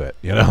never do it,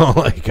 you know.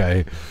 Like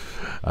I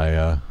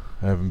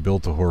haven't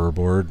built a horror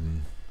board,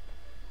 and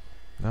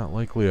not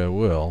likely I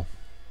will.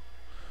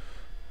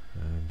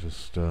 And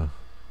just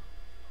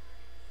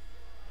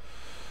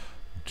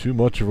too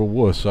much of a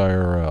wuss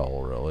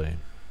IRL, really.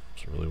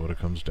 That's really what it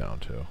comes down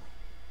to.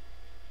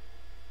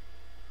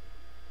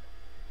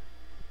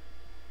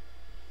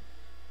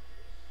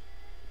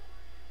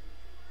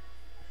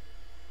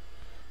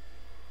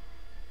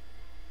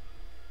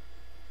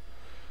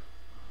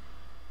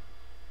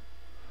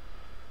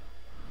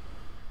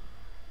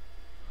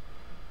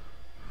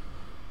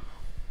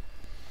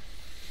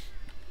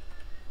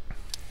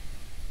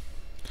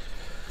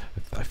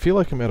 feel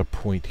like I'm at a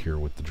point here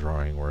with the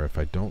drawing where if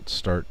I don't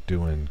start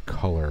doing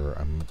color,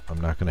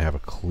 I'm not going to have a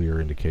clear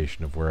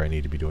indication of where I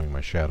need to be doing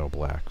my shadow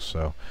black.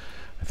 So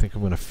I think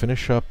I'm going to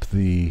finish up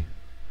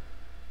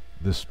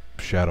this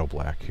shadow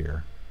black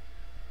here,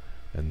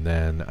 and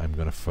then I'm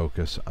going to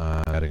focus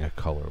on adding a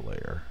color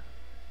layer.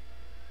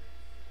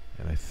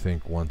 And I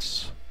think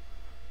once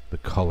the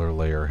color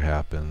layer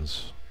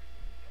happens,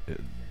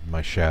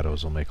 my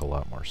shadows will make a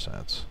lot more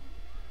sense.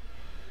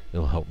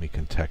 It'll help me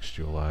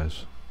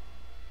contextualize.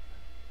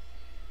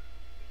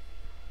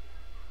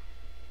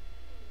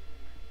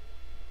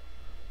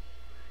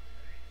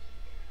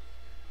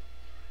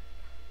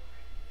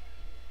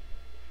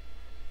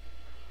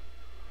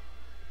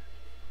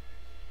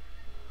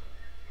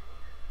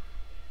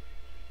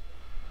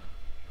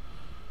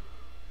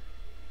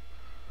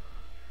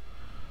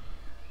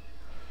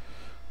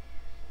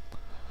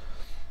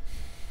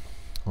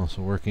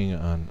 Also working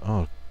on,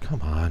 oh,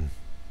 come on.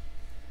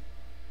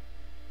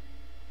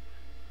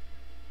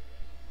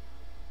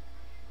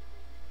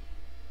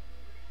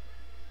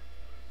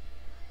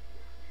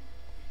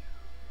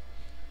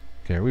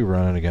 Okay, are we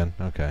running again?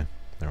 Okay,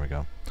 there we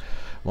go.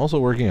 I'm also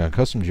working on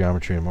custom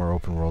geometry and more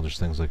open world, just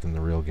things like in the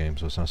real game,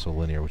 so it's not so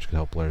linear, which could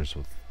help players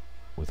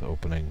with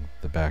opening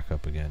the back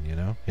up again, you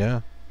know?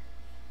 Yeah.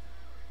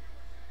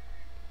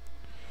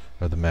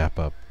 Or the map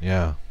up,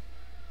 yeah.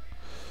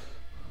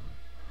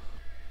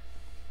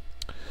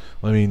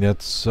 I mean,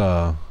 that's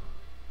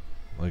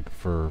like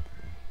for...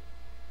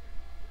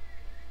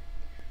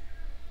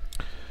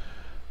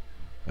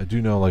 I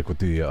do know, like with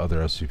the other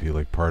SCP,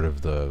 like part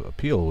of the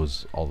appeal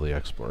was all the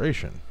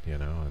exploration, you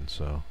know, and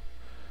so...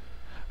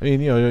 I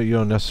mean, you know, you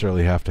don't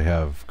necessarily have to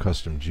have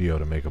custom geo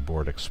to make a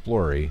board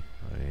explory.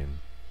 I mean,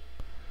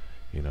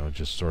 you know,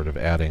 just sort of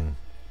adding...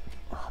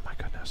 Oh my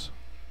goodness.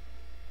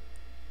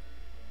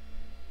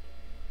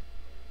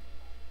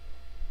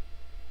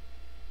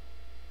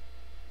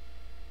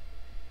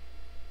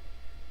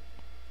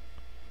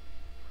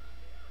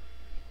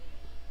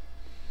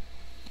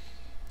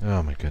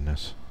 Oh my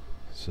goodness.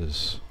 This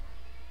is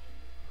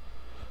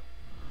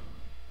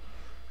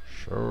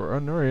sure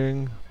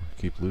annoying.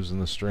 I keep losing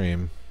the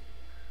stream.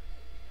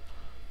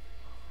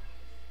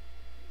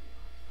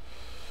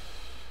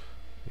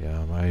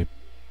 Yeah, my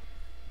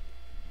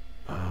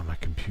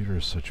computer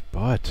is such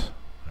butt.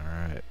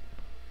 Alright.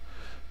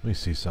 Let me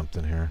see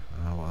something here.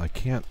 Oh, well, I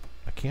can't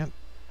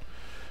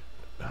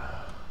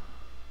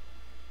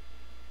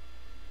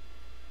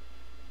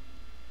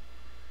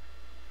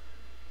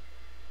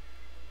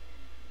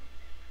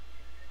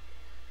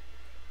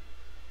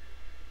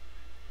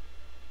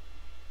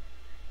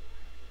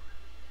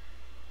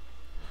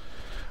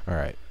all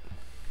right.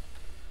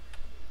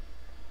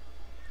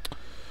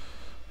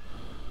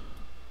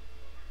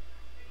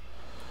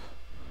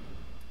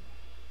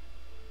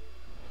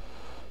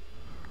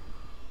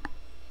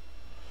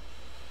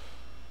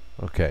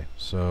 Okay,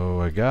 so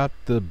I got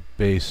the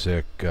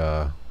basic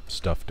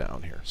stuff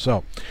down here.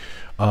 So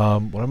what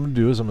I'm going to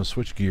do is I'm going to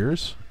switch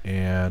gears,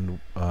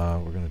 and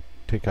we're going to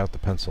take out the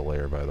pencil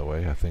layer, by the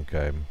way. I think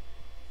I'm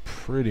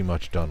pretty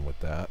much done with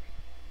that.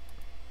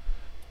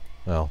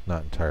 Well,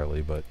 not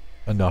entirely, but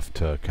enough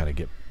to kind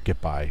of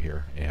get by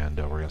here. And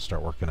we're going to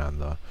start working on I'm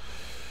going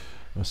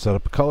to set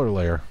up a color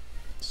layer.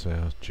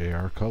 So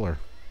JR color.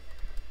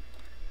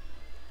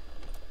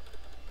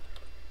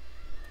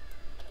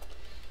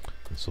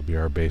 This will be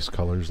our base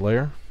colors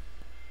layer.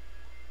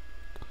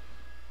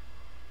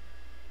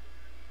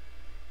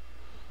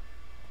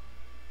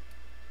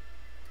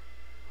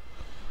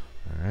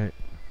 Alright.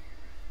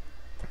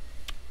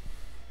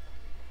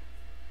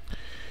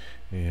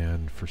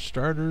 And for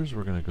starters,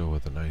 we're going to go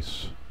with a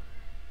nice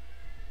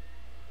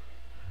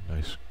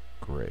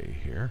gray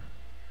here.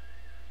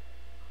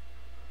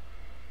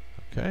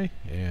 Okay,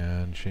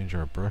 and change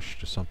our brush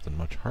to something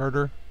much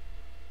harder.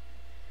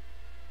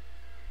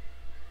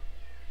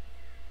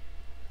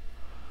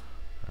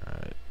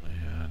 Alright,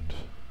 and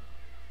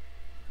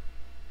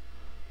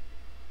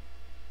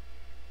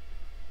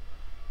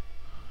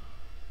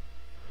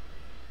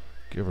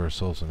give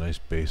ourselves a nice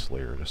base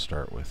layer to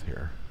start with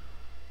here.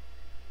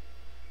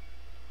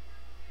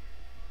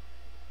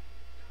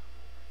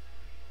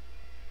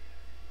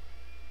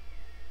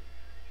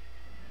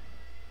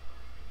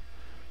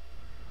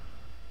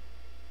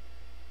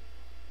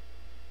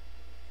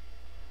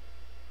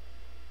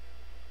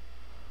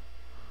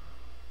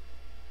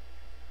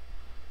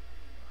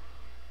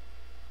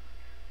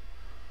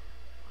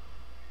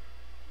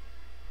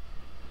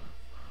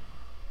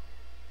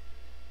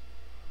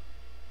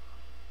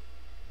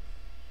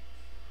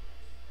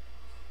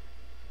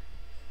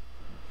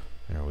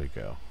 There we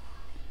go.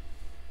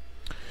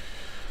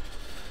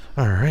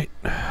 All right,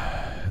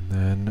 and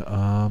then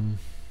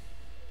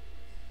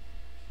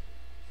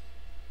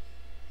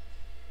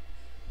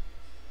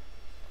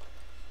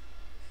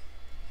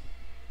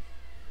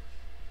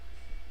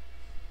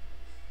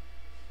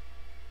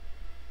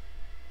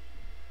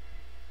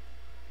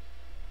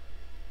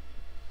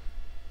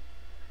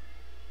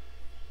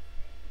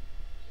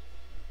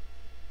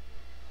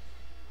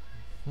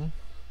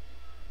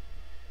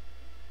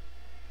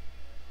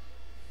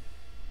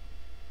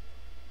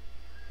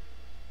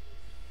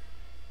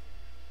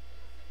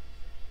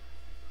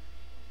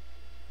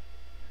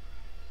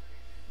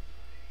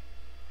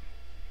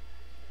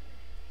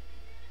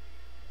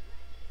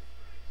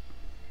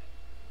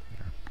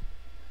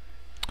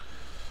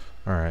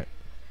Alright.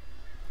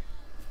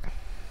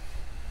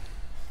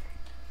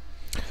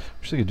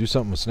 Wish they could do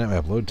something with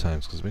SnapMap load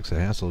times, because it makes it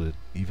a hassle to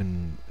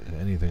even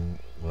anything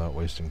without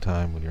wasting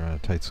time when you're on a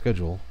tight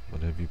schedule.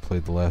 But have you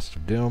played the last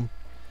of Doom?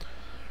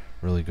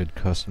 Really good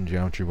custom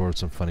geometry board,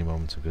 some funny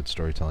moments and good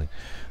storytelling.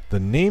 The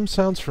name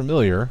sounds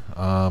familiar,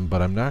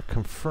 but I'm not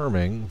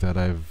confirming that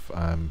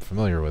I'm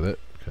familiar with it,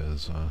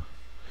 because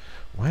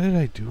why did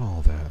I do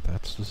all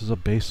that? This is a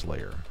base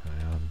layer.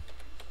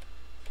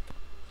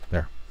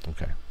 There.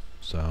 Okay.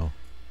 So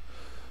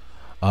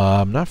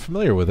I'm not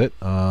familiar with it.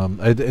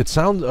 It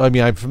sounds. I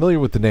mean, I'm familiar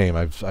with the name.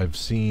 I've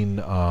seen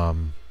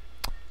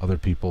other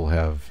people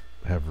have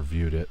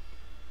reviewed it.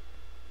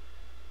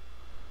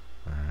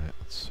 All right.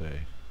 Let's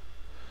see.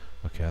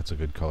 Okay, that's a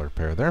good color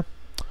pair there.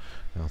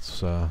 Now let's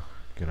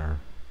get our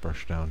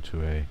brush down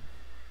to a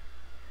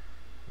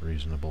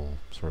reasonable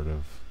sort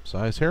of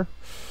size here,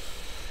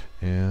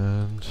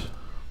 and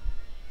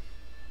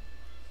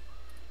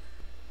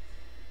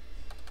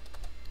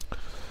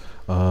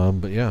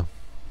but yeah.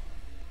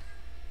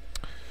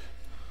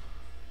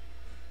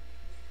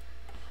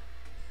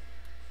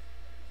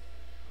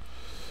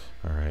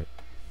 All right.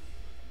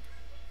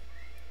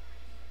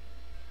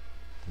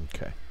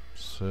 Okay.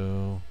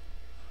 So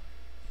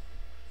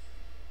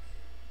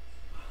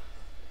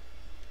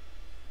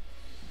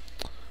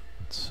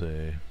let's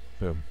see.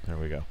 Boom. There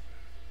we go.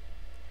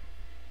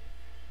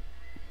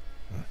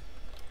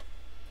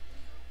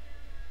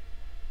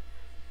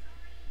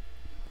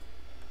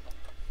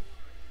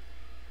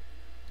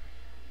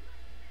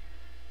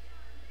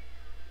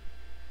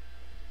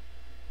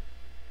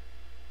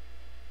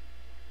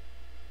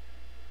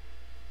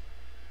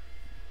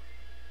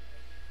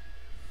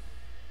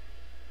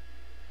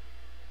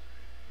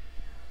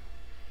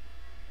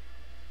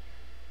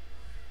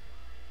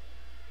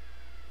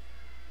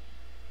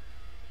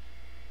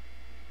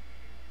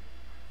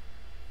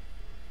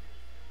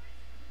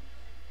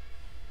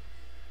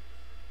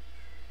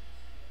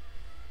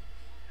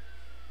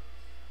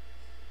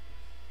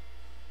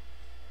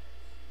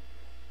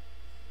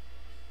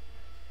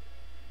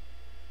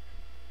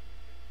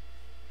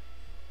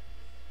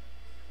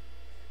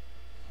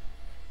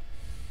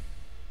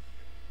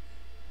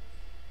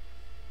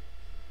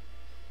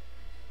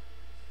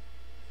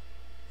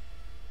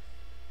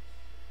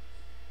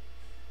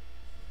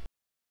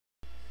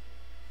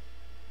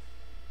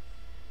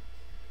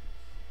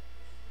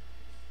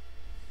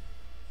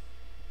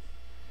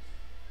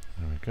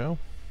 Go.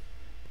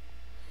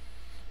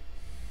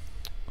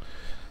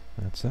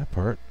 That's that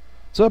part.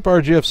 What's up,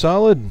 RGF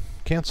Solid?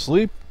 Can't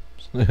sleep?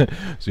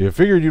 So you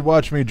figured you'd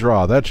watch me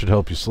draw. That should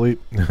help you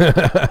sleep.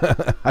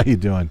 How you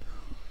doing?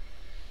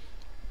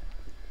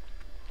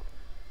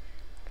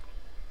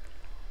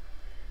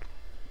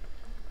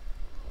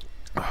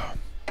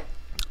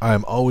 I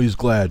am always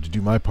glad to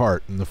do my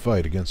part in the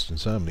fight against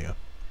insomnia.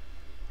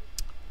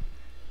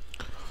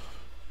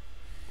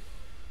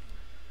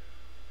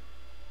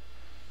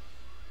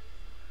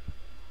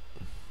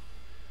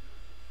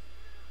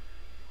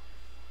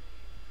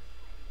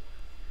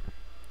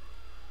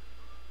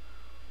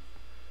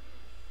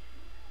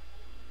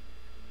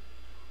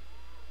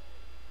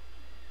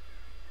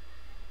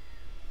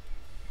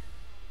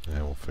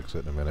 Yeah, we'll fix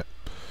it in a minute.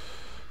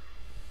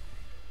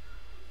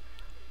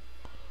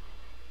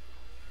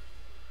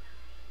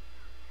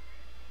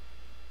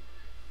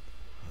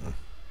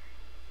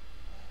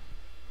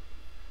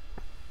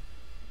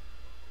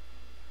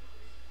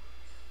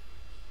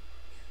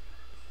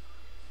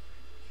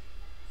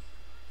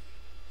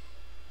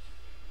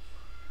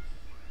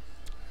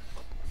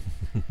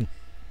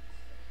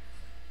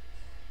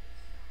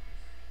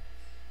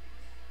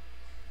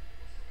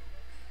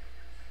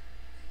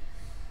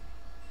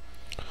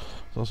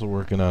 Also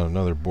working on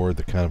another board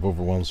that kind of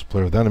overwhelms the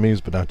player with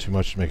enemies, but not too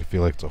much to make it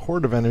feel like it's a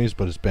horde of enemies,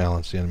 but it's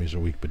balanced. The enemies are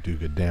weak but do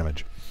good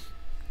damage.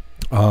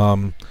 You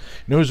know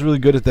who's really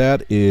good at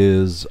that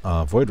is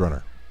Void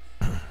Runner.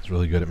 He's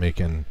really good at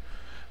making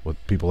what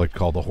people like to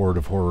call the horde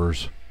of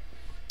horrors.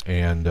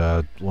 And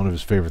one of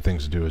his favorite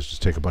things to do is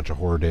just take a bunch of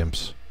horde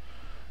imps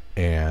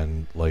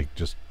and like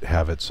just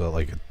have it so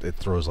like it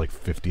throws like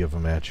 50 of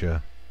them at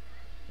you.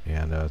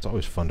 And it's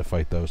always fun to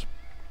fight those.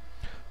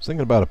 I was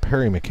thinking about a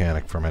parry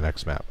mechanic for my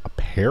next map. A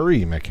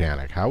parry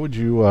mechanic. How would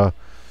you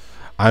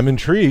I'm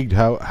intrigued.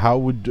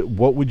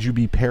 What would you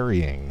be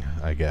parrying,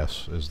 I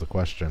guess, is the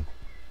question.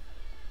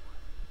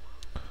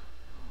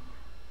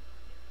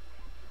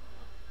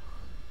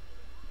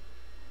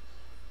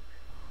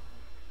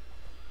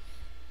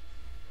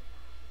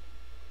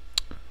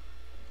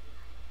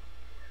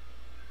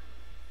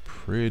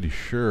 Pretty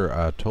sure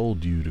I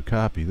told you to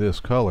copy this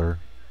color.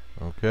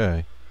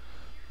 Okay.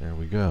 There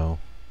we go.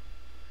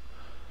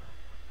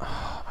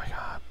 Oh my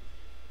god.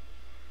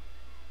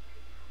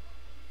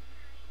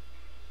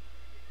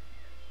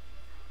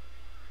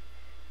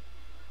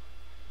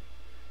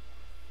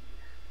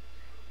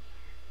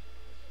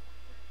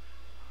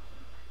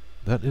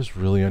 That is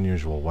really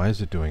unusual. Why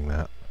is it doing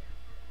that?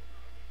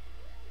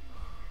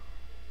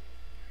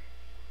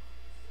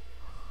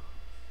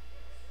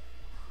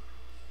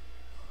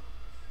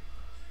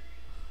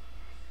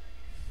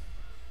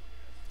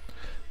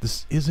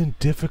 This isn't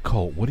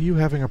difficult. What are you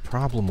having a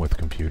problem with,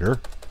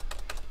 computer?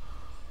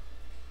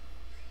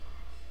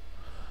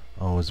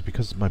 Oh, is it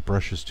because my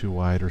brush is too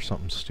wide or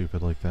something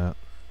stupid like that?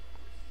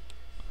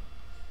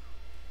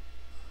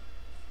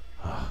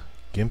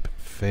 GIMP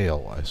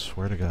fail, I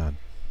swear to God.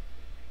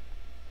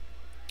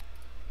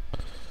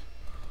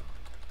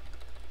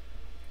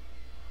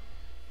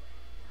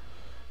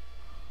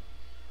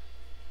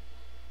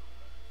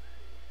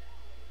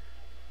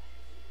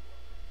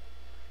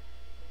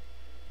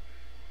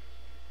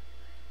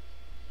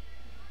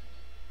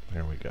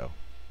 There we go.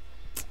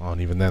 Oh,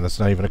 and even then, that's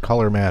not even a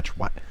color match.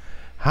 What?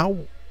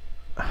 How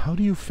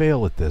do you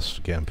fail at this,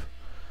 GIMP?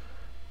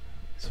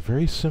 It's a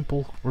very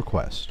simple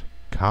request.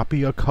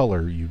 Copy a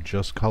color you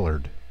just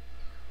colored.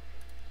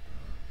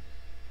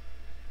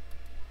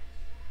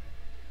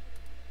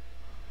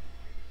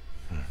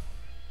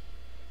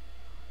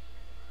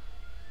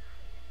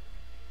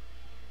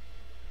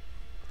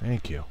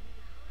 Thank you.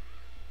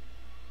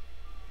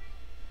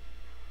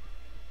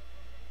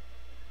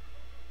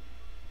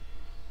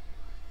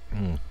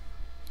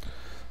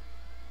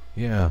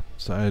 Yeah,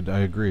 so I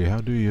agree.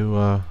 How do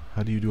you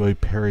do a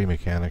parry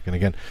mechanic? And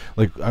again,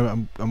 like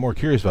I'm more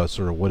curious about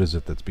sort of what is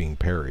it that's being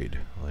parried,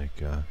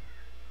 like.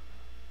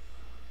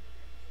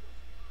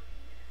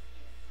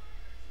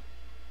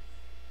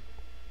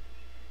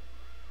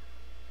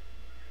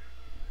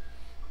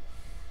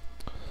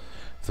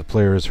 If the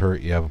player is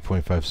hurt, you have a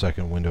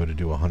 0.5-second window to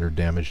do 100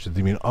 damage. Did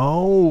they mean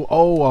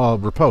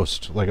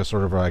riposte, like a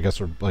sort of I guess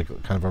like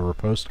kind of a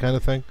riposte kind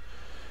of thing?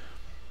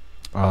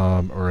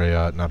 Or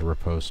a not a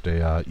riposte,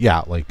 a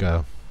yeah, like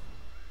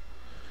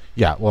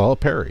yeah, well, a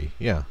parry,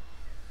 yeah.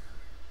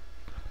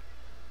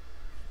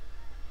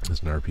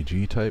 It's an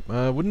RPG type.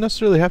 Wouldn't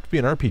necessarily have to be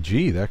an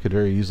RPG. That could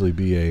very easily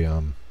be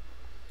a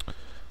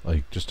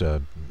like just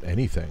a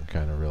anything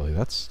kind of really.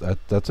 That's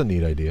a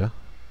neat idea.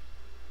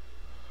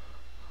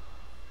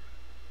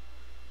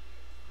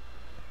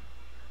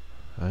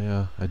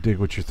 I dig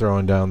what you're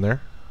throwing down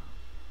there.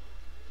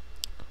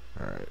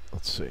 All right,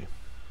 let's see.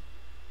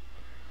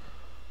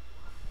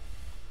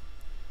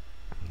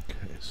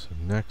 Okay, so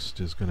next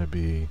is going to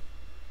be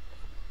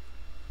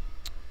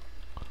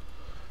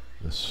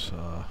this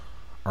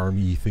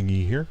army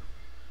thingy here.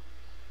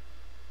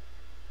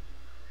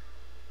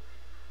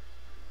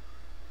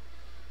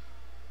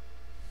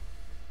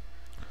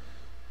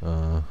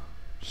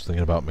 Just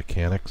thinking about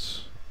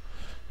mechanics.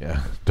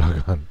 Yeah,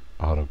 doggone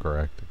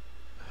autocorrect.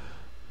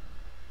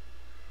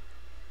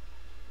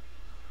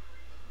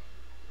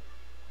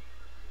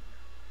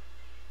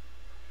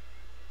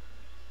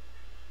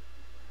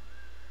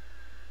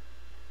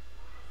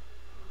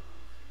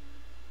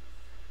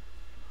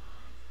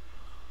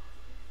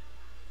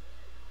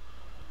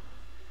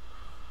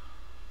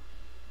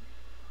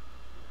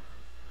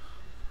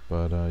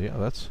 But yeah,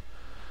 that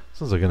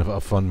sounds like a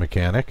fun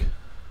mechanic.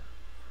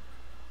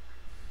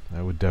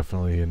 I would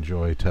definitely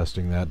enjoy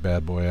testing that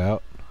bad boy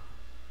out.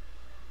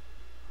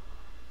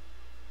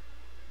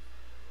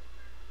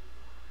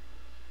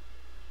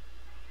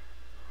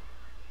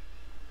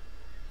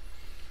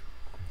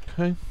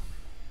 Okay.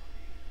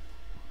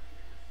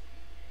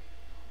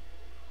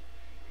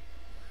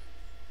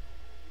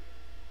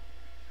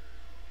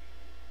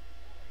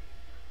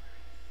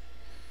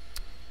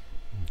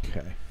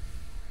 Okay.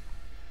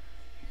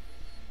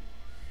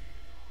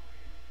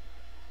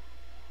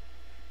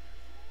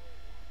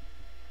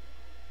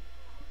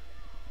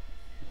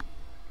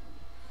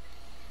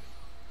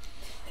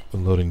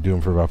 Been loading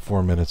Doom for about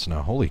 4 minutes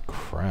now. Holy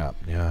crap!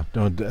 Yeah,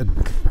 no,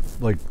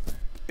 like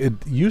it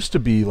used to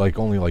be like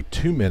only like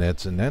 2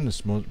 minutes, and then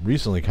it's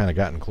recently kind of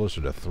gotten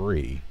closer to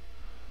 3,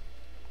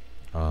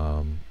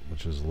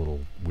 which is a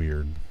little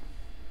weird.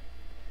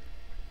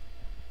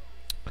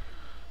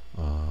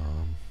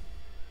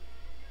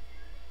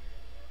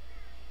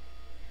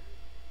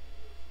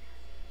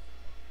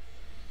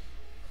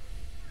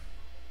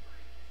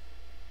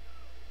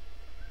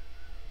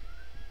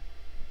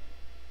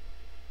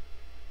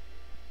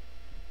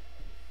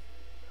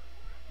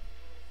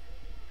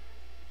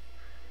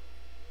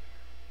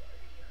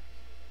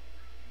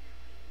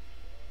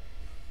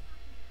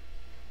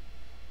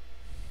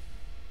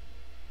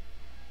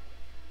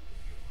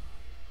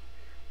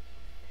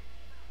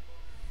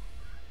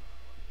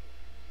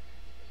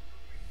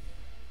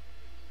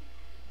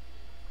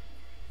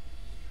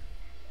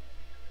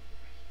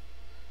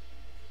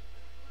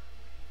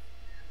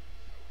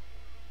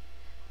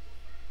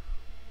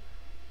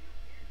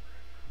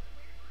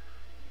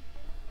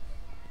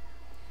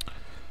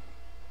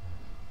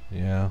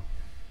 Yeah.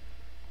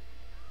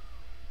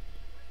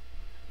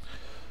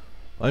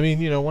 I mean,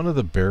 you know, one of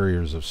the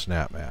barriers of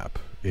SnapMap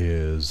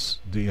is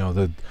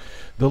the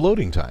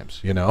loading times.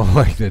 You know,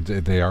 like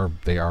they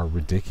are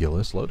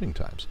ridiculous loading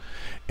times,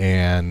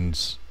 and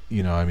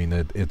you know, I mean,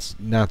 it's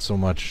not so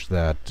much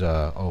that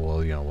oh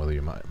well, you know, whether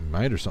you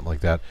might or something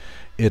like that.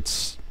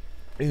 It's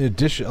in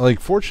addition, like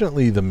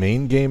fortunately, the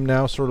main game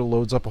now sort of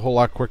loads up a whole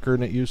lot quicker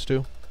than it used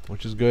to,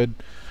 which is good.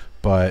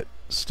 But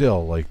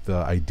still, like, the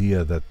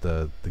idea that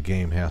the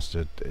game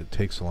it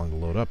takes so long to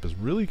load up is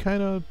really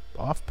kind of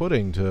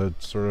off-putting to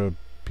sort of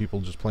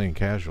people just playing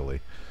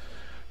casually.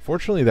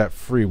 Fortunately, that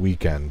free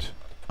weekend,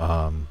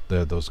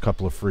 those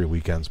couple of free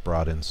weekends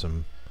brought in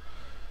some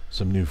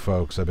new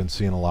folks. I've been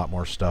seeing a lot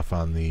more stuff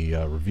on the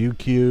review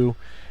queue,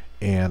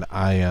 and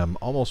I am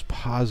almost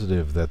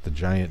positive that the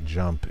giant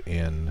jump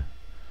in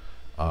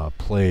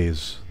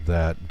plays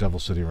that Devil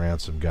City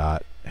Ransom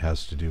got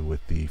has to do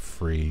with the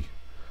free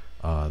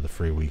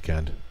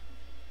weekend.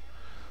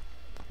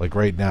 Like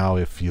right now,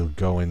 if you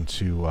go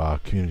into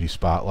Community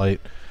Spotlight,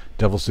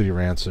 Devil City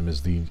Ransom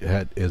is the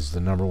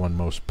 #1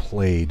 most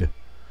played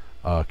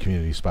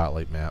Community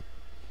Spotlight map.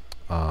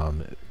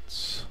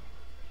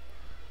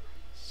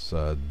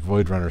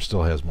 Void Runner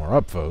still has more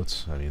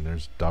upvotes. I mean,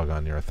 there's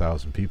doggone near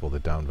 1,000 people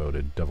that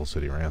downvoted Devil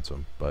City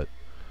Ransom, but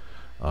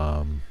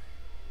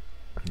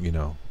you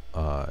know,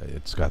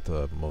 it's got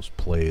the most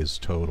plays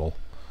total.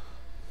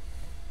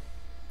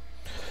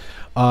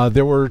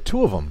 There were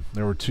 2 of them.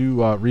 There were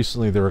 2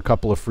 recently. There were a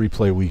couple of free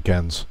play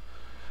weekends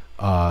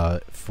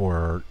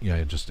for, you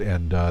know, just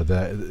and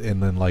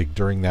then, like,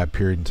 during that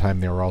period in time,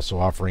 they were also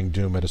offering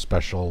Doom at a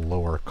special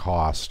lower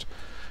cost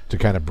to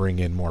kind of bring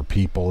in more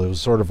people. It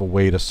was sort of a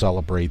way to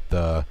celebrate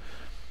the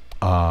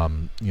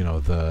you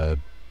know, the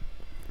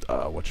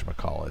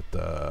whatchamacallit,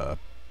 the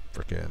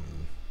frickin'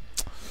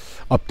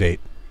 update,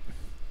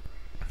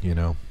 you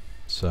know.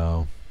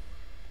 So,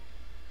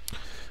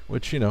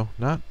 which, you know,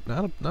 not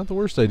the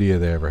worst idea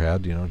they ever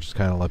had, you know, just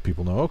kind of let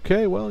people know,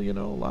 okay, well, you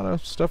know, a lot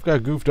of stuff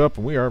got goofed up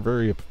and we are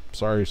very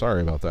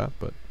sorry about that,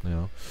 but, you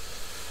know,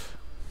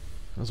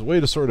 as a way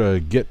to sort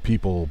of get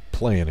people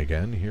playing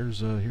again,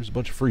 here's a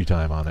bunch of free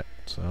time on it.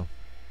 So,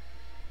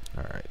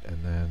 all right,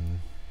 and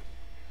then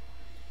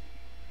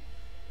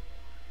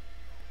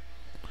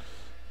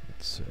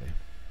let's see.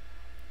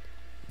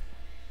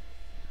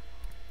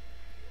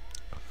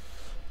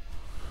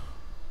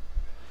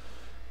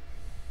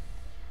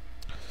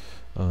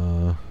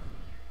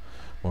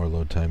 More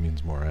load time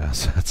means more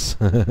assets.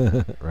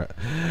 Right.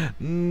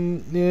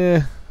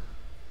 Yeah.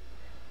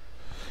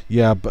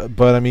 Yeah,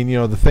 but I mean, you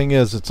know, the thing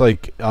is, it's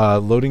like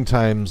loading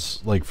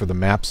times, like, for the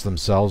maps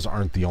themselves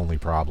aren't the only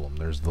problem.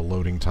 There's the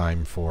loading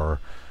time for,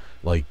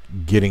 like,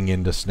 getting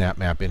into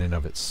SnapMap in and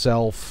of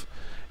itself,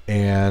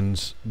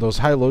 and those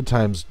high load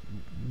times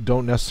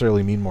don't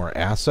necessarily mean more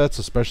assets,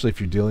 especially if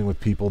you're dealing with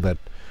people that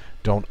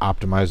don't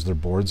optimize their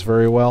boards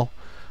very well.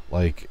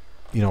 Like,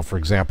 you know, for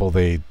example,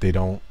 they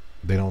don't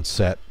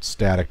set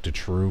static to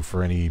true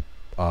for any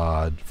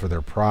for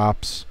their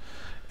props,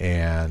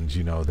 and,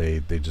 you know,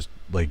 they just,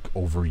 like,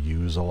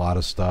 overuse a lot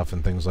of stuff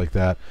and things like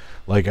that.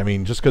 Like, I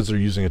mean, just because they're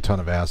using a ton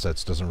of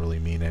assets doesn't really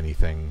mean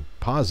anything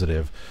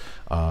positive.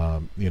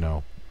 You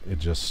know,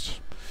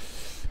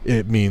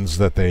 it means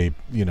that they,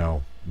 you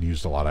know,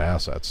 used a lot of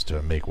assets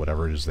to make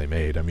whatever it is they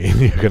made. I mean,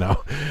 you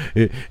know,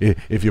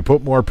 if you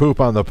put more poop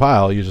on the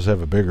pile, you just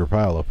have a bigger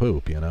pile of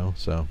poop, you know.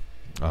 So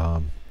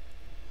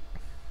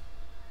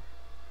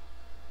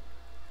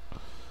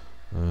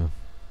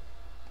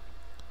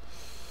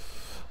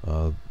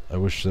I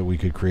wish that we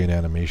could create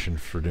animation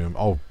for Doom.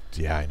 Oh,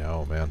 yeah, I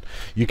know, man.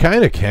 You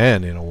kind of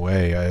can, in a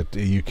way.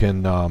 You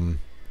can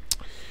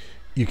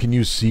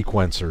use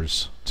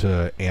sequencers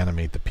to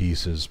animate the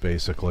pieces,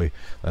 basically.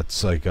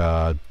 That's like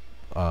how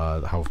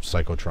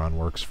Psychotron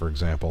works, for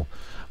example.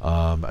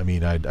 I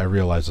mean, I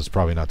realize that's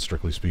probably not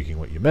strictly speaking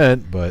what you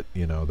meant, but,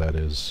 you know, that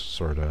is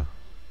sort of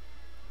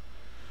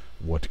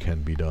what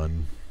can be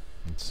done.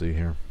 Let's see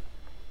here.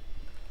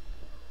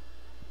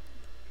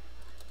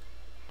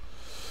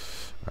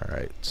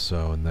 Alright,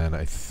 so, and then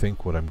I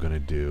think what I'm going to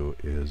do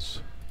is,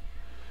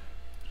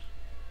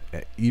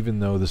 even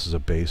though this is a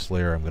base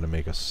layer, I'm going to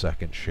make a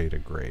second shade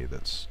of gray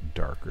that's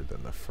darker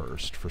than the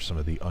first for some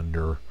of the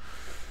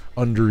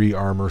undery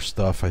armor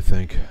stuff, I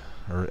think.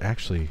 Or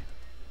actually,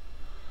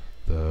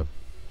 there's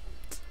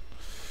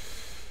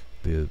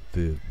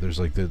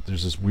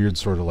this weird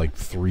sort of, like,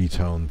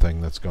 3-tone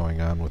thing that's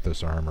going on with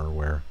this armor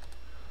where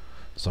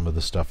some of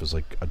the stuff is,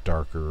 like, a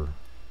darker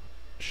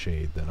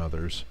shade than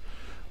others.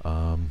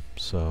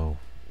 So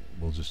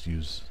we'll just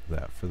use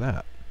that for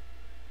that.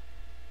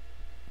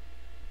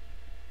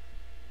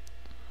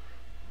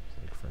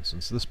 Like, for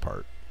instance, this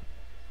part.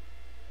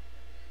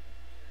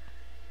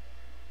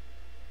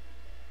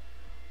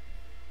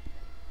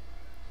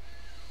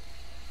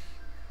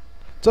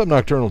 What's up,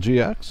 Nocturnal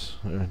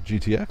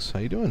GTX? How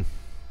you doing?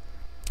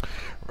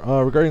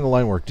 Regarding the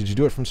line work, did you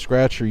do it from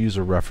scratch or use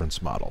a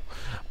reference model?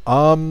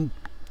 A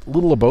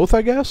little of both,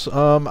 I guess.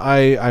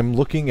 I'm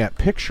looking at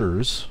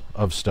pictures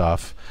of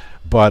stuff,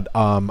 but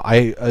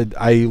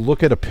I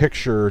look at a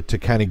picture to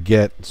kind of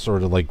get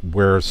sort of like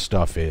where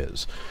stuff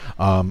is.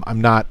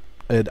 I'm not.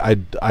 I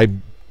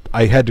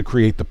had to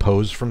create the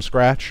pose from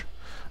scratch,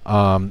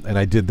 and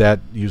I did that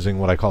using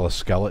what I call a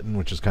skeleton,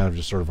 which is kind of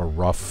just sort of a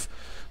rough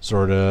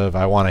sort of.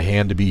 I want a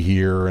hand to be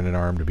here and an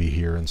arm to be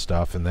here and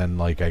stuff, and then,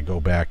 like, I go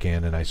back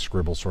in and I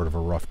scribble sort of a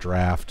rough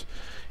draft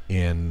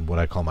in what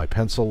I call my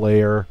pencil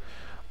layer.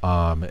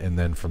 And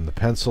then from the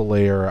pencil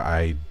layer,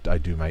 I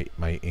do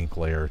my ink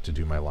layer to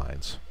do my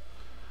lines.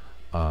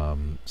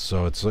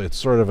 So it's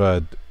sort of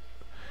a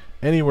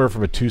anywhere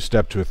from a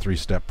 2-step to a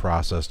 3-step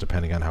process,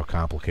 depending on how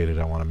complicated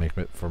I want to make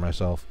it for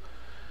myself.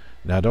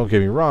 Now, don't get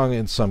me wrong,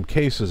 in some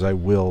cases I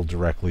will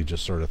directly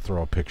just sort of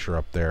throw a picture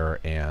up there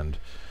and,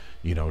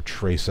 you know,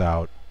 trace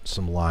out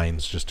some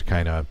lines just to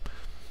kind of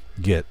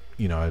get,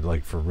 you know, I'd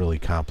like for really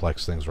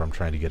complex things where I'm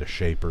trying to get a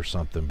shape or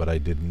something, but I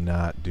did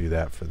not do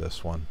that for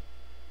this one.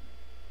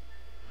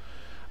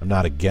 I'm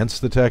not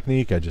against the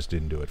technique, I just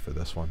didn't do it for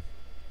this one.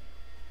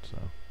 So.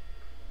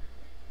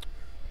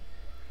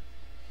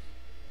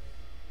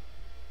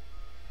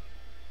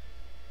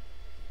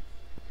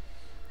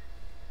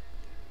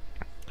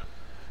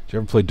 Did you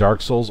ever play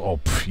Dark Souls?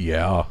 Oh,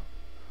 yeah.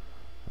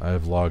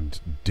 I've logged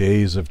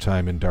days of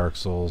time in Dark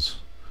Souls.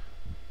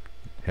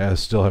 Yeah,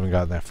 still haven't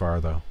gotten that far,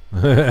 though.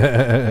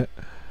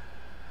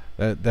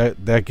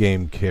 That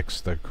game kicks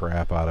the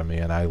crap out of me,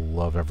 and I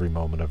love every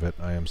moment of it.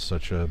 I am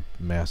such a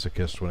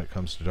masochist when it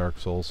comes to Dark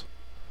Souls.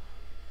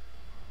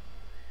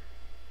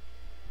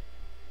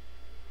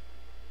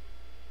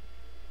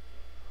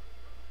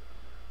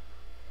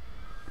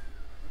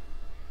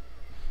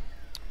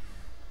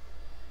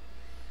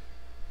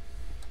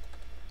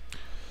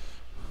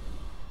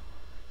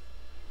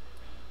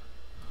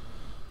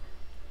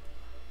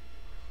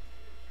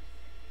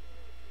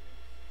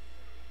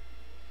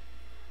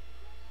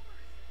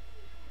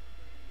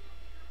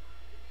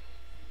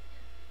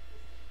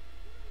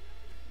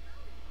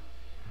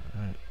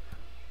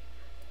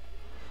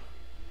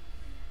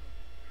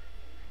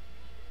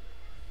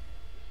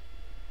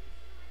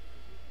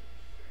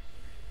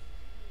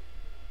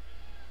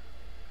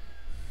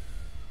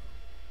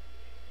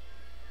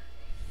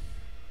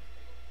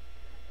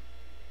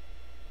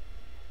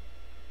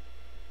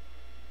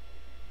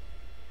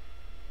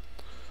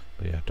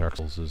 But yeah, Dark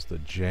Souls is the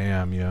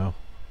jam, yo.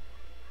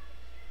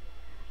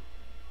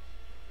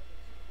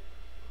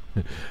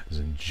 As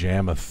in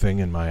jam a thing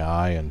in my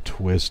eye and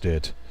twist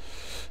it.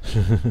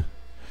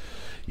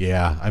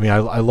 Yeah, I mean, I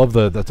love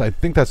I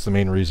think that's the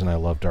main reason I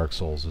love Dark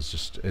Souls. Is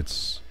just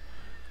it's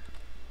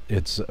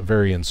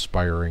very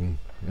inspiring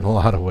in a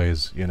lot of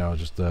ways. You know,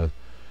 just the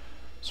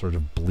sort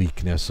of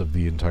bleakness of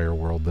the entire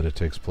world that it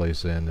takes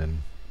place in,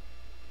 and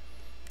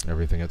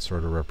everything it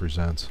sort of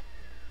represents.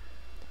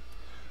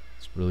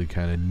 It's really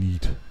kind of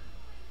neat.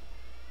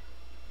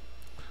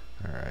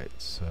 Alright,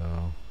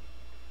 so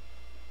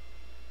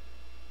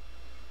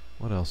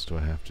what else do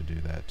I have to do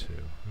that to?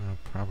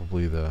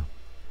 Probably the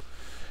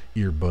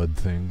earbud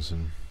things,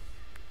 and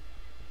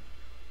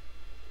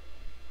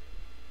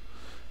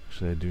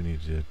actually I do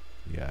need to,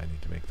 yeah, I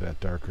need to make that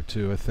darker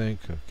too, I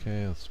think.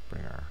 Okay, let's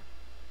bring our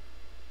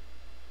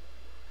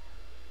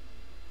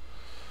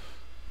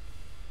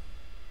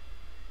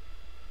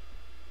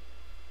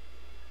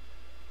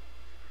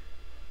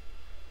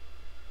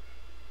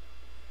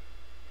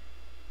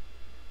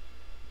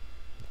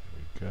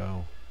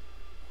go.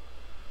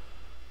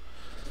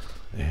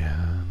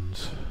 And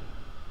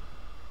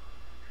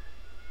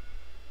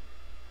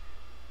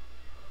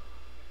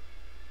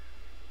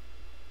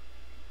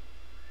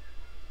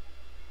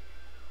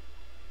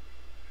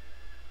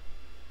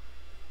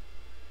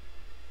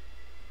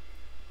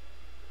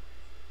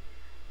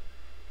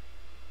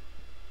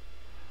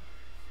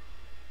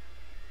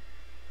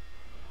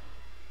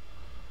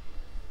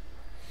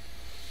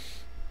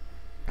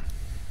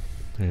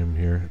I'm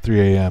here. 3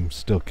 a.m.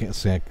 Still can't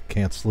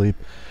sleep.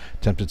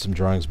 Attempted some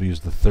drawings, but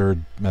used the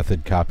third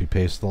method, copy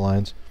paste the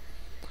lines.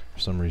 For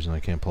some reason, I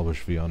can't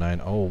publish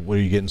VO9. Oh, what,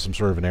 are you getting some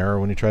sort of an error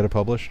when you try to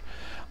publish?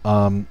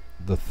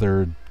 The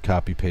third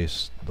copy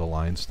paste the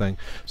lines thing.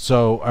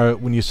 So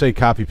when you say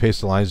copy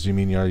paste the lines, do you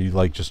mean, are you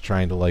like just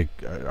trying to like,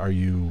 are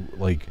you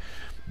like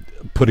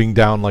putting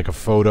down like a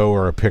photo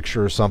or a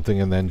picture or something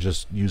and then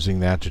just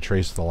using that to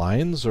trace the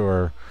lines,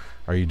 or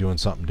are you doing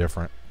something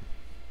different?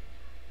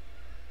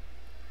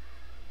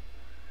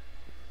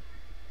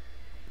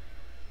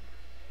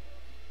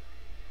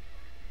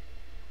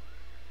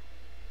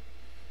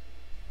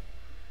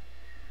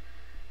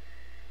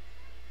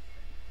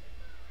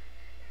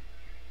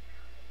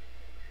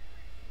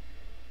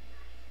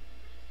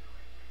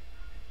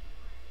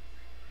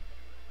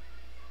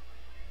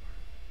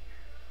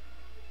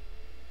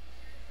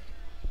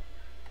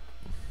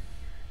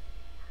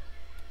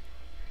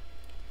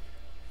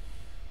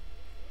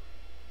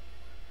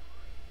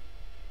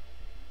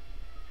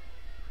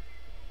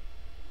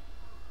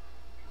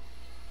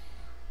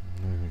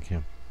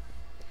 Can't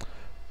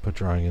put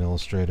drawing in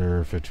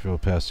Illustrator, 50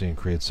 opacity, and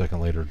create second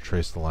later to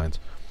trace the lines.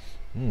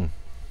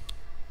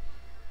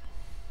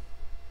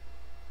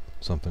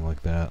 Something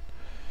like that.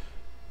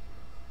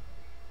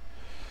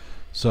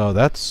 So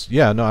that's,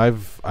 yeah, no,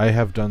 I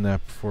have done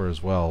that before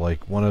as well.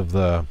 Like one of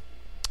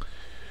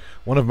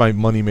my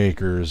money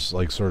makers,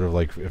 like sort of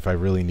like if I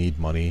really need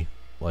money,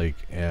 like,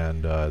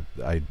 and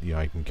I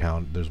can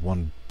count. There's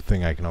one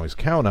thing I can always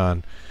count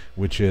on,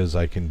 which is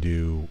I can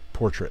do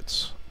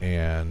portraits.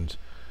 And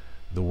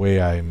the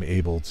way I'm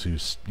able to,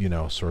 you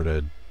know, sort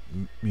of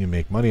you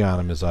make money on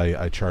them is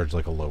I charge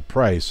like a low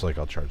price, like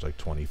I'll charge like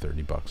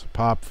 20-30 bucks a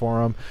pop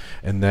for them,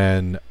 and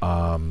then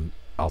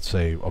I'll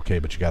say, okay,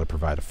 but you got to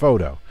provide a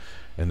photo,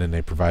 and then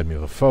they provide me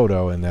with a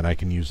photo, and then I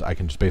can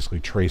just basically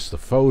trace the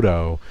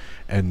photo,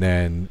 and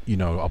then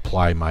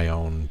apply my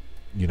own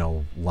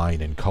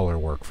line and color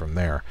work from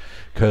there.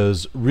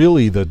 Because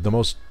really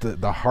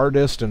the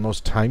hardest and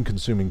most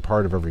time-consuming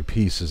part of every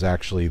piece is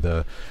actually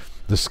the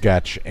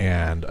sketch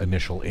and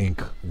initial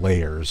ink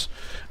layers.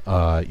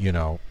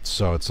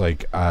 So it's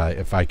like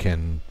if I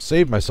can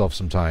save myself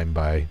some time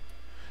by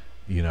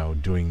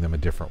doing them a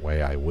different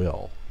way, I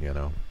will.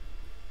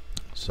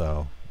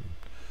 So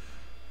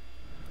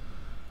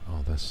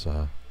this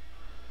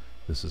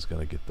is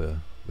going to get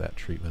that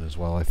treatment as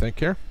well, I think,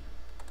 here.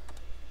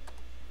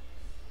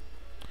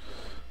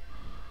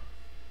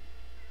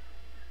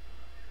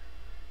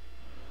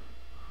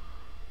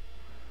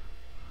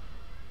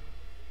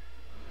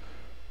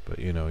 But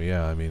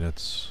yeah, I mean,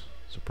 it's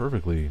a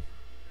perfectly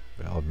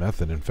valid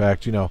method. In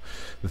fact, the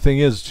thing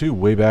is too,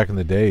 way back in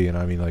the day,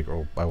 I mean, like,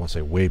 I won't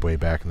say way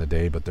back in the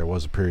day, but there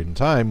was a period in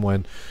time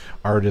when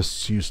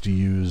artists used to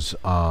use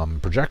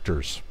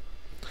projectors,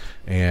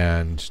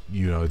 and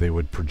they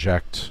would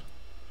project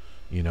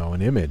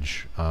an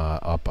image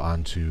up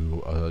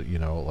onto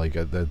like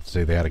let's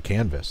say they had a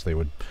canvas, they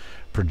would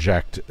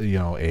project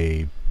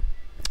a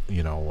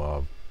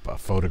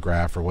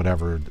photograph or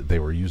whatever they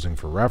were using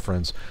for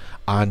reference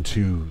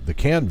onto the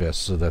canvas,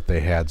 so that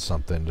they had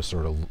something to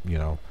sort of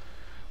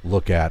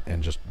look at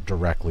and just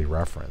directly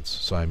reference.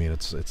 So I mean,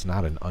 it's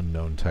not an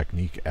unknown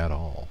technique at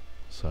all.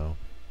 So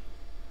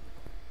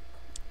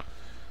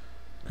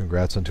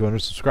congrats on 200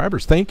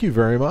 subscribers. Thank you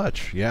very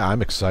much. Yeah,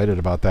 I'm excited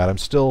about that. I'm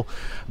still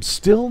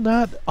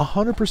not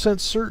 100%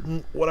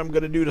 certain what I'm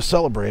going to do to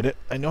celebrate it.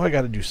 I know I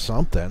got to do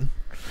something,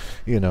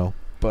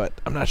 but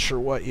I'm not sure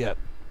what yet.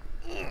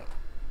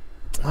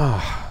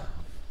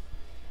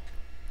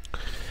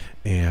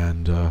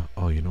 And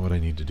you know what I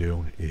need to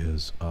do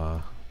is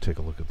take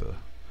a look at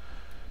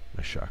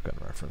my shotgun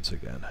reference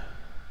again.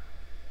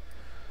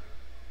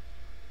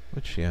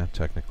 Which, yeah,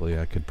 technically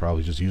I could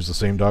probably just use the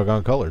same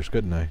doggone colors,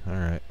 couldn't I?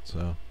 Alright,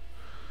 so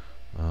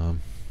let's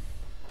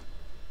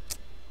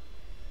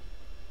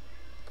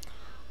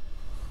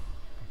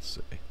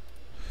see.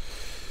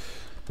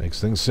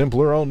 Makes things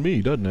simpler on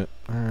me, doesn't it?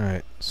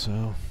 Alright,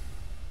 so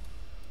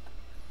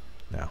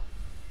now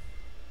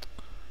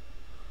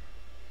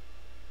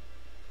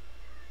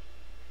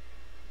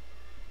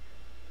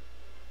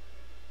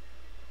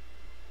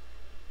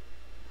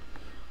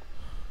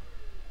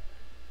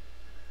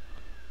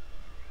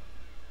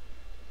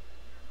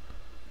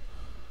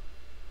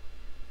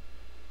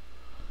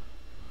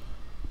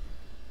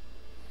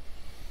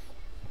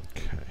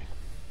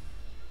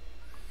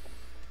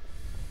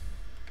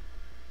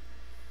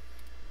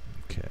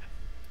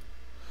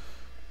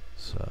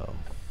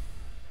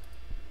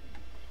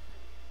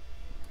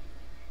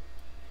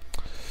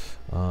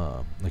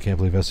I can't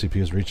believe SCP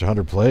has reached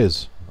 100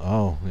 plays.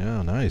 Oh,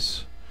 yeah,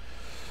 nice.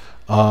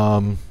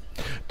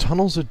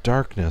 Tunnels of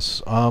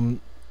Darkness.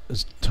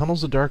 Is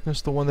Tunnels of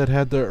Darkness the one that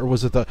had or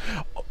was it the...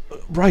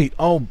 Right.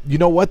 Oh, you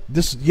know what?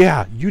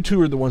 Yeah, you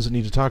two are the ones that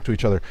need to talk to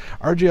each other.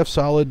 RGF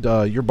Solid,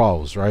 your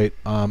balls, right?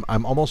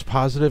 I'm almost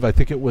positive. I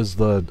think it was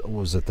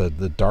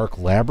the Dark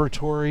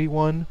Laboratory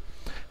one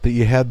that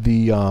you had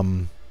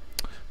the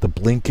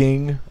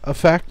blinking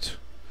effect,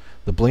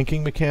 the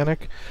blinking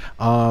mechanic.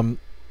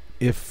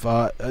 If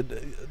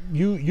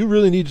you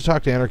really need to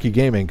talk to Anarchy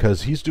Gaming,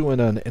 because he's doing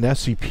an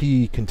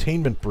SCP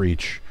Containment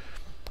Breach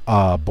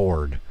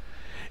board,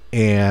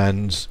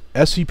 and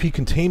SCP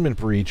Containment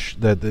Breach,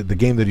 the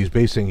game that he's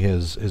basing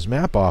his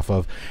map off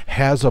of,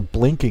 has a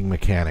blinking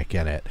mechanic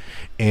in it,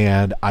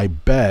 and I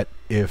bet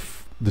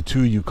if the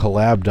two of you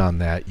collabed on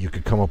that, you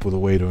could come up with a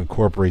way to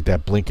incorporate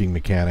that blinking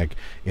mechanic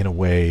in a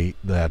way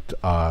that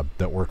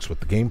that works with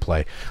the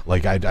gameplay.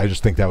 Like I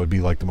just think that would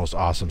be like the most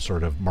awesome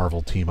sort of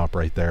Marvel team up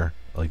right there.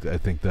 Like, I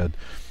think that,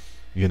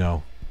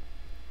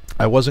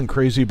 I wasn't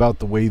crazy about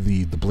the way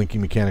the blinking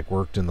mechanic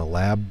worked in the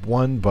lab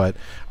one, but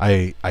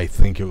I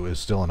think it was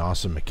still an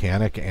awesome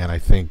mechanic, and I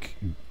think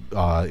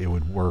it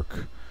would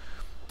work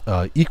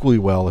equally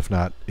well, if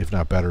not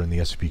better, in the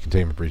SCP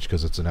Containment Breach,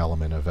 because it's an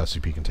element of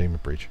SCP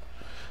Containment Breach.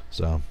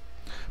 So,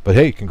 but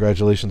hey,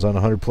 congratulations on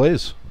 100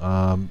 plays.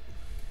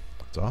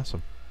 It's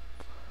awesome.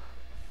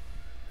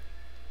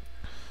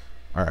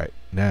 All right,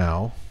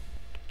 now.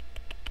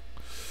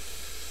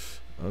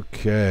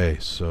 Okay,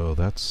 so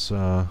that's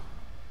my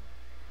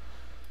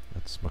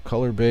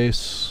color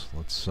base.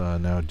 Let's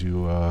now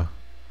do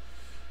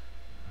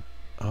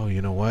oh,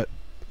 you know what?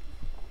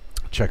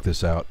 Check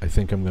this out. I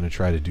think I'm going to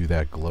try to do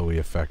that glowy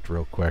effect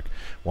real quick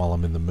while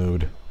I'm in the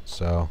mood.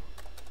 So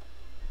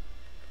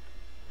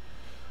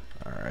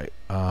alright,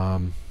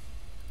 alright,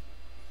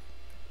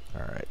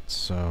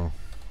 so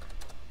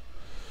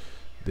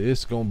this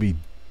is going to be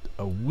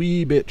a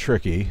wee bit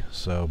tricky,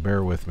 so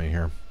bear with me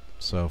here.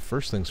 So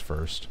first things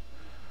first,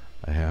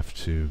 I have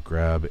to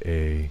grab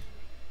a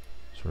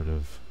sort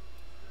of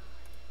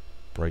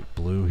bright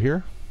blue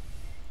here,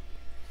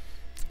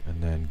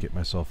 and then get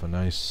myself a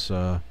nice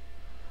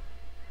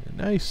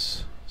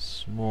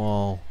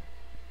small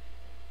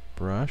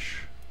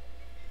brush.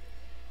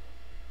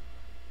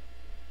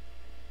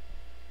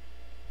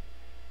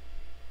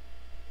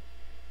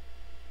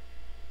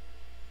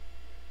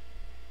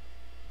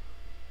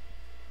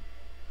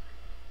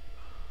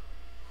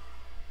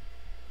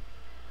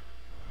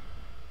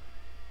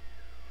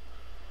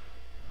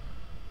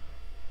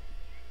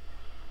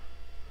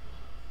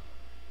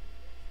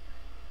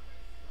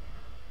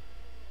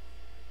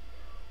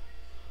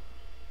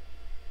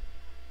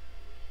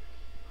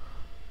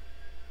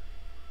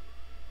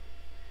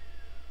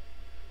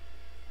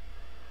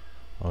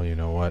 Oh, you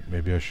know what?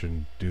 Maybe I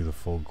shouldn't do the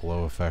full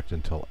glow effect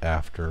until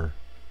after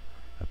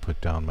I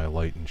put down my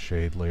light and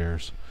shade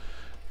layers,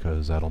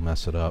 because that'll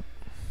mess it up.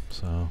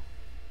 So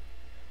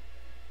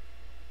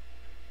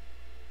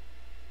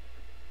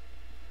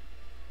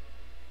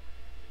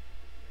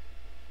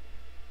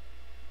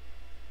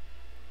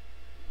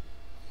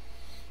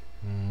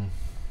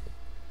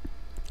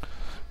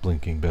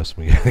blinking best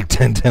mechanic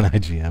 1010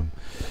 IGM. You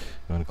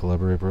want to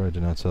collaborate, bro? I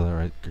did not say that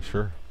right.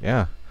 Sure.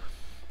 Yeah.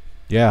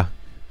 Yeah.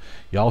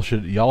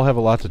 Y'all have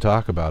a lot to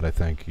talk about. I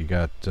think you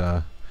got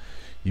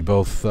you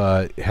both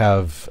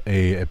have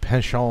a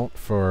penchant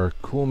for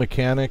cool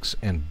mechanics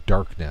and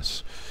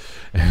darkness,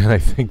 and I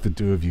think the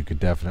two of you could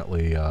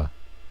definitely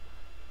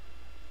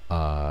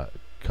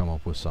come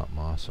up with something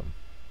awesome.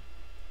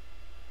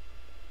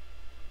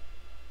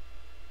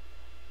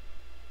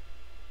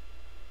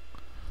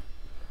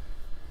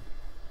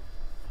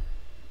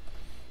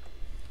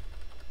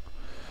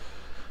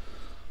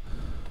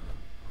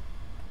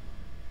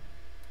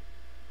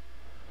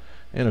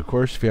 And of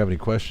course, if you have any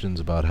questions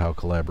about how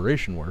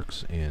collaboration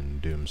works in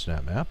DOOM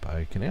SnapMap,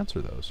 I can answer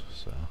those.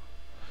 So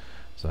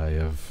I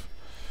have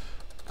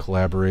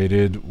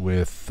collaborated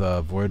with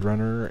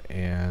Voidrunner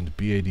and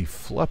BAD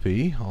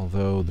Fluppy,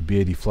 although the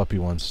BAD Fluppy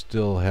one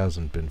still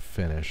hasn't been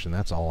finished, and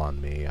that's all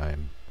on me.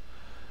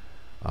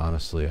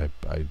 Honestly,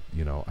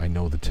 I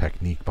know the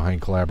technique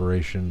behind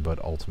collaboration,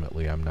 but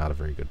ultimately I'm not a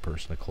very good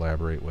person to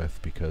collaborate with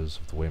because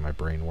of the way my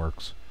brain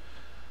works.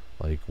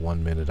 Like,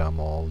 one minute I'm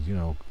all,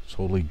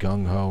 totally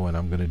gung-ho and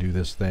I'm going to do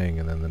this thing,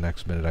 and then the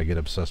next minute I get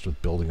obsessed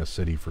with building a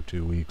city for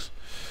 2 weeks.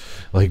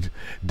 Like,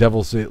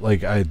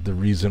 the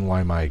reason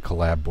why my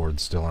collab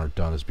boards still aren't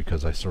done is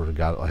because I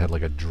had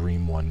like a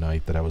dream one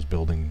night that I was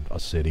building a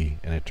city,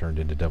 and it turned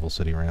into Devil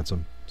City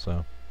Ransom,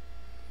 so.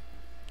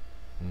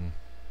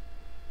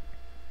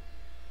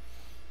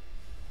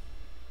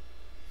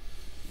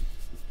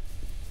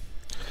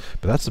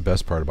 But that's the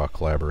best part about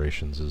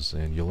collaborations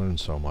and you learn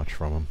so much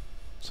from them,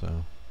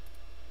 so.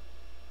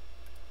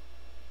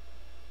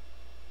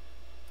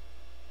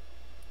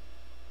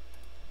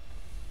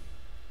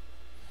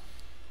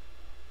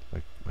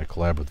 My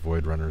collab with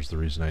Voidrunner is the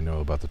reason I know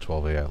about the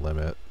 12 AI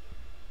limit.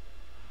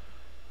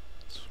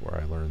 That's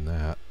where I learned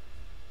that.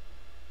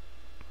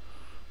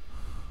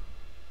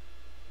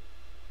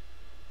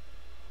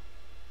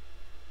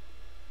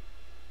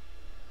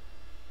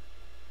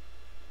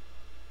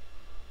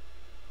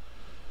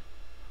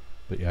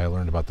 But yeah, I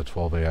learned about the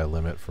 12 AI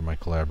limit from my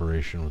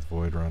collaboration with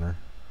Voidrunner.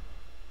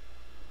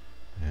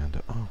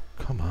 And, oh,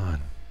 come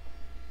on.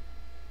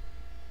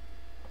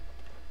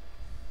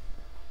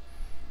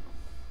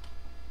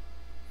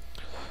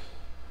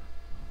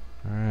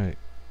 Alright.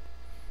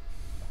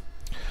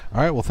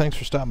 Alright, well, thanks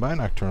for stopping by,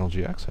 Nocturnal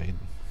GX.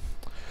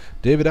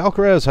 David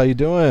Alcaraz, how you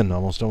doing?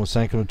 Almost done with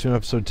Sanctum of Doom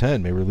episode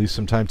 10. May release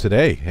sometime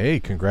today. Hey,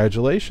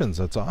 congratulations.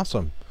 That's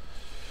awesome.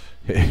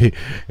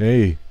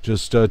 Hey,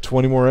 just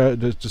 20 more,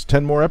 just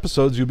 10 more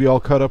episodes, you'll be all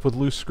caught up with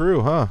Loose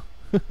Screw, huh?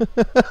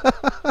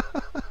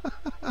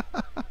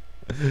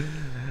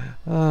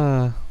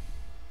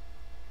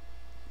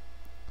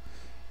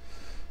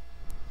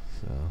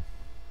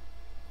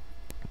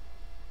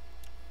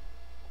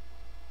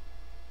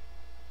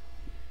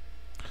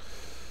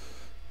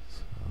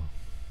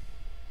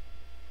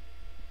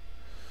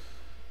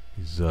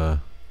 He's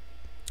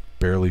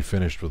barely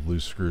finished with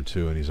Loose Screw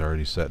 2, and he's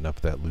already setting up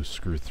that Loose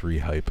Screw 3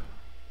 hype.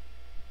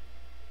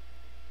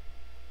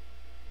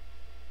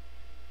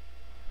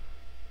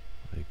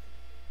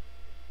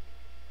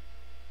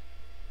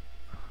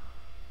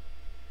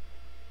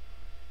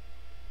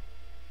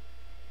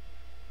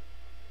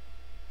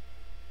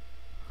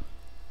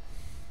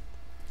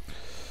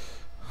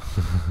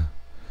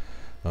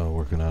 Oh,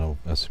 working on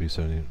a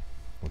SCP-70.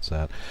 What's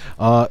that?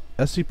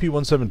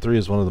 SCP-173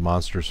 is one of the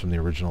monsters from the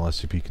original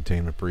SCP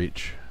Containment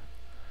Breach.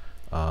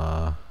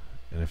 And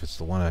if it's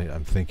the one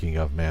I'm thinking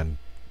of, man,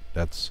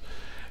 that's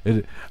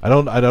it. I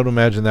don't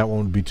imagine that one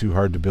would be too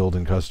hard to build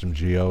in custom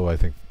Geo. I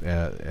think,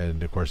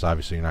 and of course,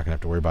 obviously, you're not gonna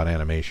have to worry about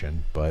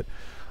animation. But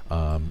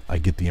I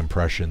get the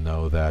impression,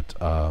 though, that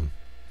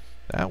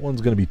that one's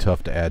gonna be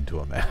tough to add to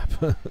a map.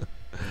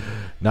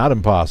 Not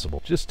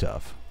impossible, just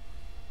tough.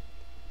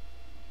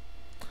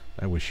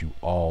 I wish you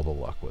all the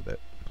luck with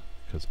it,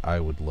 because I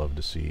would love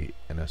to see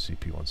an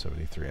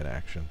SCP-173 in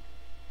action.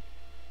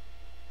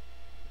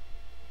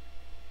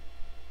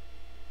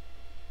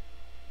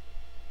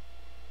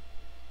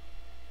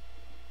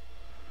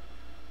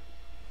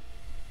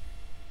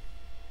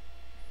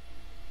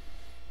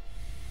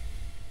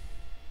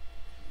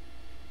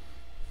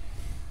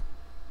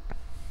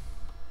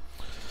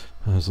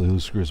 Honestly,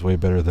 Loose Screw is way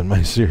better than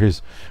my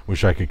series.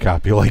 Wish I could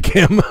copy like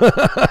him.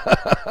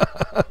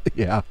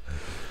 Yeah.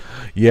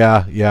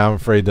 Yeah, I'm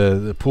afraid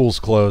the pool's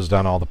closed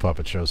on all the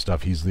Puppet Show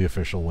stuff. He's the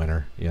official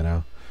winner, you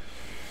know.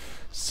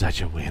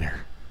 Such a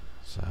winner.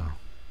 So,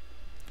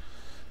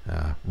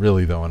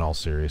 really, though, in all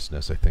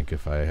seriousness, I think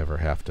if I ever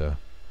have to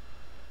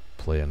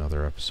play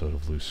another episode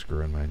of Loose Screw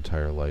in my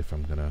entire life,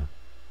 I'm going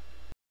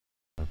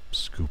to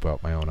scoop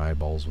out my own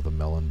eyeballs with a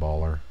melon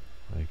baller.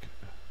 Like...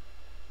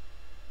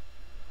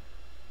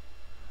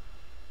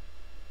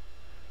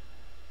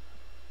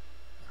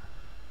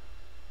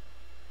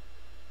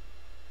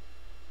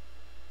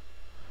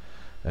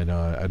 I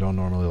know I don't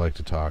normally like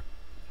to talk.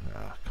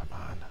 Come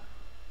on.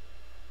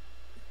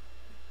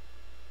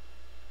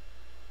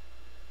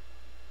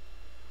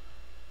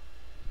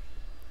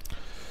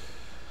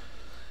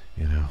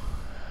 You know,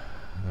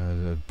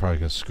 I'd probably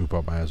gonna scoop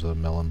up my eyes with a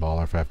melon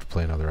baller if I have to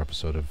play another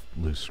episode of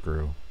Loose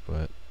Screw.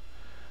 But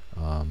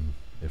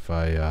if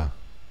I,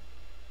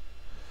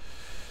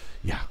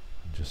 yeah,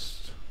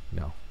 just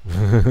no.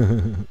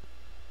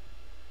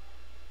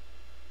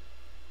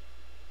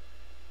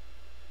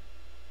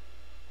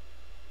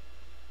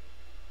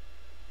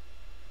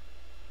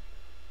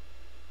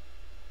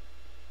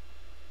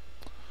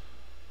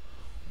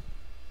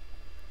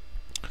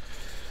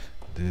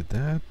 Did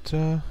that,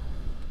 is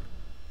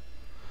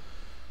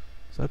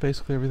that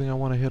basically everything I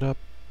want to hit up?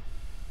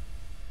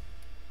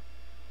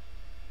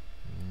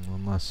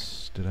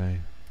 Unless, did I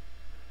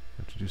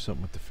have to do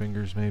something with the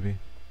fingers, maybe?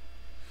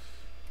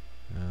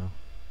 No.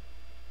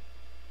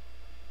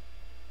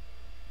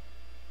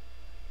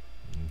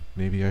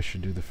 Maybe I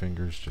should do the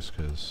fingers just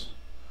because,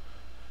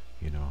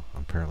 you know,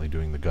 I'm apparently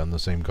doing the gun the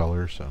same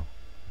color, so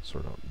it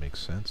sort of makes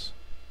sense.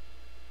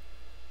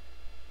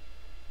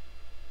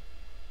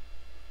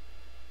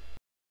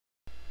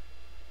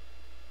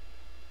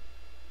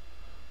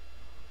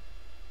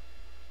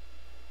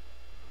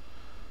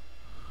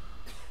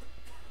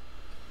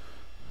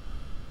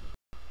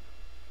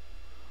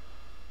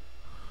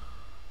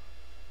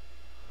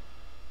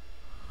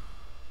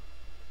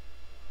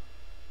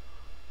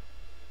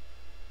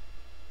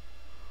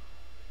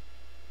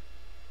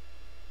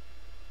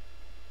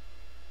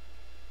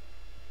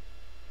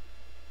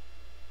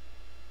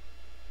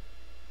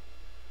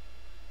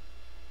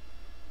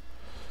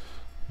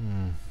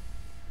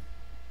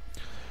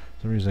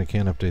 For some reason I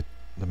can't update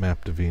the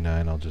map to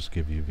V9, I'll just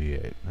give you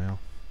V8. Well,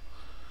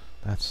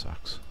 that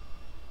sucks.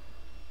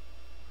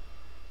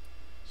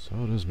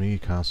 So does me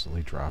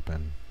constantly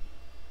dropping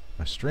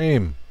my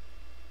stream.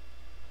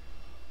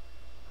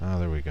 Ah,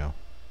 there we go.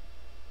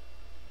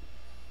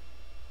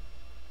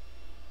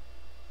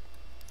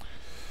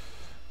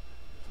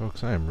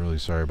 Folks, I am really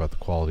sorry about the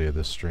quality of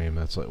this stream.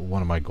 That's like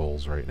one of my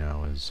goals right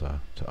now is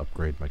to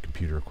upgrade my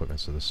computer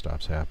equipment so this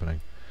stops happening.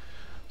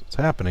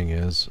 What's happening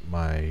is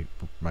my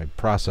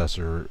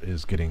processor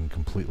is getting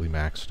completely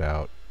maxed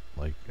out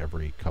like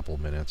every couple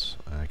minutes.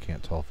 I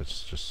can't tell if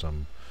it's just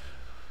some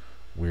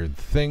weird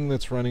thing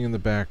that's running in the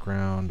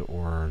background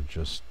or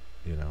just,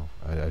 you know,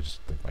 I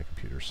just think my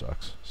computer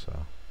sucks.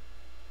 So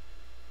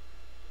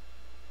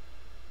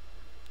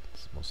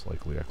it's the most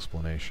likely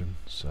explanation.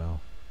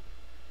 So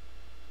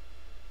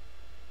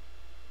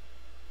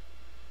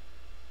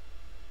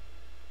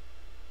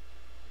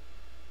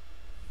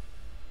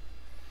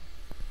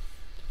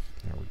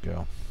there we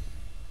go.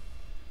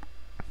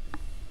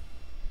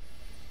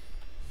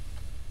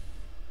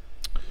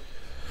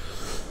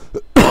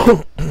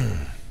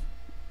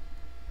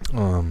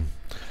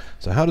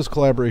 So how does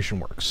collaboration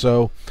work?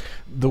 So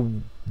the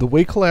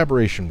way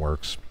collaboration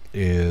works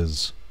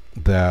is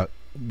that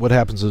what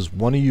happens is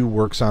one of you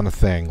works on a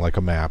thing like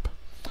a map,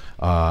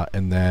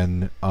 and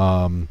then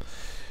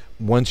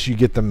once you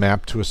get the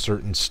map to a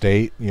certain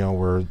state, you know,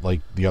 where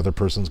like the other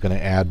person's going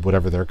to add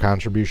whatever their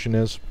contribution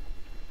is,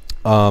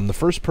 the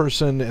first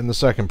person and the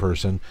second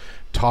person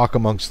talk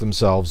amongst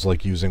themselves,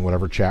 like using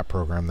whatever chat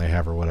program they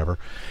have or whatever,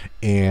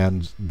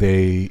 and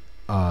they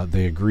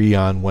agree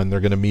on when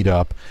they're going to meet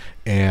up,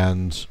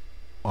 and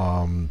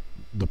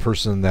the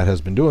person that has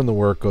been doing the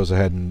work goes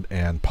ahead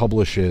and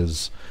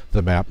publishes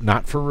the map,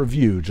 not for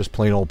review, just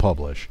plain old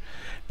publish,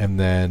 and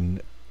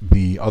then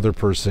the other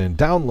person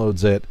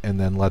downloads it and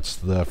then lets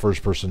the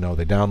first person know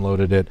they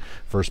downloaded it.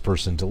 First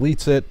person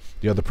deletes it,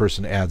 the other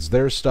person adds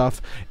their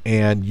stuff,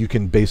 and you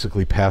can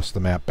basically pass the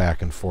map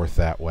back and forth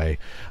that way.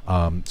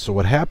 So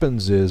what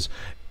happens is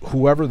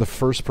whoever the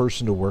first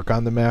person to work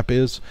on the map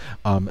is,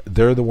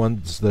 they're the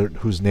ones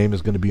whose name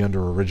is going to be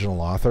under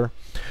original author.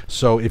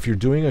 So if you're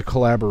doing a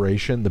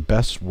collaboration, the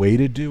best way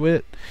to do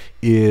it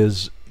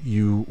is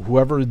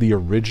whoever the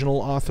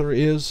original author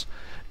is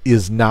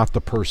not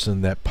the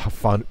person that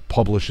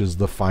publishes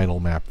the final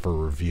map for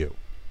review.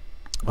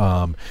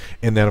 And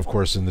then of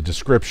course in the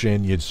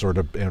description you'd sort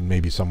of, and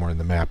maybe somewhere in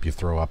the map you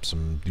throw up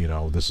some, you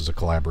know, this is a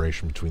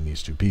collaboration between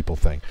these two people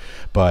thing.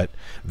 But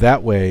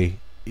that way,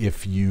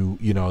 if you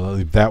know,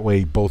 that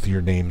way both of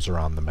your names are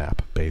on the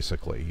map,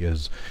 basically,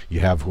 is you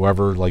have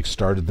whoever like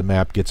started the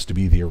map gets to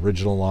be the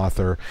original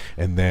author,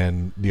 and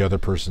then the other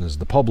person is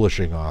the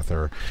publishing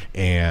author,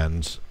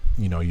 and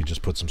you know, you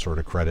just put some sort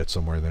of credit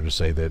somewhere there to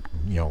say that,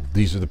 you know,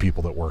 these are the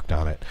people that worked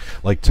on it.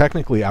 Like,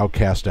 technically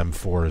Outcast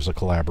M4 is a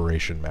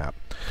collaboration map,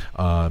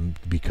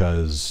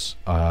 because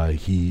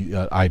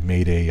I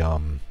made a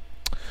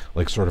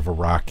like sort of a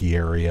rocky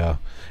area,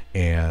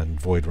 and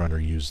Void Runner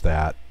used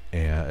that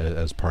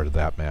as part of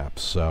that map.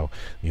 So,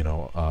 you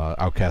know,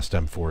 Outcast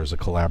M4 is a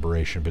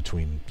collaboration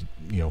between,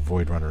 you know,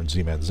 Void Runner and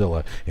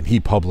Z-Manzilla, and he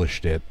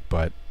published it,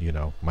 but, you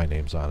know, my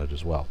name's on it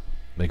as well.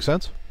 Make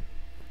sense?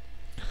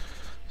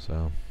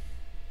 So,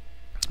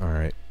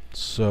 alright.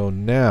 So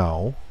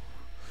now,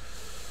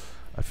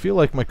 I feel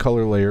like my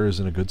color layer is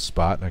in a good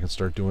spot, and I can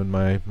start doing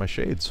my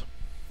shades.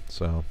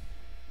 So,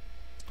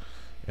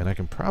 and I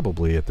can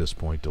probably, at this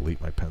point,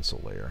 delete my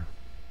pencil layer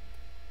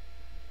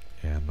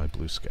and my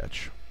blue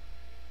sketch.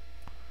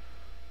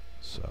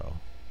 So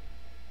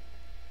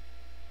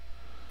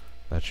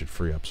that should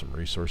free up some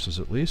resources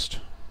at least.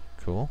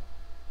 Cool.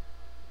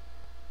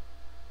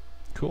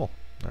 Cool.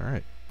 All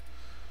right.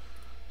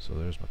 So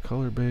there's my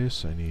color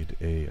base. I need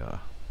a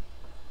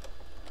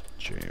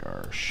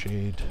JR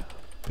shade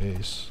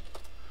base.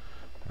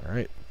 All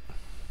right.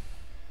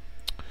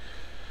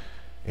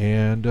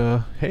 And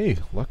hey,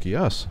 lucky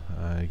us!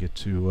 I get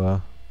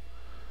to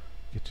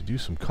do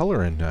some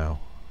coloring now,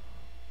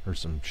 or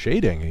some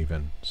shading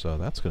even. So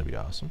that's going to be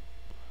awesome.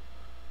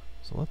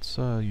 So let's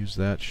use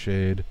that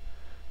shade,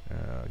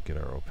 get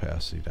our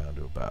opacity down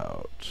to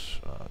about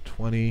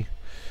 20,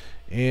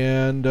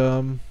 and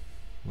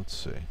let's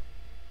see.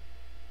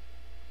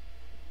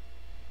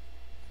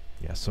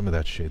 Yeah, some of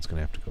that shade's going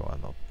to have to go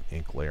on the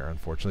ink layer,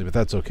 unfortunately, but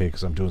that's okay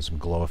because I'm doing some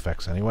glow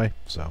effects anyway.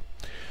 So,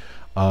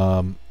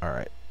 all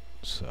right.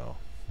 So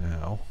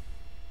now,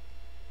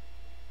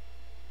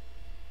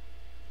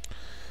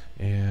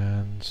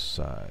 and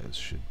size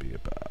should be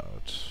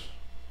about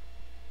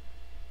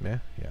meh.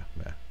 Yeah,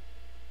 meh.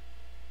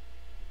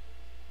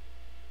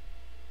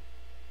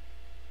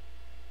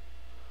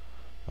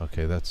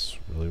 Okay, that's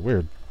really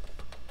weird.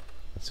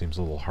 That seems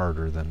a little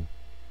harder than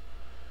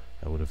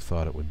I would have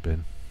thought it would have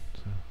been.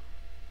 So.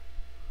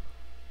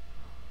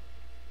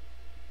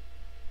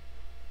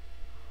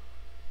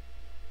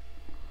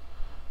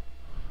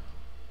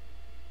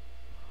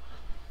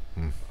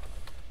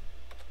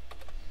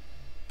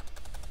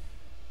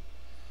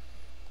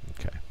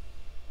 Okay.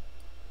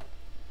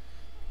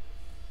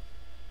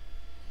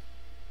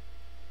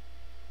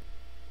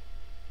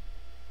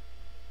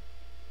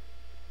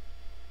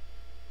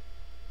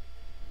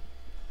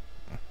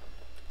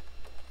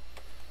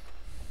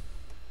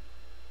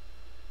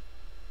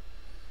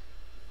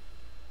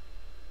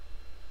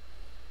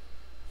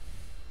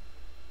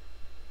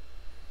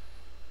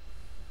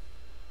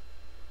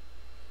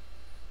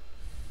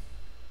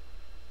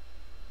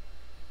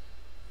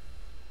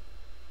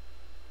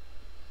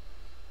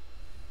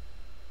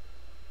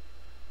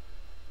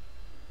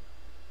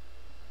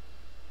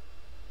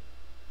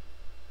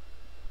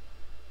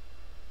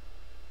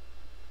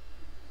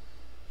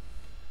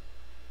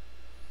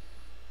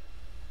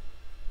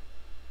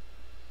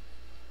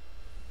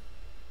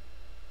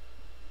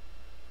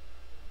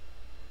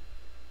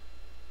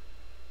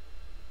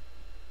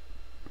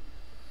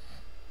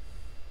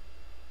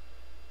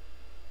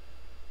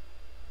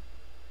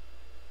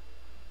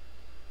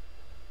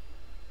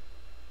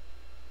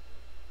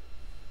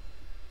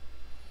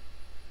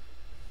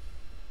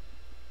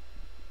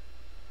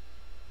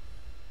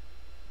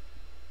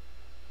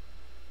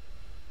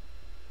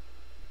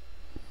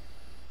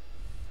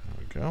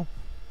 Go.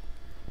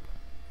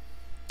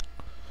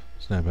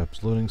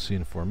 SnapMap's loading. See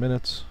you in 4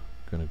 minutes.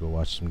 Gonna go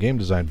watch some game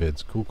design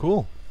vids. Cool,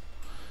 cool.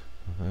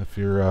 If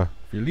you're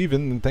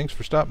leaving, then thanks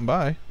for stopping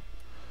by.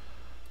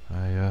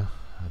 I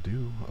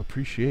do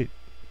appreciate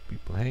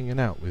people hanging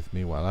out with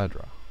me while I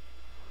draw.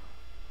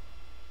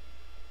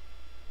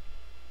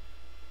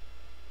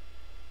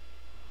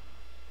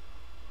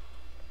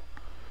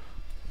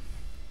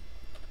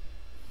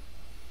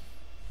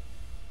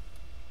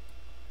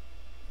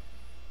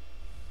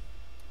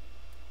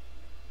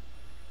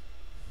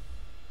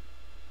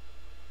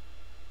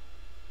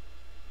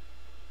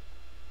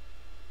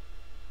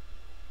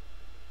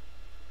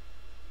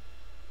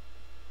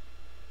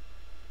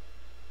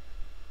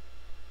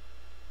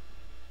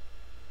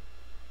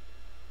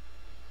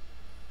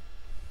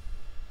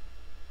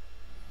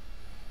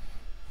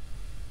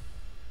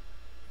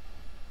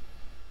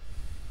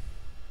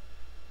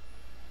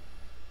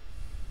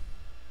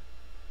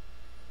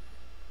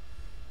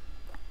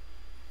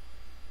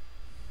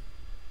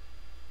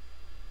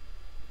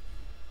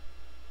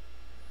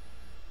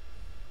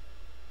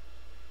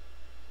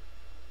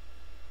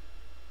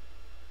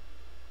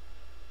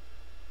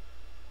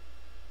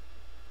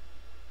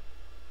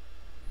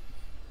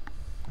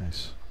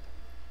 Nice.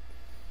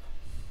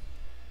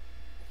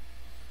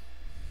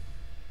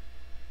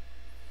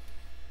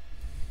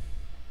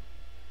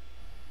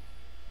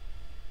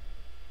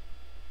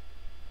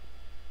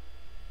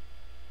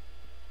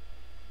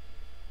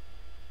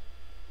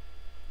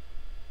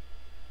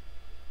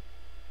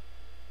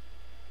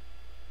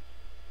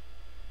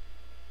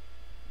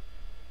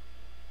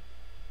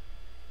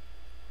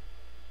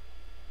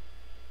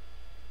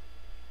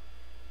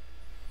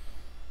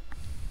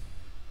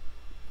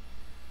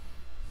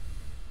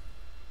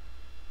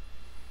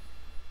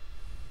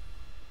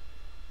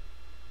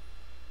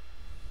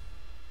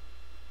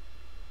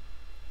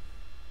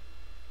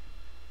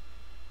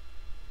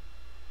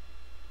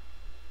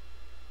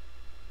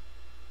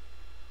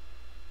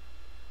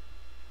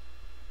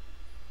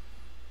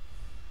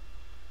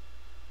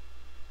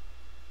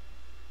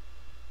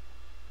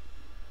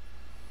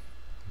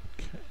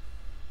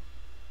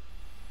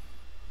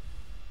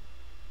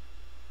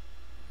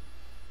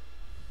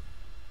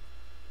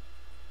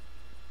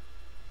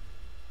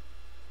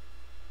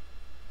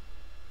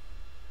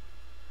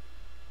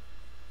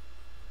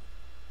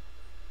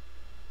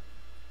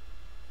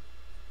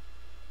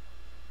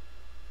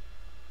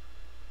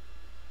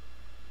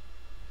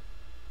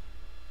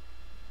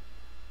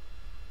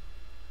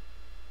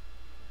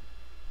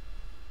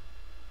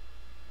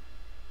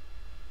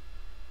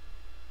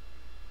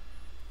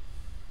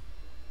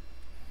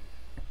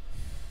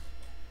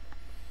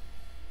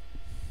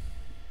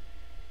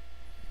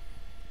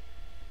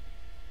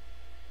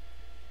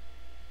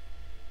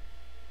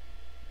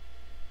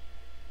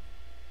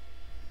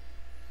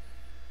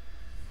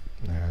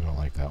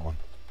 like that one.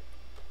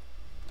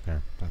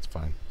 There, that's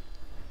fine.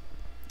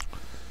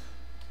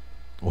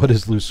 What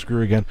is loose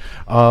screw again?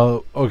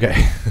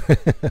 Okay.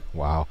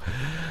 Wow.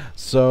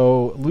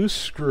 So loose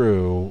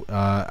screw.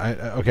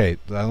 Okay.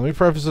 Let me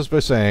preface this by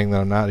saying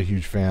that I'm not a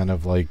huge fan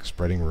of like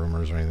spreading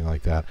rumors or anything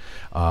like that.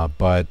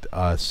 But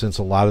since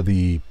a lot of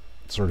the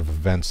sort of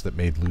events that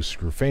made loose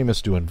screw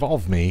famous do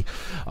involve me,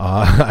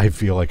 I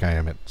feel like I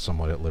am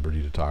somewhat at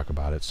liberty to talk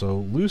about it. So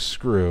loose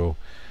screw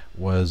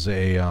was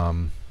a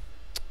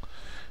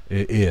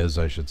it is,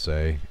 I should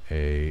say,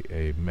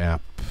 a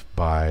map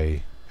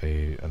by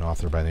an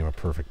author by the name of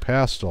Perfect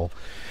Pastel,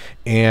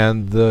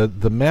 and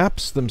the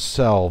maps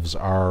themselves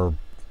are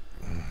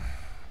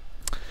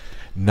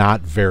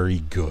not very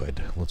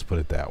good. Let's put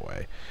it that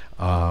way.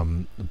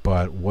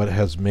 But what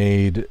has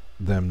made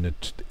them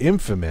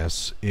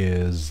infamous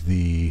is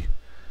the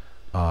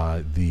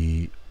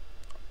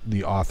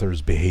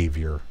author's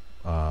behavior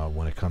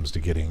when it comes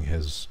to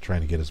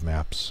trying to get his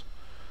maps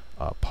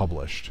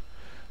published.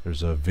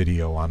 There's a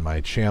video on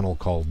my channel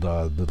called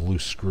the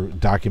loose screw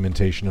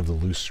documentation of the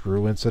loose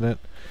screw incident,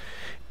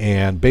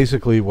 and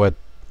basically what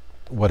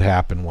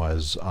happened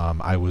was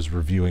I was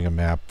reviewing a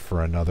map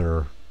for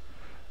another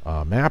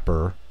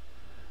mapper,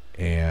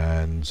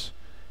 and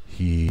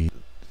he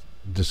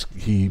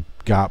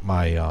got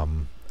my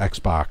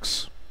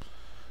Xbox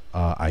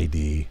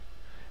ID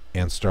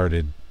and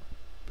started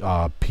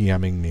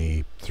PMing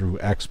me through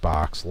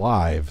Xbox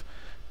Live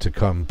to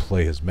come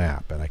play his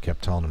map, and I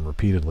kept telling him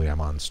repeatedly,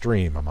 I'm on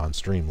stream,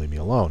 leave me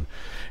alone.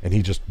 And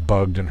he just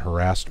bugged and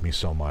harassed me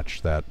so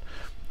much that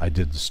I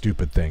did the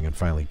stupid thing and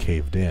finally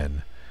caved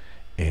in,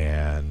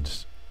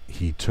 and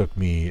he took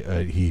me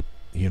he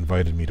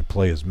invited me to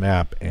play his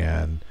map,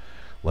 and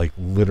like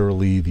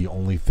literally the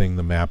only thing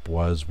the map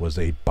was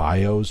a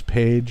bios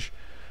page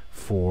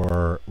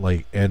for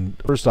like, and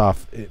first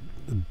off,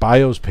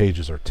 bios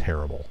pages are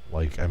terrible.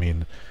 Like, I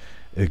mean,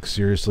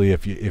 seriously,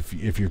 if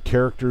your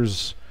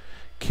characters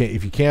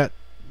if you can't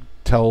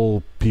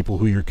tell people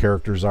who your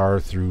characters are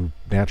through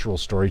natural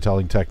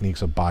storytelling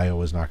techniques, a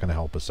bio is not going to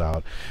help us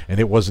out. And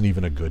it wasn't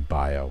even a good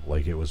bio.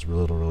 Like, it was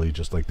literally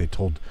just like the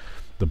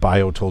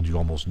bio told you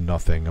almost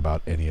nothing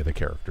about any of the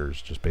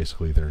characters, just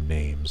basically their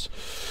names,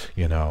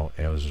 you know.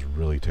 It was just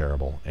really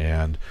terrible.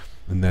 And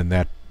then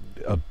that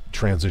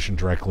transitioned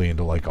directly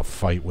into like a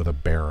fight with a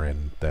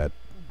baron that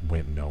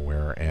went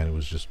nowhere, and it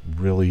was just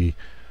really,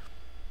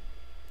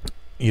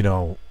 you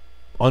know,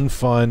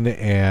 unfun.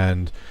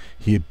 And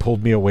he had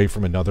pulled me away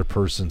from another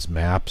person's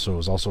map, so it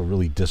was also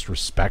really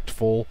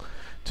disrespectful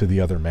to the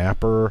other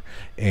mapper,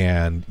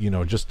 and you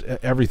know, just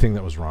everything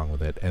that was wrong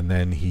with it. And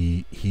then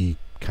he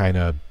kind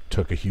of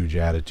took a huge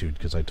attitude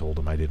because I told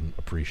him I didn't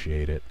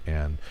appreciate it,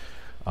 and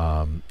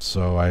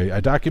so I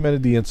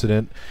documented the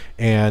incident,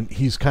 and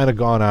he's kind of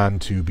gone on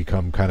to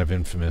become kind of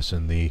infamous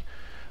in the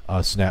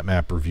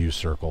SnapMap review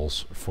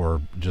circles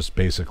for just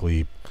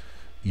basically,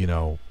 you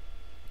know,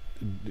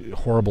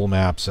 horrible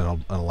maps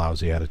and a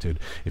lousy attitude.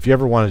 If you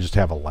ever want to just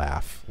have a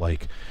laugh,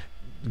 like,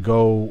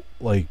 go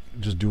like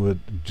just do a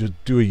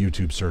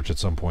YouTube search at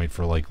some point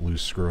for like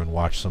loose screw and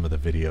watch some of the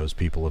videos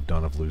people have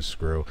done of loose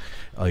screw.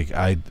 Like,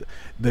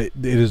 it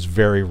is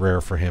very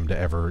rare for him to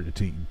ever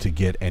to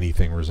get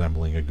anything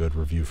resembling a good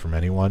review from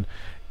anyone.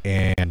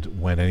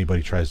 And when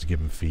anybody tries to give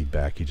him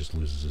feedback, he just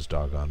loses his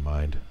doggone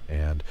mind.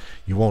 And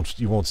you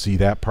won't see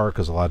that part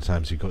because a lot of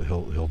times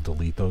he'll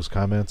delete those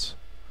comments.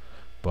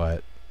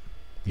 But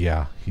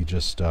yeah, he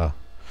just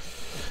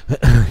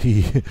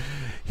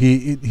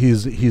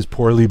he's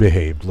poorly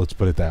behaved, let's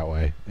put it that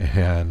way.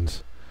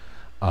 And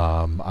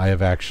I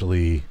have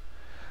actually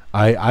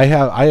I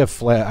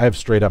have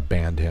straight up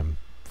banned him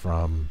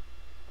from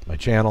my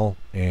channel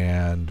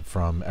and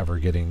from ever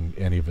getting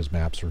any of his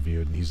maps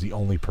reviewed. And he's the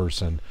only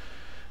person,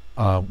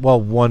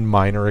 well, one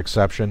minor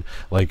exception,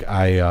 like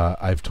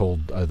I've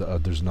told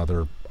there's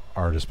another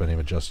artist by the name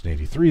of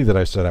Justin83 that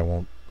I said I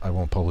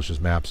won't publish his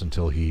maps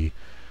until he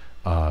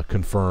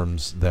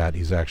confirms that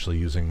he's actually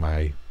using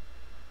my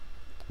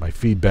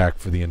feedback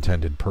for the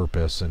intended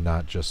purpose and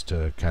not just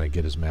to kind of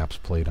get his maps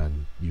played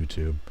on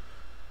YouTube,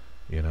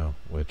 you know,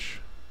 which,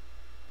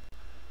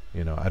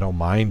 you know, I don't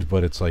mind,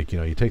 but it's like, you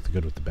know, you take the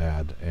good with the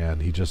bad.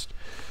 And he just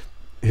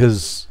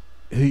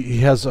he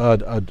has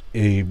a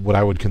what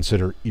I would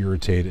consider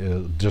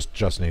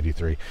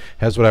Justin83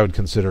 has what I would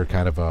consider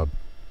kind of a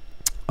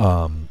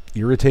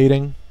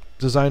irritating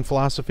design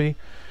philosophy,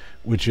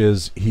 which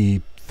is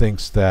he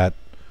thinks that,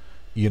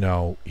 you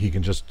know, he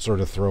can just sort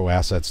of throw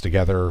assets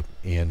together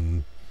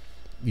in,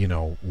 you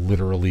know,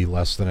 literally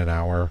less than an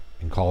hour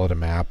and call it a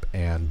map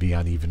and be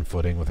on even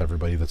footing with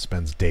everybody that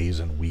spends days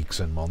and weeks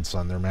and months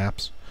on their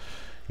maps,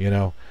 you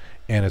know.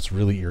 And it's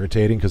really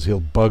irritating because he'll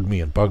bug me.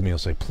 He'll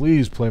say,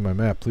 please play my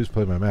map, please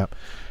play my map.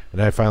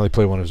 And I finally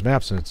play one of his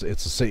maps, and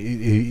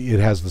it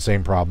has the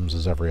same problems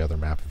as every other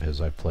map of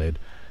his I've played.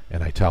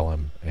 And I tell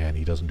him, and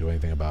he doesn't do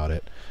anything about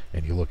it.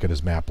 And you look at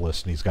his map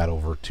list, and he's got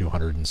over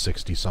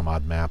 260 some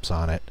odd maps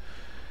on it.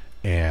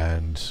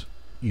 And,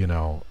 you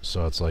know,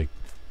 so it's like,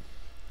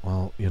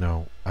 well, you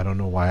know, I don't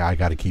know why I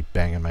got to keep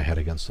banging my head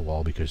against the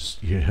wall because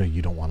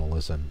you don't want to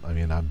listen. I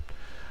mean,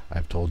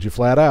 I've told you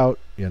flat out,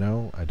 you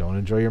know, I don't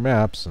enjoy your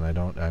maps, and I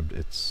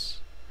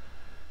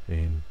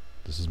mean,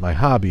 this is my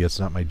hobby. It's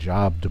not my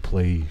job to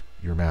play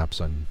your maps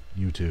on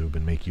YouTube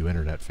and make you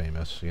internet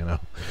famous, you know.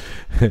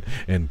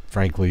 And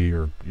frankly,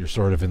 you're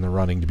sort of in the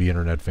running to be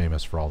internet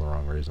famous for all the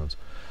wrong reasons.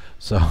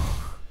 So,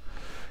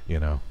 you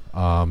know,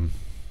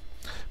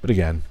 but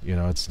again, you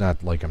know, it's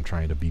not like I'm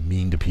trying to be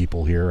mean to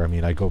people here. I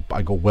mean, I go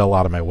well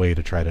out of my way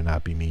to try to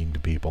not be mean to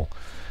people,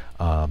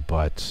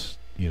 but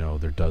you know,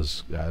 there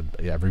does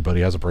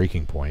everybody has a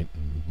breaking point,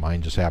 and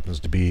mine just happens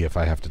to be if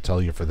I have to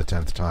tell you for the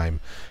 10th time,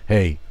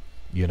 hey,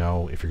 you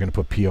know, if you're going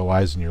to put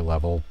POIs in your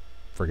level,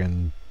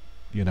 friggin',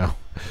 you know,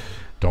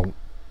 don't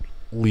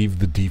leave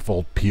the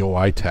default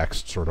POI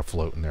text sort of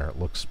floating there. It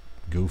looks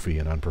goofy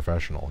and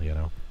unprofessional, you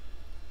know.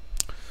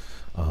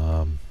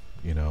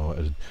 You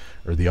know,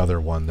 or the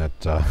other one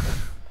that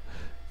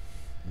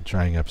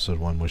trying episode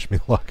 1, wish me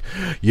luck.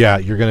 Yeah,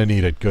 you're gonna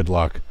need it. Good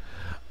luck.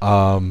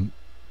 Freaking,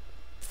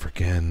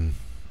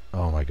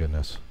 oh my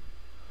goodness.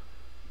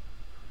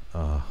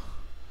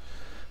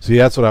 See,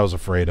 that's what I was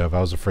afraid of.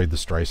 I was afraid the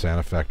Streisand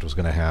effect was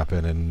going to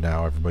happen, and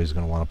now everybody's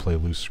going to want to play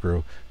Loose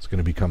Screw. It's going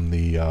to become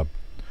the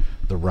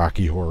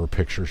Rocky Horror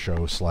Picture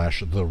Show /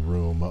 The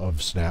Room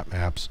of Snap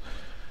Maps,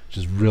 which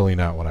is really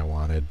not what I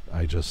wanted.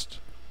 I just,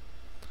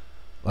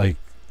 like,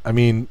 I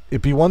mean,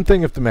 it'd be one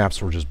thing if the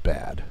maps were just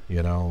bad,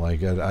 you know,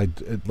 like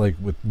like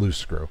with Loose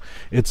Screw.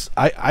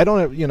 I don't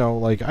have, you know,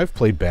 like I've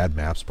played bad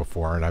maps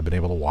before and I've been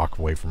able to walk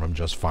away from them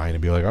just fine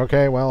and be like,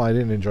 okay, well, I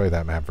didn't enjoy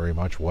that map very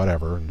much,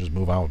 whatever, and just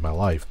move on with my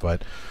life.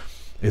 But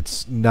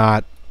it's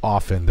not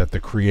often that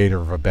the creator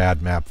of a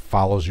bad map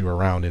follows you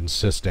around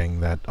insisting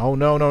that, oh,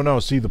 no,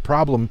 see, the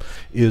problem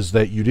is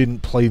that you didn't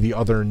play the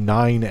other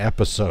 9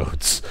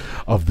 episodes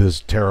of this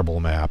terrible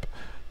map.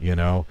 You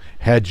know,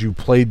 had you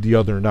played the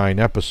other 9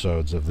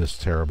 episodes of this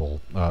terrible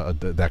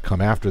that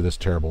come after this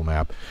terrible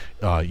map,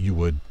 you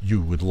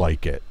would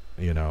like it.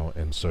 You know,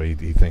 and so he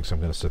thinks I'm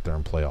going to sit there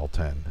and play all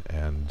 10,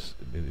 and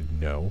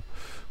no,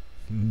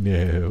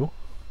 you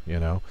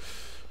know,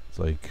 it's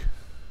like,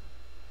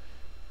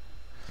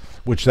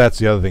 which that's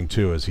the other thing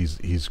too, is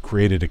he's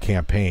created a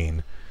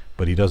campaign,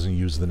 but he doesn't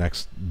use the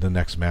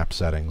next map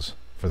settings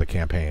for the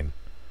campaign,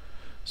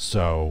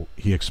 so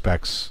he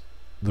expects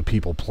the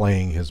people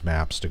playing his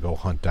maps to go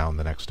hunt down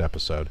the next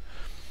episode.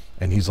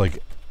 And he's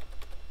like,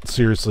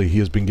 seriously, he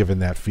has been given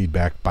that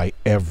feedback by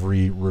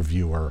every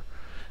reviewer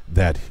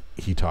that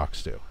he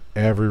talks to.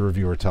 Every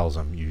reviewer tells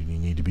him, you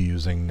need to be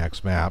using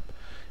next map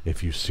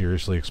if you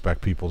seriously expect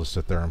people to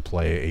sit there and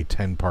play a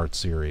 10-part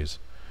series.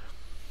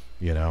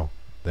 You know,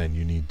 then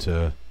you need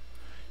to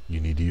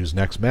use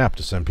next map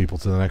to send people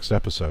to the next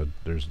episode.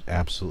 There's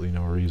absolutely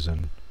no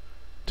reason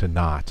to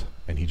not,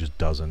 and he just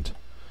doesn't.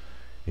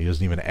 He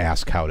doesn't even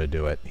ask how to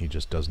do it. He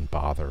just doesn't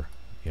bother,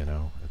 you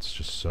know. It's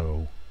just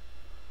so...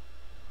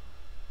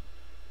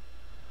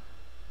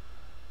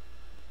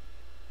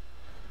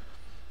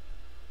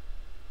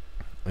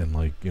 And,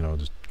 like, you know,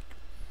 just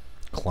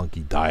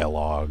clunky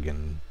dialogue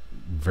and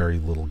very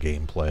little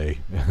gameplay.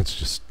 It's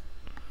just...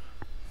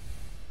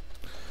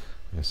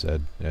 Like I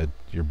said,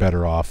 you're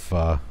better off...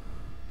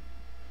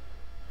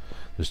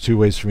 There's 2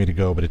 ways for me to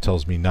go, but it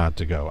tells me not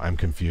to go. I'm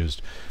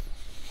confused.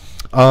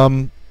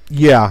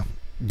 Yeah.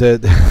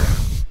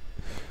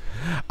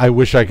 I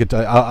wish I could.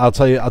 I'll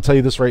tell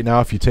you this right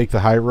now. If you take the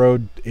high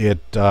road,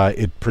 it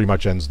pretty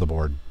much ends the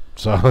board.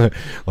 So,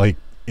 like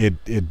you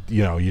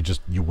know,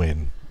 you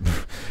win.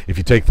 If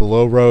you take the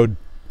low road,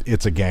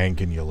 it's a gank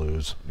and you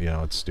lose. You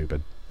know, it's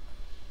stupid.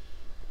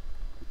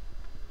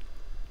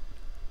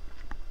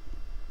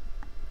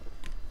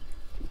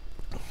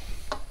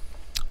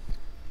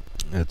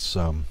 It's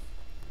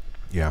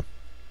yeah.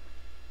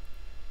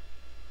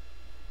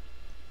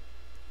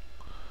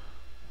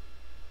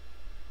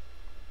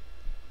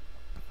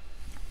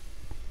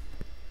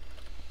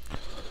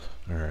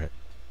 Alright.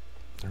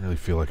 I really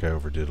feel like I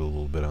overdid a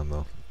little bit on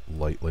the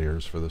light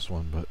layers for this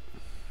one, but...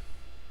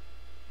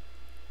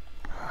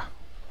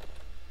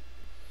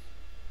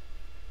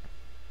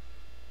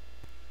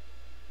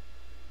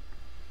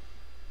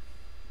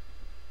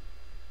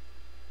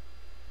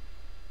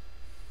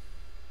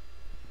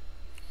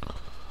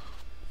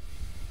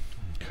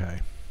 Okay.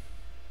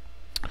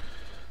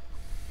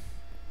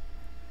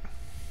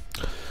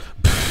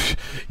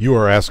 You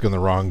are asking the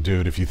wrong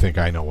dude if you think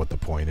I know what the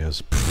point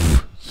is.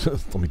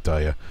 Let me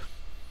tell you,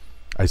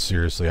 I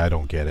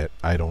don't get it.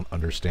 I don't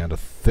understand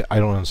I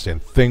don't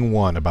understand thing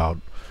one about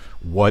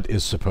what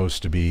is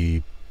supposed to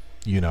be,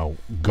 you know,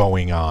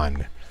 going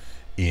on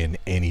in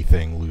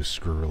anything Loose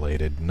Screw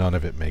related. None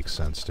of it makes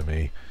sense to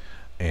me,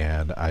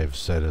 and I've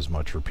said as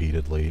much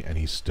repeatedly, and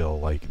he's still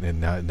like,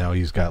 and now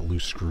he's got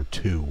Loose Screw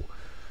 2.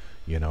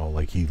 You know,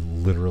 like he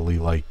literally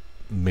like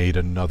made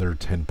another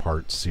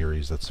 10-part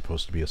series that's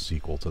supposed to be a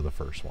sequel to the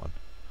first one.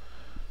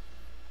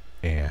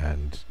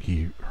 And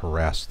he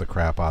harassed the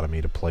crap out of me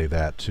to play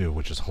that too,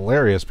 which is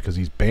hilarious because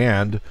he's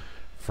banned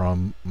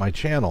from my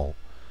channel.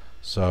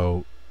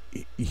 So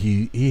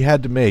he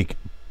had to make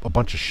a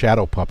bunch of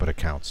shadow puppet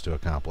accounts to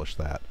accomplish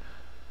that.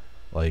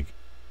 Like,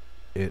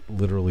 it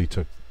literally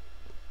took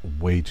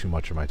way too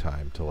much of my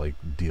time to like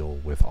deal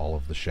with all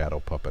of the shadow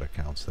puppet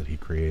accounts that he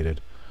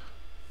created.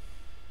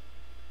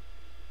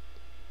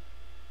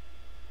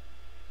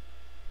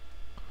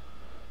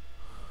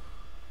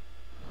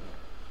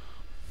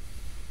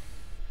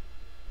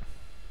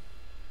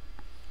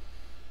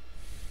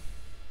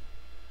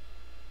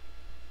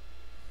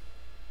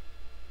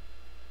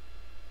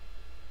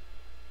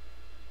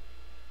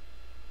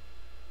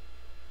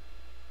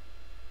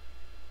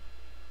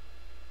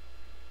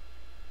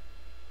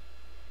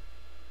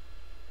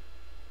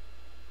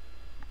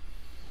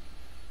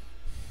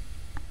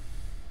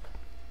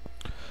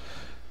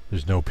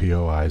 There's no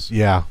POIs.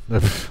 Yeah.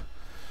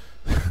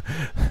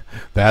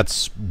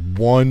 That's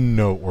one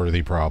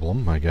noteworthy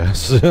problem, I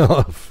guess.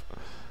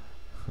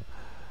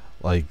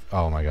 Like,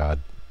 oh my god.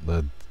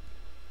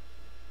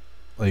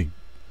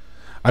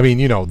 I mean,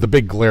 you know, the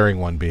big glaring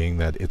one being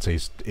that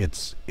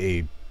it's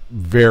a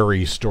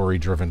very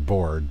story-driven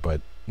board,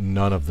 but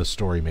none of the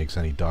story makes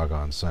any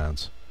doggone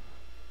sense.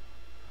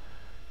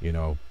 You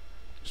know,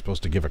 you're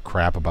supposed to give a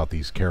crap about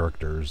these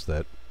characters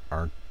that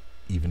aren't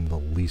even the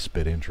least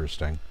bit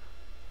interesting.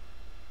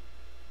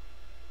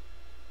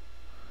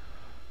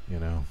 You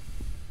know,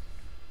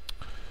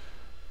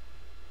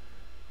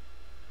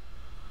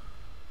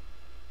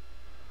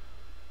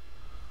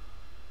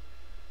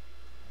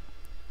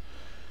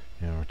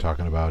 we're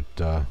talking about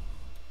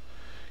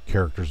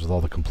characters with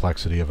all the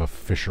complexity of a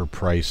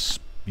Fisher-Price,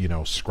 you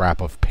know,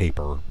 scrap of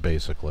paper,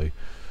 basically.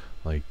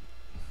 Like,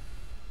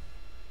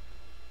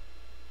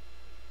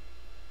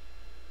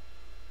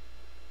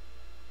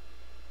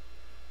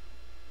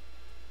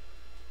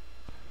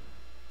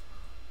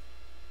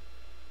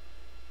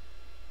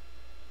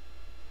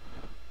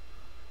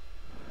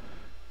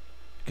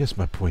 I guess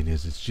my point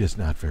is it's just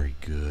not very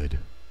good.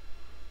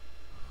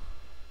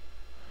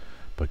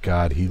 But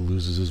God, he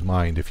loses his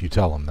mind if you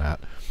tell him that.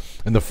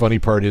 And the funny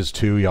part is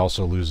too, he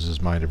also loses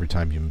his mind every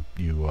time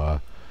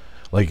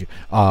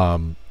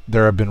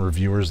there have been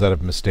reviewers that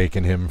have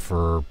mistaken him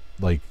for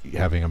like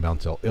having a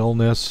mental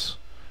illness.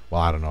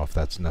 Well, I don't know if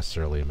that's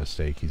necessarily a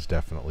mistake. He's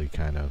definitely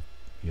kind of,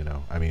 you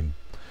know, I mean,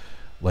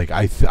 like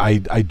I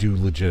do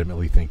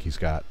legitimately think he's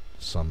got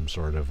some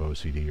sort of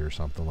OCD or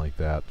something like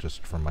that,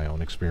 just from my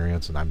own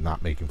experience, and I'm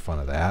not making fun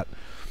of that.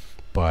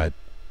 But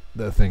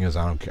the thing is,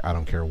 I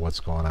don't care what's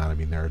going on. I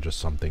mean, there are just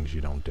some things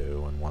you don't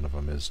do, and one of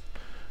them is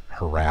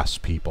harass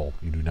people.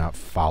 You do not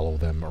follow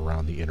them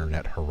around the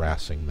internet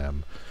harassing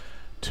them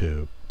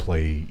to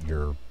play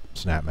your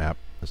SnapMap.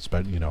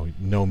 You know,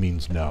 no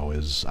means no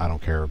is, I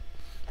don't care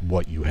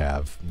what you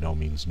have, no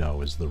means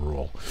no is the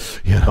rule.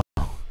 You know,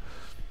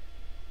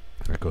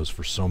 that goes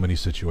for so many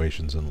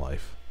situations in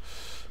life.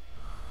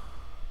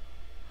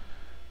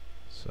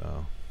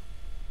 So,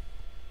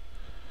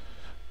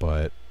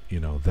 but you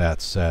know,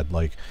 that said,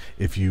 like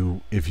if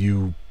you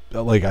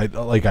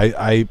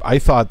I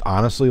thought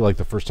honestly, like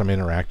the first time I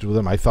interacted with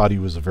him, I thought he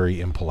was a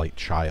very impolite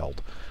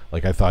child.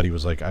 Like I thought he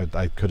was like,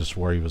 I could have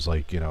swore he was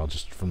like, you know,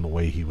 just from the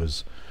way he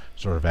was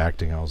sort of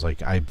acting, I was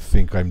like, I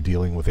think I'm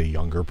dealing with a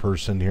younger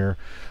person here.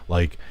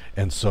 Like,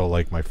 and so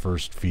like my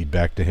first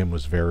feedback to him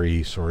was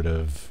very sort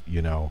of,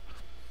 you know,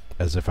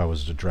 as if I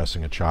was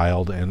addressing a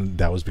child, and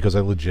that was because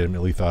I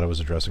legitimately thought I was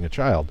addressing a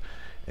child.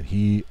 And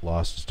he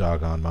lost his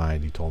doggone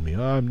mind. He told me,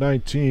 oh, I'm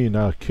 19,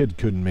 a kid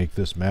couldn't make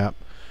this map.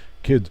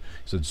 He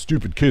said,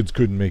 stupid kids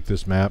couldn't make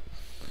this map.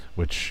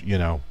 Which, you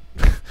know,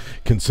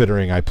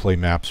 considering I play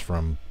maps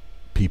from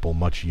people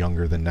much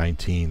younger than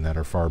 19 that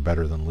are far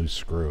better than Loose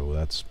Screw,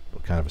 that's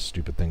kind of a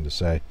stupid thing to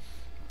say.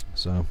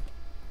 So,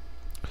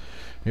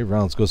 hey,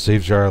 Ron, let's go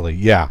save Charlie.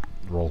 Yeah,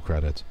 roll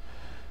credits.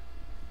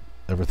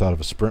 Ever thought of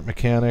a sprint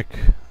mechanic?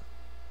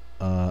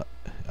 I'm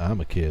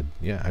a kid.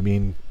 Yeah, I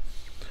mean,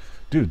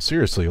 dude,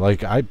 seriously,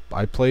 like I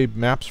play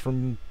maps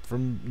from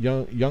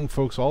young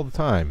folks all the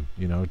time,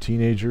 you know,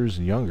 teenagers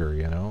and younger,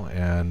 you know,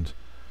 and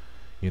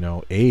you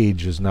know,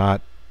 age does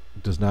not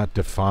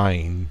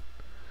define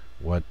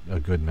what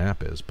a good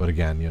map is. But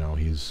again, you know,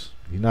 he's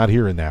not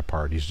hearing that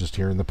part. He's just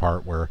hearing the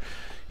part where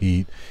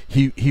he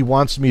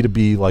wants me to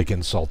be like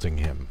insulting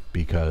him,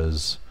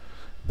 because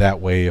that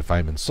way if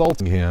I'm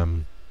insulting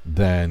him,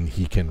 then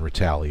he can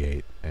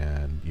retaliate.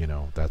 And you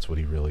know, that's what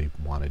he really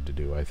wanted to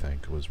do, I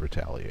think, was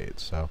retaliate.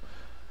 So,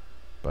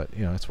 but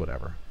you know, it's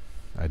whatever.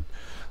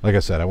 Like I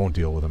said, I won't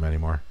deal with him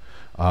anymore.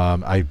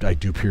 I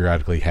do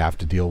periodically have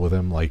to deal with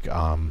him. Like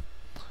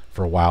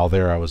for a while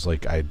there, I was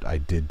like, I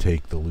did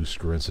take the Loose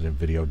Screw Incident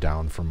video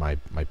down from my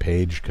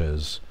page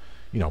because,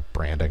 you know,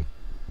 branding.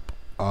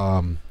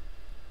 But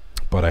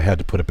I had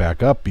to put it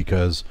back up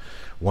because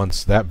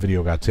once that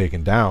video got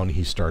taken down,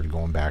 he started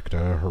going back to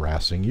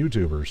harassing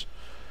YouTubers.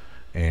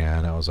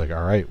 And I was like,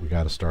 all right, we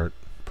got to start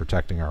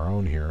protecting our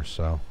own here.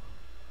 So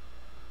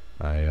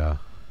I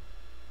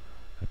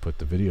put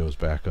the videos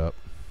back up.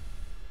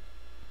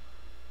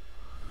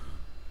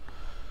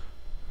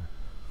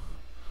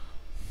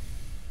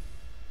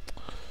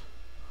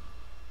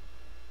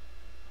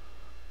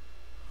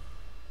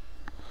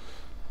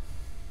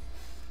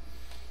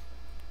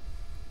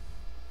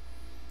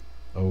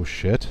 Oh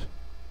shit.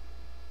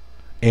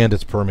 And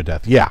it's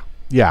permadeath. Yeah.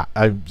 Yeah.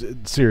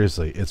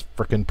 Seriously, it's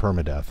frickin'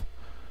 permadeath.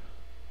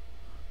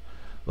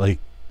 Like,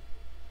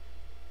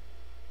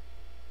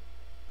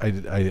 I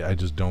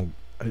just don't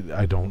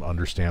I don't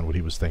understand what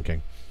he was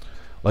thinking.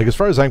 Like, as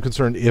far as I'm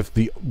concerned, if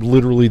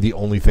literally the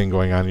only thing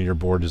going on in your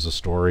board is a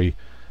story,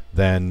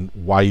 then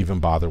why even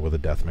bother with a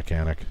death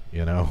mechanic,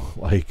 you know?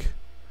 Like,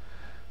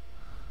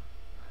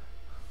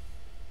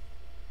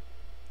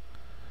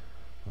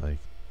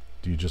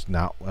 do you just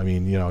not, I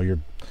mean, you know,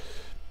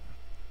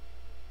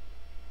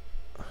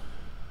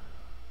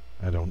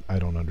 I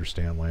don't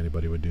understand why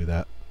anybody would do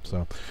that.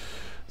 So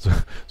it's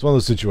one of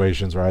those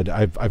situations where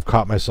I've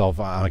caught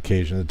myself on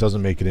occasion. It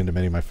doesn't make it into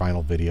many of my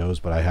final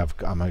videos, but I have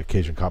on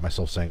occasion caught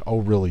myself saying, "Oh,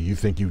 really? You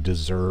think you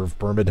deserve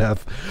permadeath?"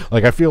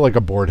 Like, I feel like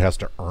a board has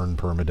to earn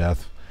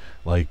permadeath.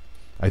 Like,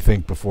 I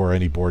think before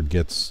any board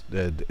gets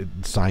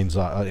signs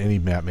off, any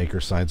map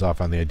maker signs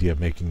off on the idea of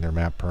making their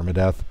map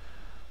permadeath,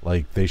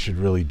 like, they should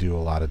really do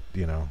a lot of,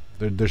 you know,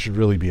 there should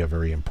really be a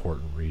very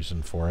important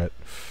reason for it.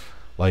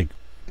 Like,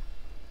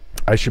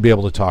 I should be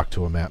able to talk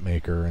to a map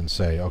maker and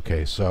say,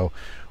 okay, so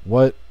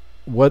what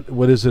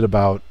is it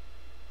about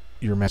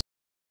your map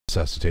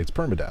necessitates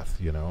permadeath,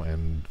 you know,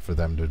 and for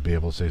them to be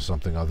able to say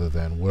something other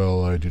than,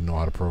 well, I didn't know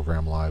how to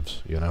program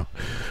lives, you know,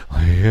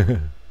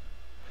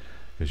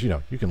 because, you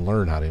know, you can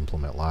learn how to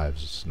implement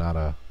lives. It's not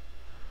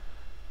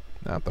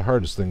the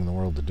hardest thing in the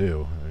world to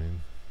do. I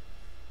mean,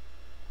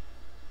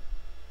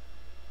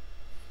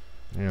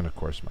 and of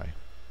course my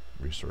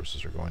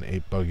resources are going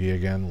 8 buggy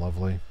again.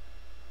 Lovely.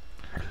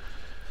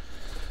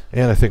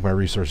 And I think my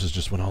resources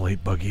just went all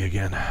 8 buggy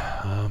again.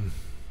 I'm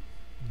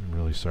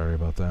really sorry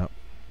about that.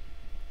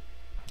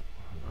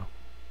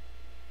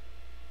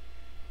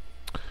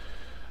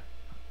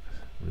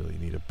 Really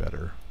need a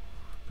better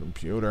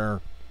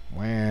computer.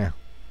 Wah.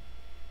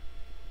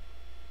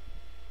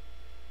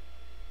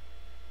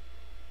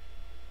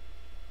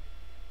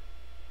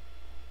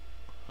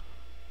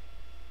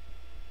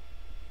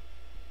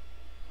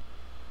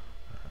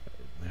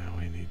 Now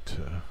we need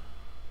to...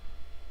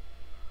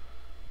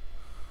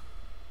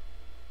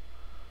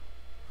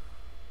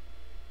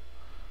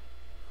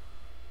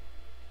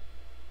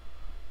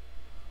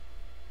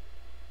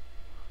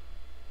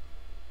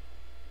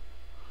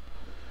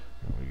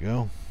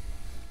 go.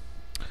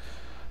 I'm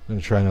going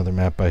to try another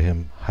map by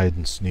him. Hide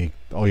and sneak.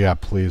 Oh yeah,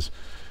 please.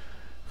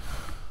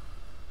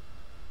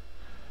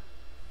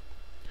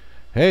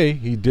 Hey,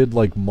 he did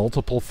like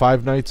multiple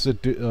Five Nights at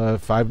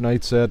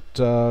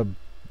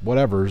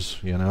whatever's,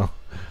 you know.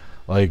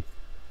 Like,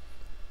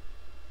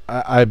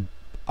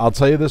 I'll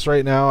tell you this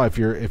right now. If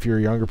you're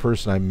a younger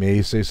person, I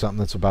may say something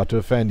that's about to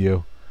offend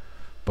you.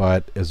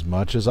 But as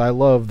much as I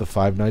love the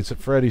Five Nights at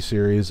Freddy's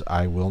series,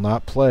 I will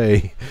not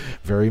play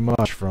very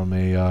much from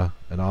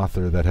an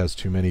author that has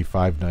too many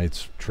Five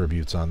Nights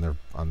tributes on their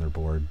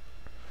board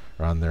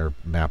or on their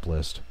map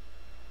list.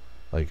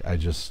 Like, I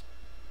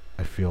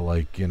feel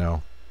like, you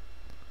know,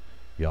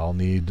 y'all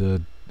need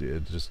to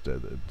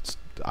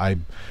I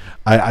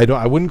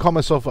wouldn't call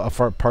myself a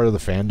part of the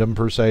fandom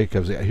per se,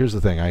 because here's the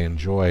thing: I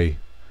enjoy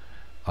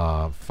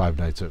Five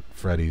Nights at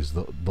Freddy's,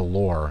 the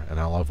lore, and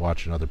I love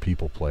watching other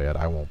people play it.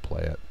 I won't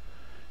play it,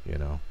 you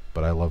know,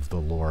 but I love the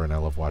lore and I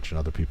love watching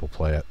other people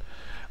play it.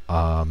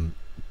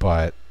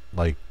 But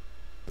like,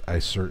 I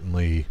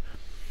certainly,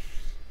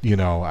 you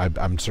know,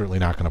 I'm certainly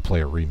not going to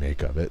play a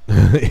remake of it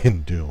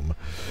in Doom.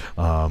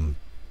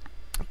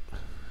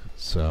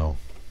 So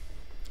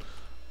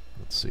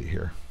let's see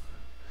here.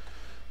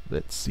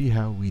 Let's see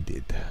how we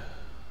did.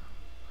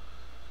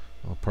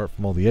 Well, apart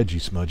from all the edgy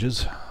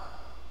smudges,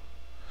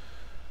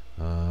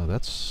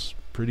 that's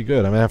pretty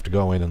good. I'm gonna have to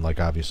go in and, like,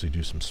 obviously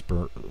do some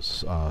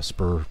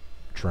spur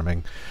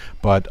trimming,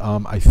 but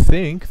I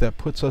think that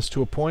puts us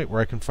to a point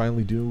where I can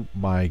finally do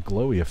my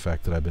glowy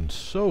effect that I've been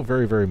so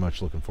very, very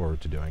much looking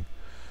forward to doing.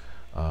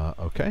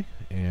 Okay,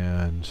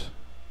 and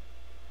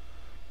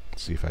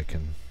let's see if I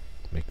can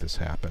make this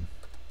happen.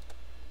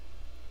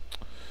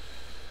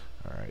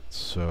 Alright,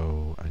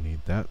 so I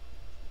need that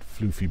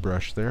floofy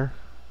brush there.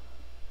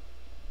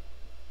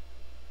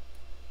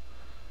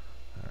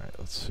 Alright,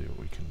 let's see what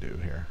we can do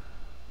here.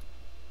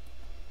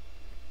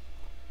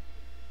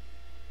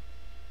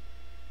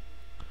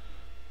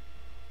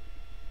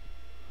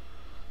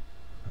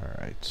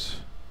 Alright.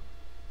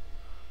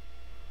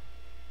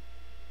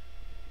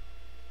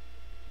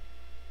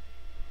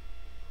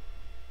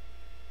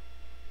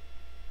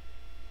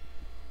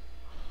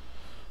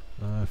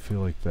 I feel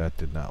like that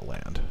did not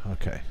land.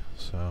 Okay,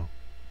 so...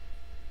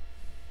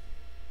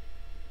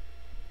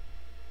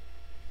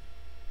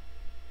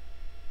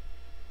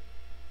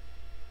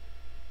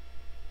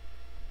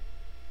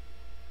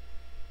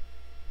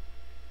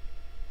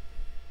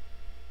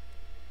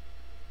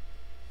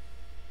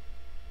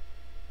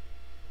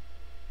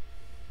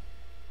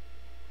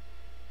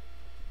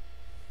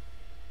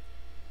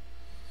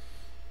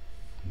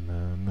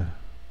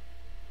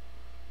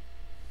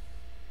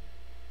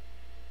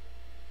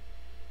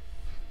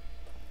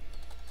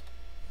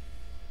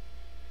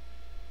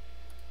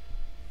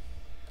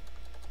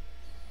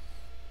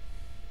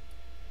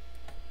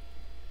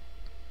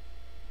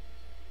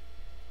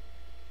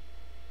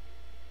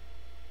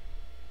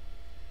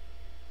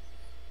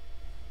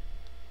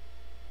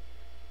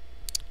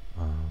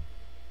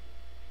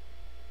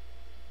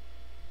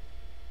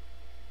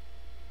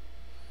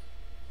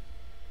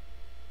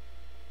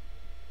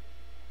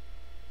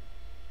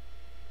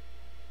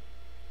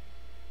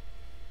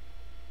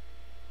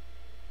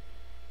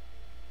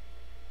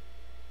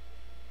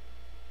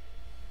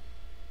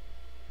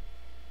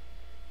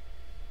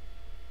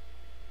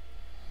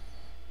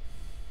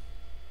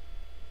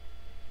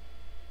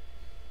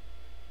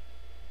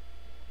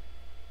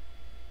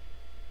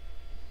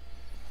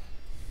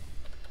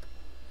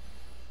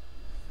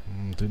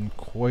 didn't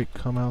quite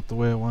come out the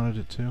way I wanted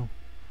it to.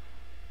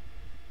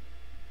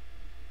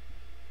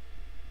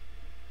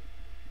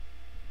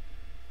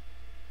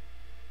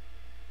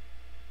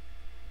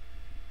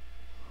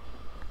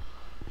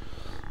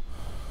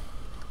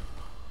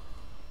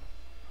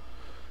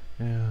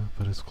 Yeah,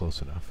 but it's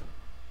close enough.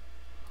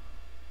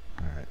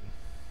 Alright.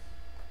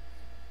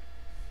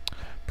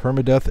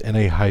 Permadeath and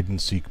a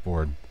hide-and-seek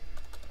board.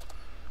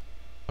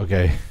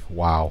 Okay,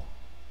 wow.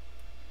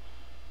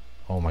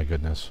 Oh my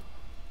goodness.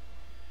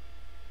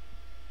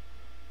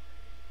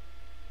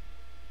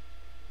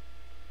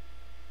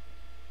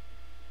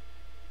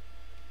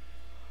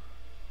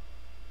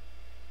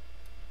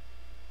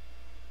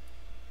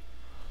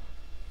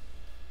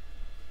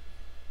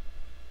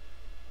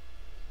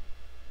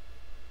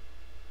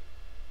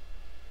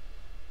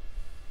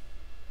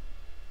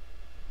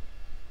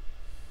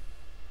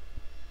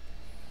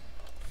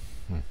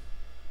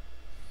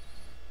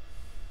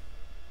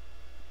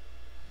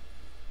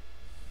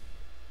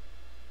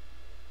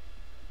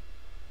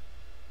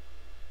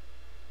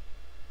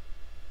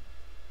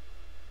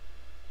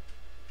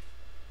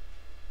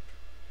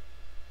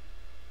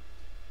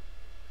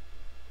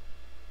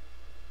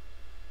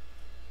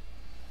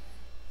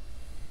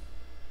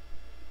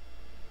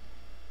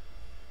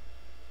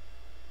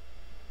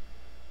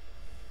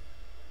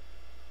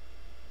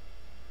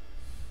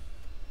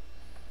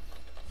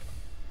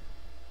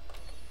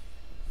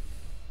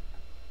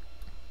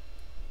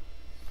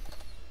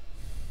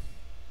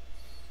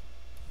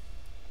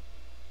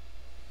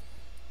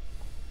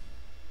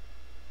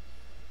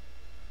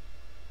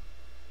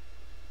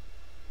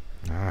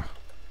 Ah.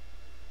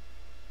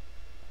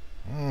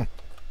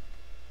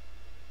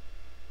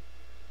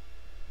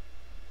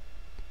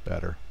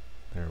 Better.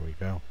 There we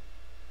go.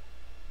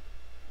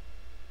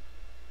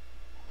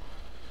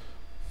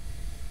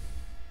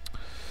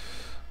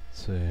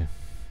 Let's see.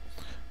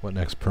 What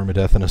next?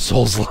 Permadeath and a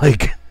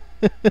Souls-like.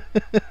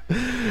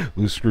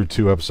 Loose Screw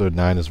 2 episode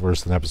 9 is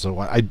worse than episode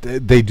 1.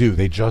 They do.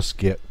 They just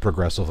get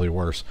progressively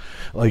worse.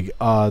 Like,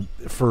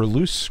 for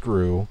Loose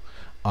Screw,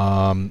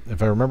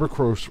 if I remember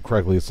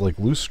correctly, it's like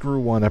Loose Screw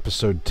 1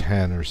 episode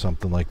 10 or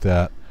something like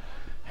that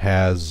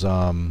has,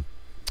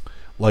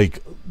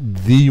 like,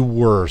 the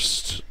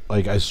worst,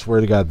 like, I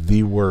swear to God,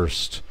 the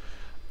worst,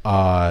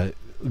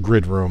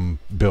 grid room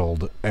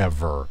build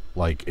ever.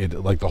 Like,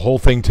 the whole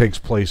thing takes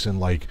place in,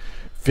 like,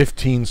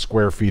 15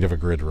 square feet of a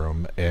grid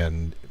room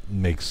and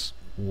makes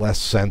less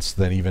sense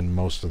than even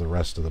most of the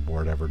rest of the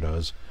board ever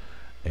does.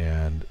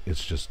 And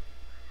it's just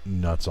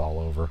nuts all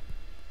over.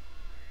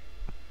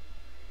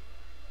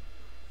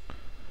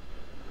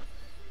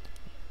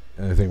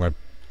 And I think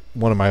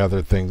one of my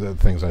other things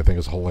I think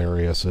is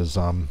hilarious is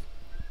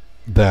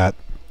that,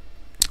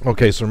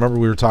 okay, so remember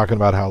we were talking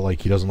about how,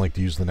 like, he doesn't like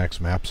to use the next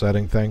map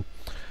setting thing.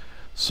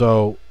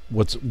 So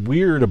what's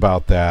weird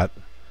about that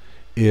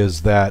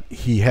is that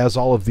he has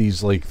all of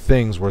these, like,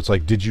 things where it's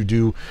like, did you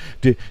do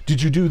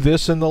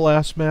this in the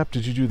last map?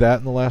 Did you do that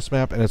in the last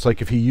map? And it's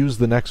like, if he used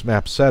the next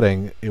map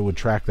setting, it would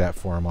track that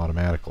for him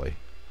automatically.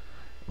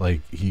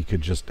 Like, he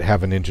could just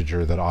have an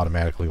integer that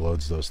automatically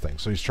loads those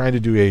things. So he's trying to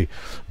do a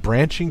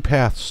branching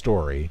path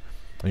story.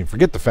 I mean,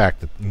 forget the fact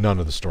that none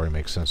of the story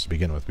makes sense to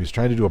begin with, but he's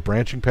trying to do a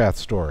branching path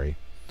story,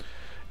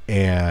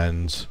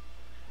 and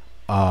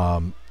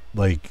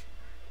like,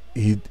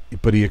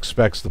 but he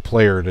expects the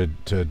player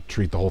to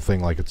treat the whole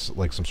thing like it's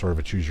like some sort of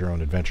a choose your own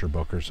adventure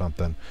book or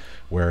something,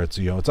 where it's,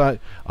 you know, it's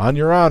on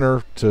your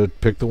honor to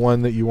pick the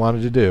one that you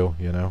wanted to do,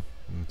 you know.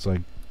 And it's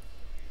like,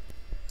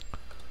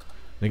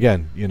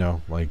 again, you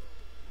know, like,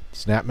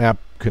 SnapMap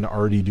can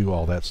already do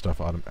all that stuff.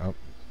 Oh,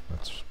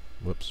 that's,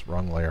 whoops,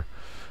 wrong layer.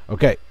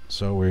 Okay,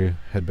 so we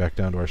head back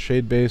down to our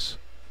shade base.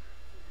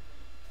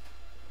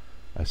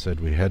 I said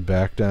we head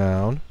back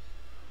down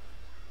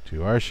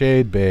to our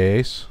shade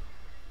base.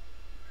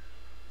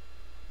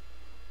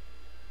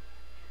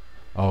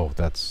 Oh,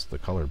 that's the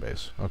color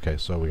base. Okay,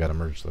 so we got to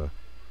merge the... There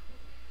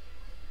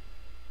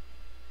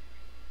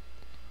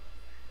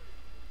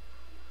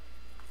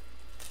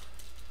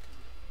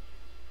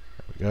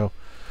we go.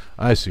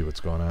 I see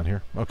what's going on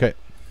here. Okay,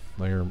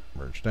 layer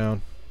merge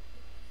down.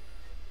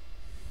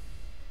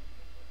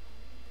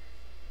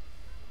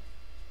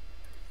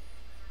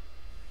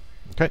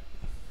 Okay.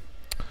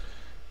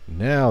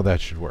 Now that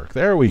should work.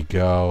 There we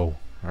go.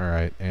 All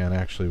right, and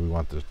actually we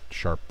want the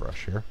sharp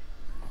brush here.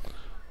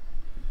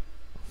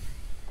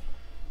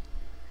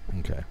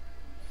 Okay.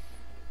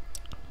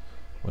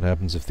 What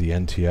happens if the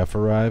NTF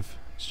arrive?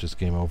 It's just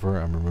game over.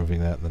 I'm removing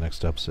that in the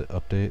next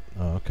update.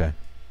 Oh, okay.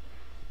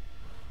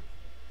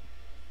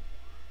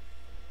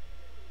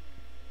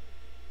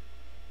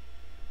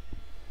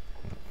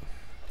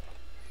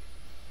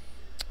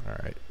 All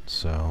right.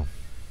 So,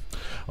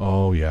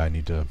 oh yeah, I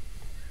need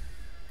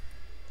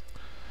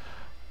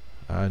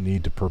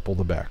to purple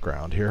the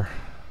background here.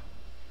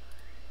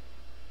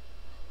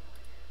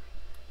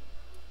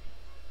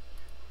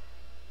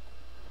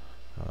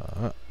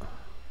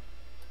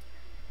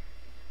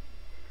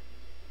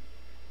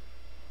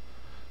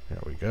 There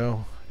we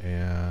go.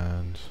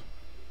 And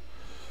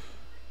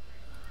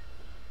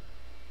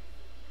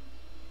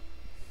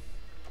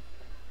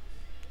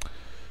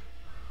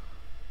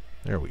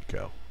There we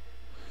go.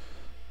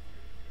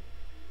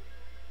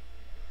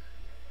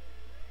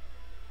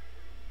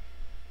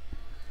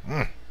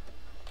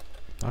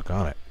 Knock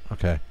on it.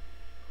 Okay.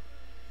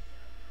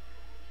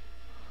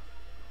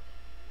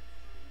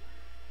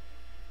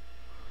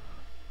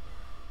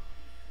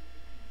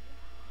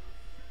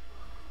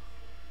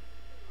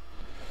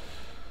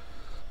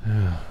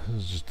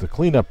 This is just the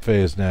cleanup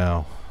phase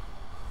now.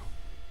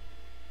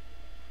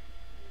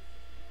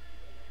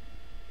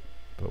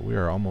 But we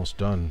are almost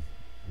done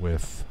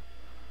with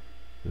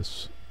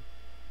this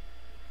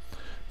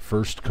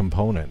first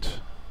component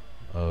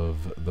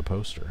of the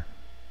poster.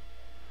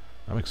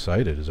 I'm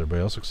excited. Is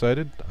everybody else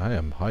excited? I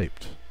am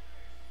hyped.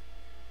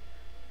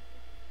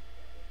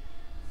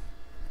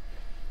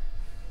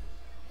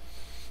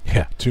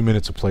 Yeah, 2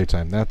 minutes of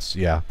playtime. That's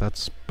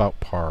about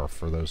par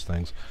for those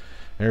things.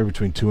 They're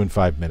between 2 and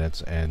 5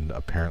 minutes, and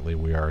apparently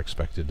we are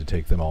expected to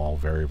take them all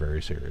very,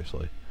 very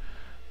seriously.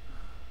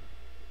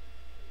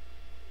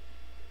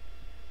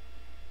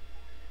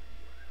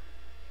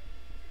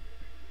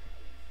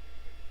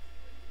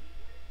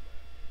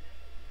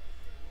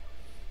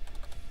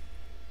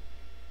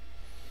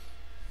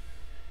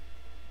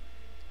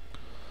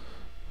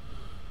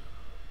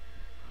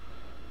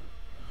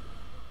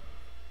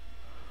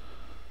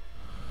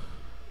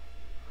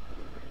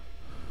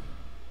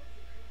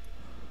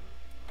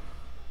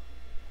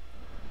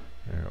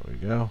 There we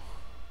go.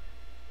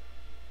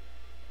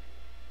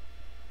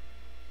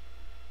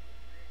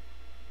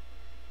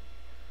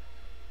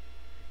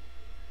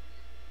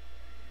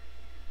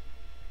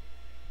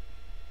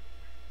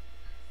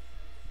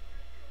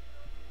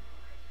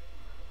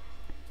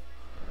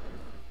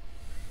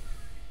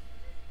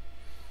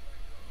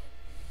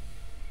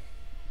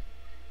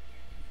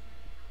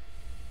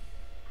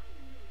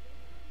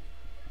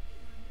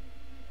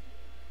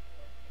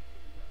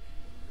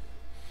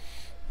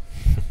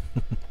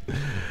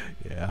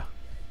 Yeah.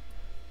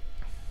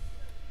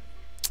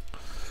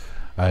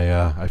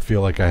 I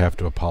feel like I have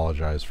to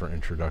apologize for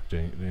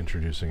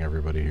introducing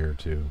everybody here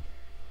to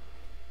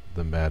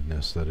the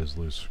madness that is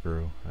Loose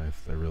Screw.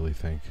 I really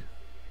think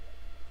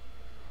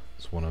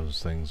it's one of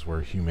those things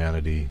where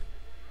humanity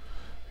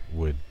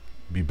would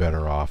be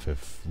better off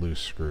if Loose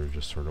Screw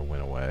just sort of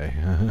went away.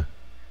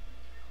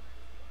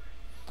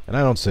 And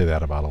I don't say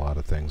that about a lot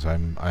of things.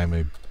 I'm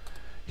a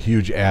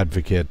huge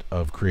advocate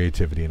of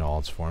creativity in all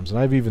its forms, and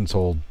I've even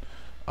told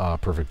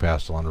Perfect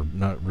Pastel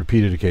on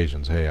repeated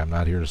occasions, hey, I'm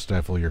not here to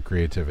stifle your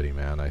creativity,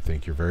 man. I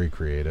think you're very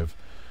creative,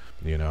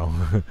 you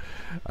know.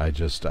 I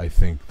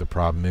think the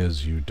problem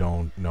is you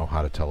don't know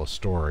how to tell a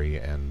story,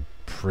 and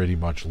pretty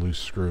much Loose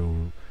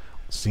Screw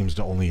seems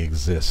to only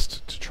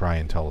exist to try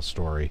and tell a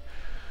story.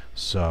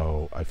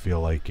 So I feel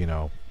like, you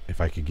know,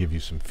 if I could give you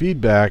some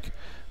feedback,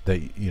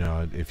 that, you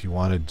know, if you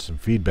wanted some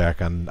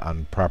feedback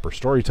on proper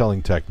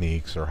storytelling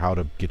techniques or how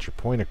to get your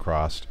point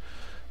across,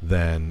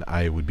 then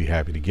I would be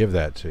happy to give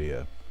that to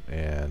you.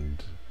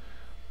 And,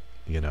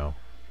 you know,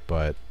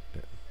 but,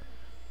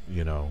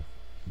 you know,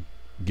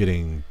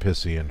 getting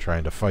pissy and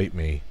trying to fight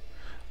me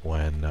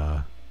when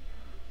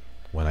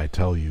I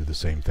tell you the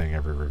same thing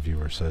every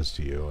reviewer says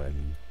to you,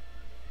 and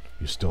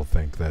you still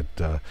think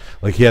that,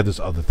 like, he had this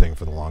other thing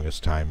for the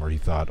longest time where he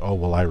thought, oh,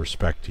 well, I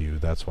respect you,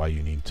 that's why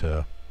you need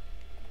to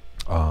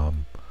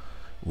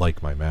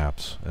like my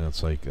maps. And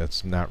it's like,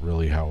 that's not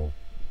really how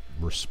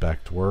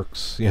respect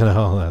works, you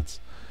know.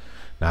 That's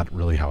not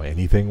really how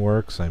anything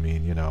works. I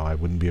mean, you know, I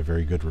wouldn't be a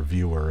very good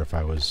reviewer if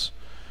I was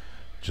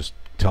just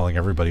telling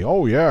everybody,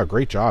 oh yeah,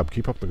 great job,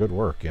 keep up the good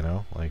work, you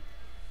know. Like,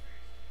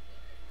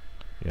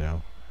 you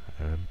know,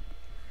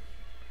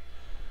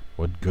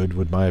 what good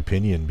would my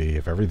opinion be?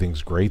 If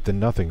everything's great, then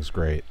nothing's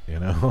great, you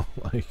know.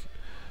 Like,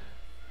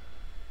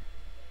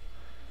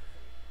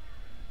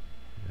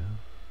 yeah.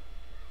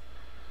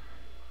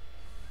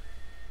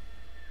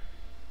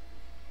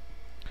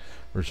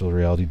 Virtual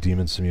Reality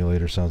Demon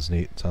Simulator sounds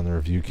neat. It's on the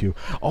review queue.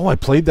 Oh, I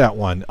played that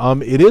one.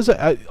 It is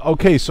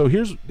okay. So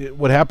here's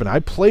what happened. I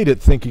played it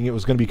thinking it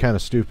was going to be kind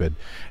of stupid,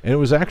 and it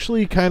was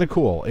actually kind of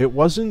cool. It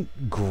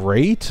wasn't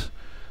great,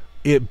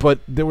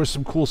 but there was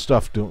some cool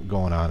stuff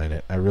going on in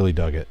it. I really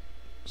dug it.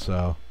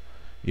 So,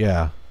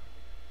 yeah,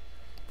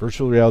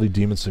 Virtual Reality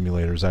Demon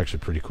Simulator is actually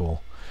pretty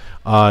cool.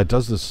 It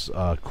does this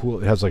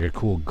cool. It has like a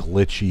cool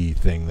glitchy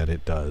thing that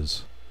it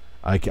does.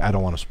 I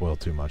don't want to spoil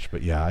too much,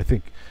 but yeah, I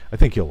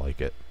think you'll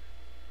like it.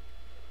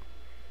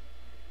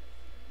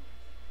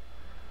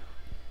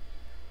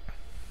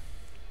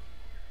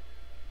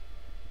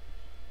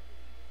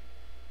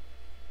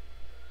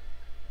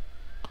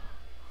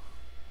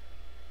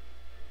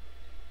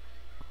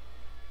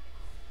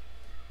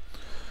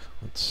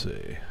 Let's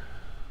see.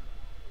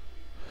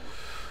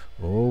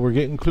 Oh, we're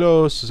getting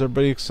close. Is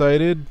everybody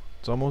excited?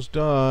 It's almost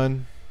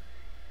done.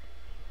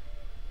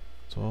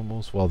 It's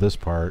almost, well, this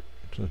part,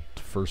 the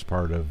first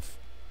part of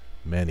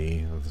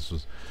many. This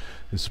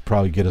will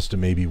probably get us to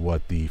maybe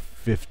what, the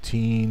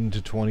 15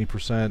 to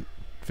 20%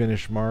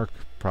 finish mark.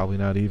 Probably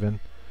not even.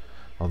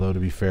 Although, to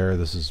be fair,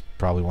 this is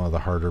probably one of the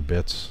harder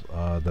bits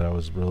that I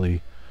was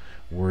really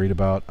worried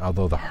about.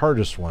 Although the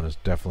hardest one is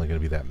definitely going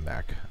to be that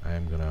mech. I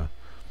am gonna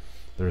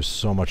there's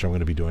so much I'm going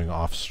to be doing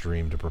off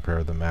stream to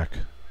prepare the mech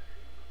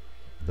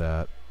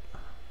that,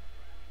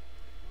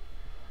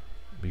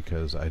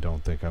 because I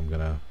don't think I'm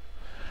gonna,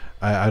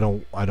 I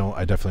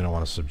definitely don't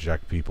want to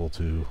subject people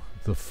to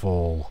the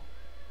full,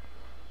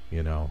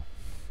 you know,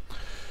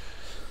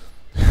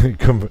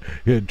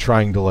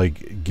 trying to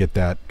like get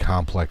that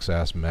complex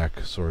ass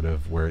mech sort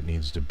of where it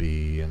needs to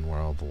be and where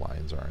all the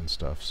lines are and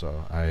stuff.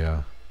 So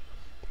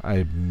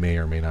I may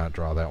or may not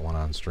draw that one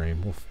on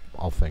stream.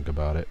 I'll think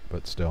about it,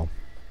 but still.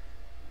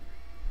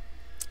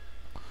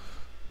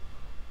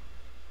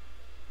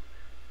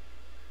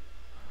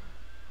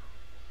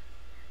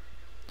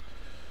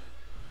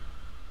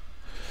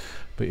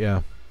 But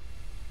yeah,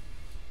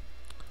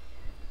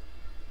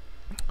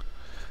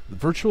 the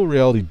virtual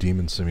reality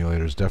demon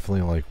simulator is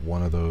definitely like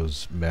one of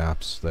those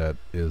maps that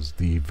is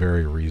the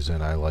very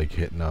reason I like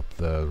hitting up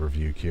the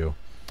review queue.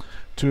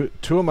 Two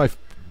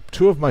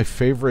of my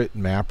favorite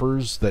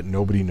mappers that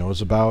nobody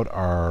knows about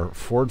are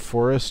Ford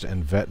Forest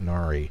and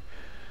Veterinary,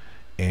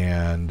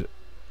 and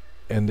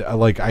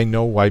like I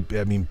know why.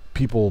 I mean,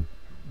 people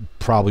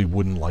probably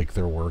wouldn't like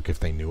their work if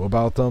they knew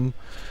about them.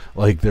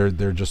 Like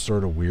they're just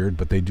sort of weird,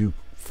 but they do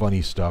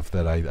funny stuff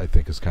that I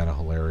think is kind of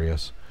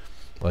hilarious.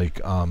 Like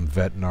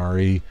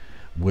Veterinary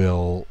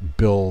will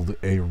build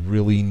a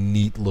really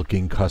neat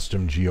looking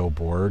custom geo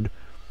board,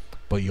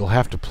 but you'll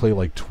have to play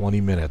like 20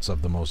 minutes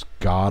of the most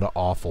god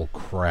awful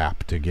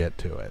crap to get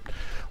to it.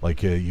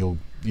 Like you'll,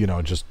 you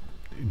know, just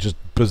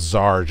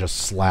bizarre, just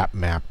slap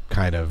map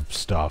kind of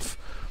stuff,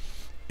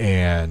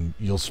 and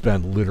you'll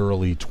spend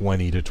literally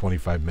 20 to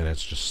 25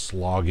 minutes just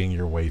slogging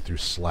your way through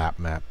slap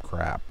map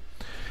crap.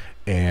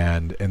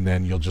 And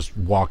then you'll just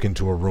walk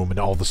into a room and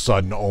all of a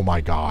sudden, oh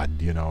my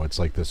god, you know, it's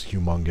like this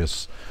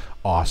humongous,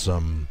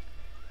 awesome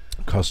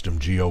custom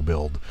geo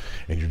build,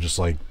 and you're just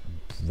like,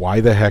 why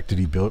the heck did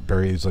he build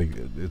Barry? It's like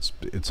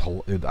it's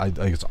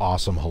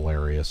awesome,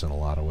 hilarious in a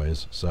lot of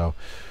ways. So,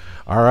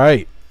 all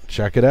right,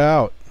 check it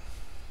out.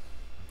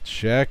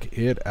 Check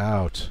it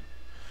out.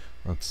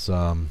 Let's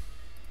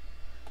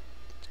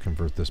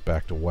convert this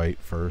back to white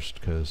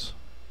first, because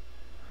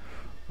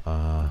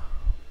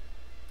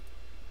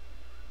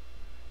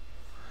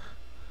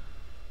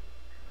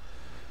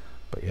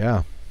but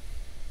yeah,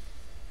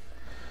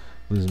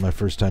 this is my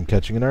first time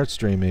catching an art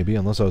stream, maybe,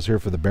 unless I was here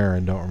for the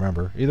Baron, don't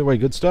remember. Either way,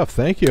 good stuff,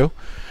 thank you.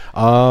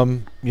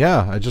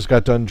 Yeah, I just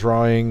got done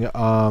drawing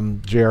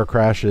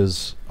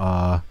JRcrash's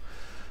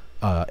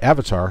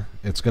avatar.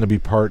 It's going to be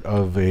part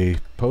of a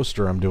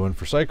poster I'm doing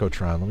for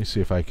Psychotron. Let me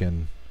see if I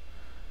can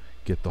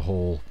get the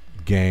whole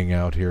gang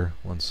out here.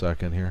 1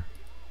 second here.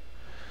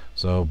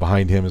 So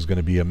behind him is going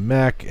to be a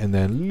mech, and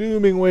then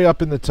looming way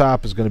up in the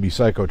top is going to be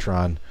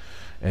Psychotron.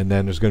 And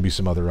then there's going to be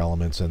some other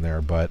elements in there,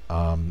 but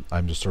I'm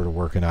just sort of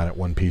working on it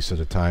one piece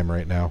at a time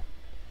right now.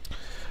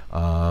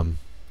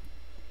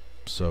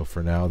 So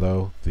for now,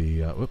 though,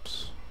 the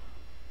whoops.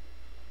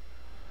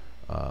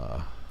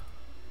 For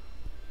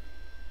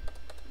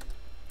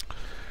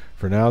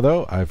now,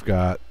 though, I've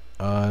got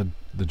the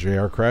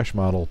JRcrash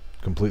model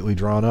completely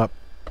drawn up.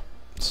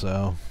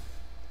 So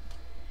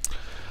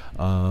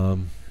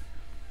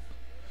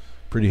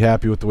pretty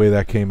happy with the way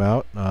that came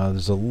out.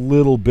 There's a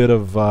little bit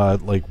of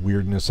like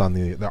weirdness on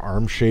the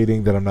arm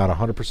shading that I'm not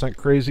 100%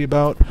 crazy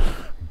about,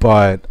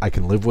 but I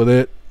can live with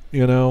it,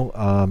 you know.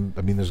 I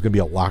mean, there's going to be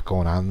a lot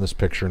going on in this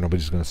picture.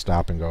 Nobody's going to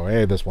stop and go,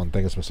 hey, this one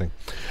thing is missing.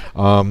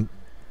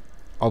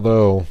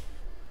 Although,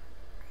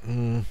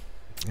 yeah,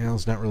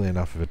 there's not really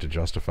enough of it to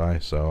justify,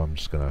 so I'm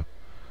just going to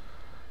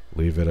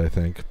leave it, I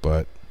think.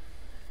 But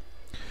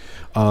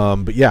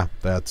yeah,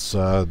 that's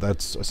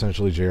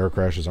essentially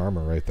JRcrash's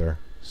armor right there.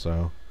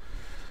 So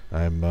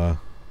I'm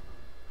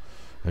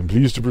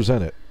pleased to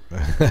present it.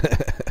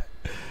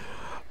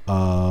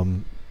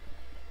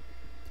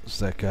 Is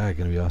that guy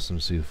gonna be awesome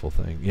to see the full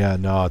thing? Yeah,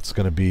 no, it's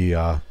gonna be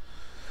a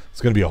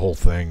whole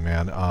thing,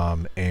 man.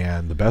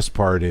 And the best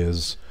part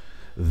is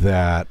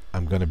that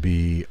I'm gonna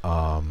be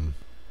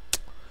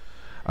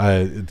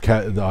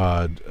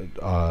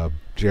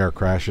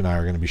JRcrash and I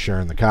are going to be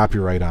sharing the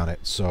copyright on it.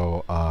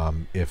 So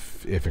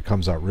if it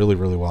comes out really,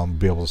 really well, I'm going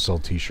to be able to sell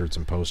T-shirts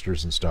and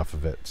posters and stuff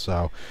of it.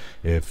 So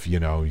if you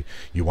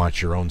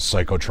want your own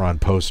Psychotron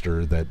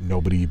poster that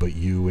nobody but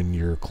you and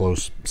your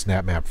close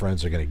SnapMap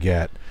friends are going to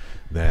get,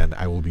 then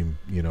I will be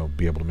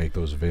able to make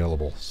those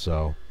available.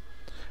 So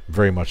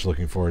very much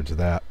looking forward to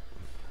that.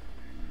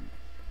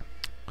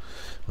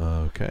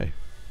 Okay.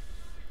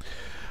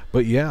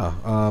 But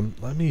yeah,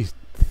 let me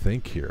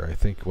think here. I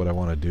think what I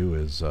want to do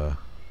is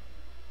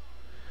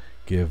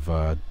give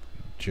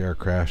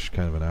JRcrash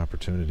kind of an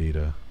opportunity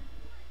to,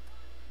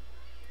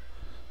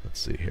 let's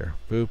see here,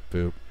 boop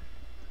boop,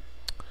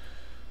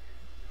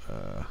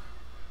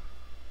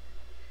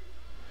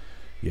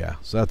 yeah,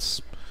 so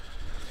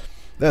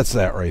that's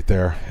that right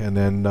there. And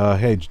then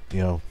hey,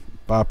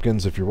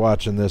 Bopkins, if you're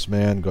watching this,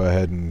 man, go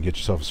ahead and get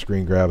yourself a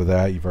screen grab of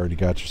that. You've already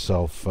got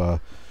yourself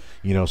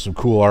some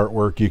cool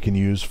artwork you can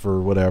use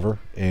for whatever,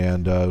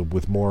 and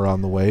with more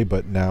on the way.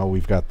 But now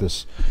we've got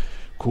this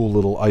cool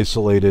little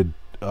isolated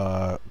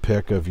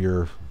pic of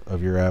your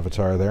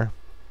avatar there.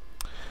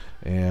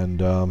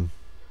 and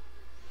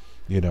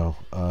you know,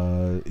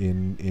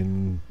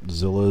 in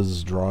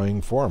Zilla's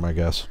drawing form, I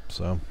guess.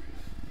 So,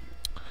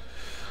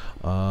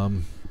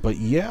 but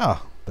yeah,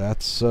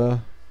 that's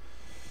that.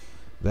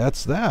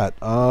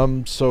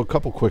 So a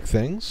couple quick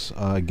things.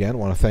 Again,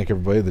 want to thank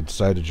everybody that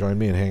decided to join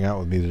me and hang out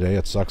with me today.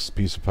 It sucks a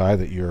piece of pie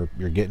that you're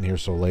getting here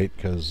so late,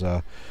 because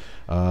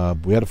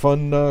we had a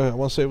fun. I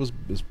want to say it was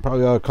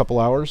probably a couple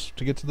hours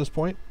to get to this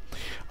point.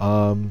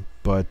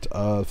 But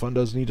fun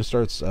does need to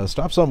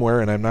stop somewhere,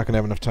 and I'm not going to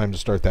have enough time to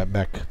start that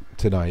mech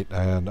tonight,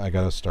 and I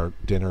got to start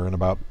dinner in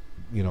about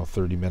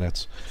 30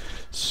 minutes.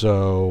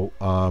 So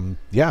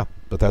yeah,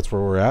 but that's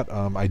where we're at.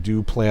 I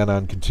do plan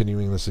on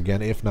continuing this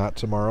again, if not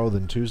tomorrow,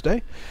 then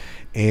Tuesday,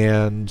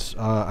 and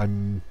I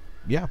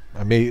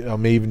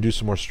may even do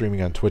some more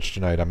streaming on Twitch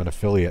tonight. I'm an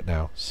affiliate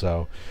now,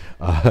 so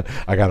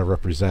I got to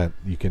represent.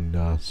 You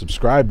can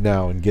subscribe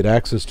now and get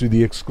access to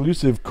the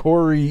exclusive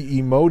Corey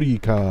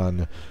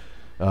emoticon,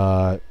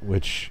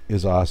 which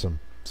is awesome.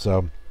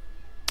 So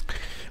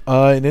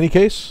in any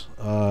case,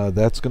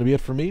 that's going to be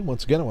it for me.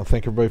 Once again, I want to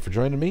thank everybody for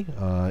joining me.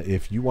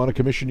 If you want to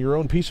commission your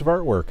own piece of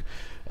artwork,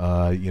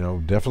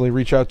 definitely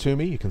reach out to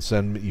me. You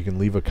can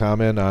leave a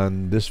comment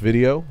on this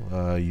video.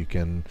 You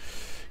can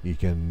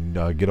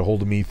get a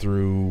hold of me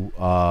through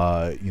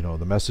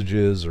the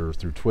messages or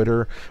through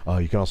Twitter.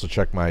 You can also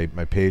check my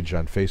page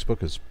on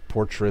Facebook as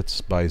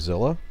Portraits by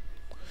Zilla.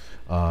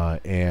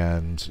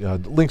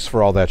 And links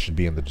for all that should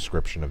be in the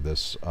description of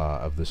this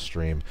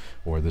stream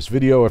or this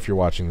video if you're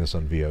watching this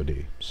on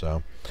VOD.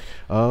 So,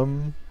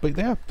 but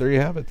yeah, there you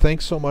have it.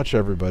 Thanks so much,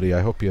 everybody.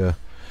 I hope you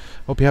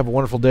have a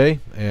wonderful day.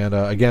 And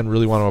again,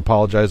 really want to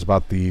apologize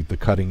about the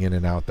cutting in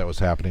and out that was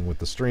happening with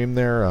the stream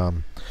there.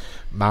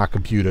 My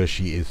computer,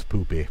 she is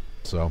poopy.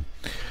 So,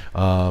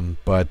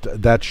 but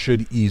that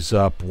should ease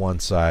up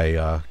once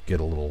I get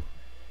a little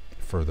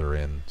further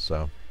in.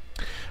 So,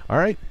 all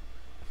right.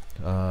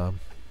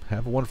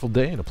 Have a wonderful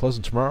day and a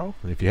pleasant tomorrow.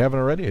 And if you haven't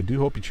already, I do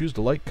hope you choose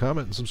to like,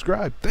 comment, and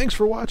subscribe. Thanks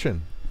for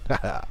watching.